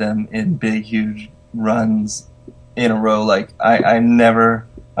just read them in big, huge runs in a row. Like I'm never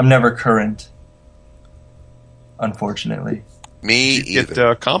current, unfortunately. Me Do you either.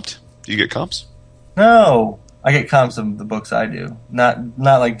 get comped? Do you get comps? No, I get comps of the books I do. Not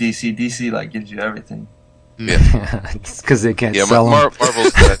like DC. DC like gives you everything. Yeah, It's because they can't yeah. sell them.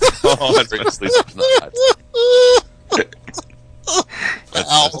 Marvel's outrageously not.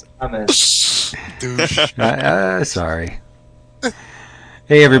 Sorry.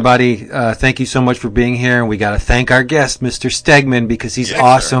 Hey, everybody. Thank you so much for being here. And we got to thank our guest, Mr. Stegman, because he's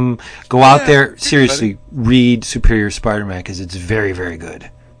awesome. Go out there. Seriously, read Superior Spider-Man because it's very, very good.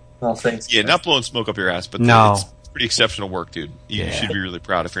 Well, thanks. Yeah, not blowing smoke up your ass, but No. it's pretty exceptional work, dude. You should be really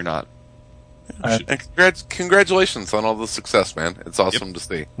proud if you're not. And congratulations on all the success, man. It's awesome to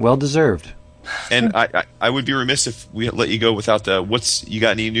see. Well deserved. And I would be remiss if we let you go without you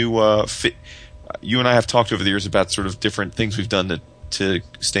got any new fit? You and I have talked over the years about sort of different things we've done to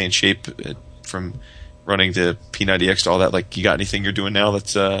stay in shape, from running to P90X to all that. Like, you got anything you're doing now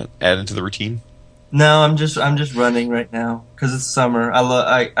that's adding to the routine? No, I'm just running right now because it's summer.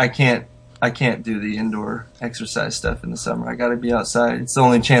 I can't do the indoor exercise stuff in the summer. I got to be outside. It's the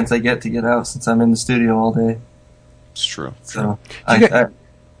only chance I get to get out since I'm in the studio all day. It's true. So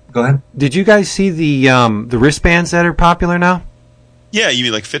go ahead. Did you guys see the wristbands that are popular now? Yeah, you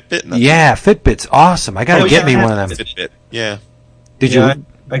mean like Fitbit? And Yeah, Fitbit's awesome. I got to get me one of them. Fitbit. Yeah. Did Yeah, you?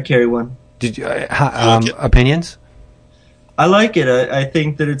 I carry one. Did you? Opinions? I like it. I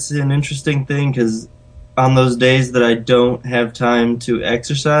think that it's an interesting thing because on those days that I don't have time to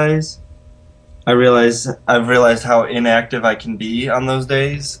exercise, I've realized how inactive I can be on those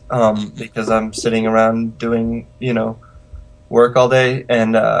days because I'm sitting around doing, work all day.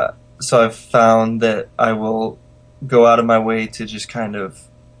 And so I've found that I will go out of my way to just kind of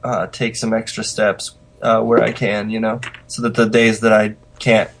take some extra steps where I can, so that the days that I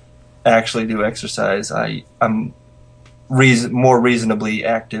can't actually do exercise, I'm more reasonably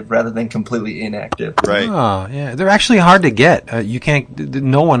active rather than completely inactive. Right. Oh, yeah. They're actually hard to get. You can't.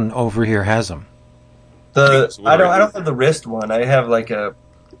 No one over here has them. I don't have the wrist one. I have like a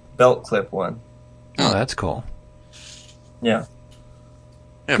belt clip one. Oh, that's cool. Yeah.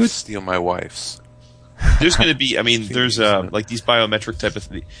 I have to steal my wife's. There's going to be, there's like these biometric type of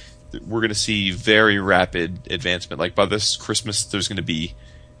thing. We're going to see very rapid advancement. Like by this Christmas, they're going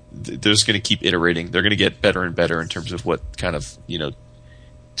to keep iterating. They're going to get better and better in terms of what kind of,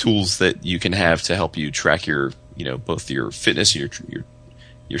 tools that you can have to help you track your, both your fitness, your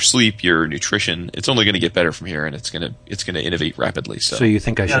sleep, your nutrition. It's only going to get better from here, and it's going to innovate rapidly. So you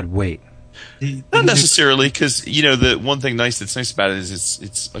think I should wait? Not necessarily, because the one thing that's nice about it is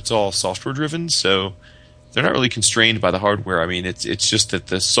it's all software driven, so they're not really constrained by the hardware. It's just that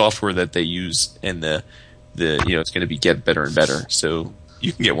the software that they use and the it's going to get better and better. So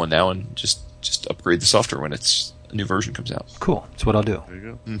you can get one now and just upgrade the software when a new version comes out. Cool. That's what I'll do. There you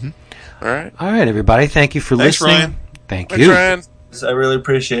go. Mm-hmm. All right, everybody. Thank you for Thanks, listening. Ryan. Thank Thanks, you. Ryan. I really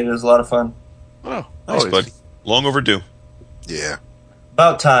appreciate it. It was a lot of fun. Oh, Thanks, always. buddy. Long overdue. Yeah.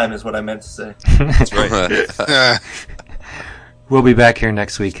 About time is what I meant to say. That's right. We'll be back here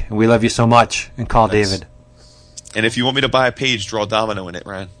next week. We love you so much. And call David. And if you want me to buy a page, draw a domino in it,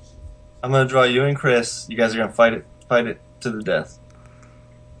 Ryan. I'm going to draw you and Chris. You guys are going to fight it to the death.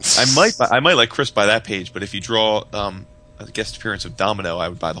 I might let Chris buy that page, but if you draw a guest appearance of Domino, I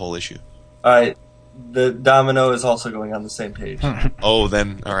would buy the whole issue. All right. The domino is also going on the same page. Oh,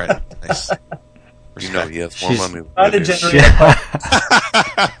 then all right, nice. You know he has more money. Trying to than you. generate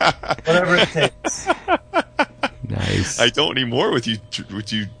whatever it takes. Nice. I don't anymore with you.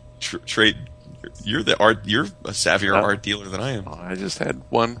 Trade. You're the art. You're a savvier art dealer than I am. Oh, I just had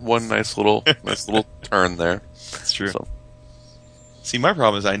one nice little turn there. That's true. So, See, my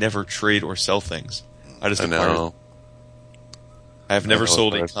problem is I never trade or sell things. I just I acquire. know. I have never know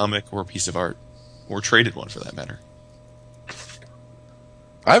sold a it's hard. comic or a piece of art, or traded one for that matter.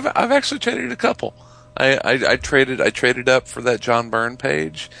 I've actually traded a couple. I traded up for that John Byrne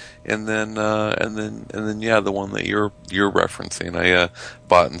page, and then yeah, the one that you're referencing. I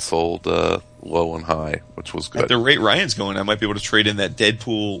bought and sold Low and High, which was good. At the rate Ryan's going, I might be able to trade in that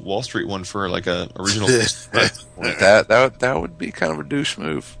Deadpool Wall Street one for like a original. that would be kind of a douche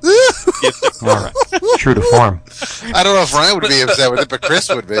move. All right. True to form. I don't know if Ryan would be upset with it, but Chris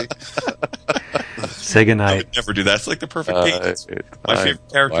would be. Say I goodnight. would never do that. It's like the perfect page. My favorite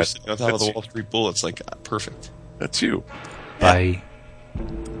character sitting on top of the Wall Street Bull. It's like perfect. That's you. Bye.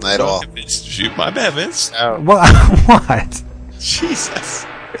 Not at all. Shoot, my bad, Vince. What? Jesus.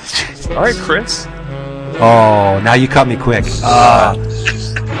 All right, Chris. Oh, now you cut me quick. That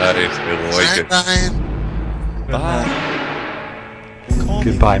is good. Like it. Ryan. Bye.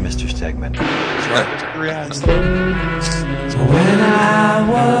 Goodbye, Mr. Stegman. When I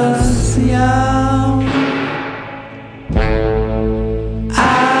was young,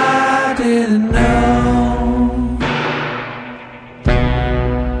 I didn't know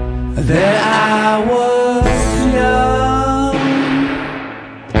that I was young,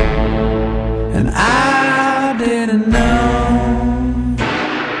 and I didn't know,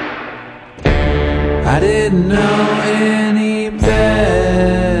 I didn't know any better.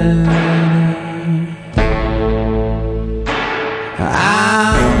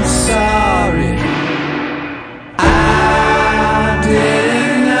 I'm sorry, I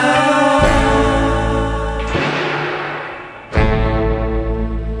didn't know.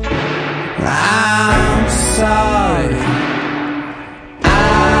 I'm sorry, I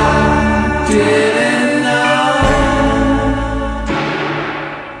didn't know.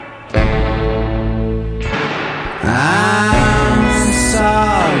 I'm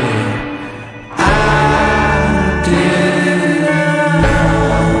sorry, I didn't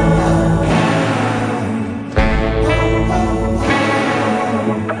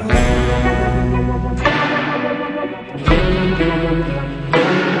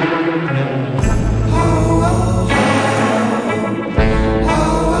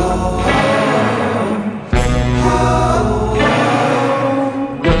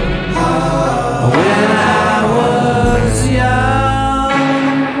When I was young,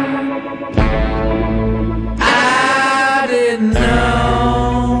 I didn't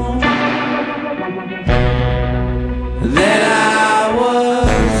know that I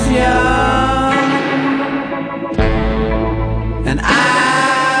was young, and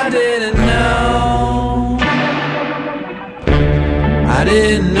I didn't know, I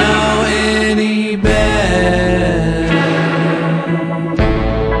didn't know any better.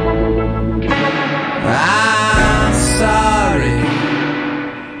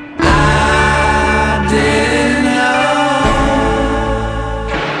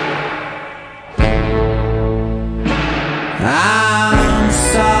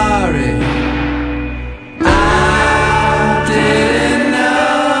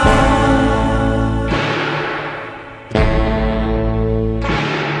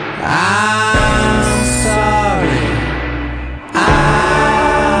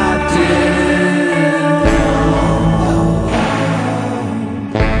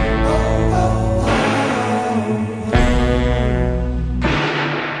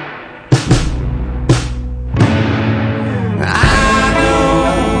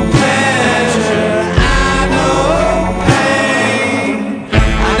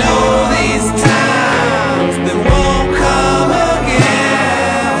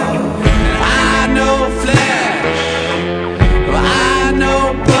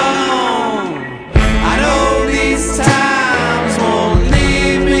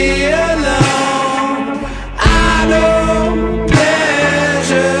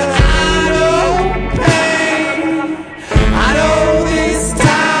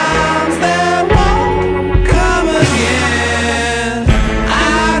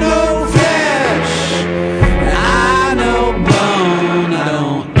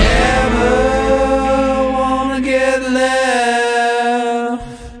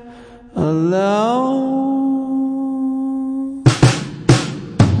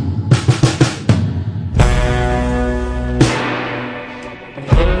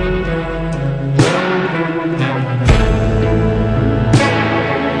 Spider-Man.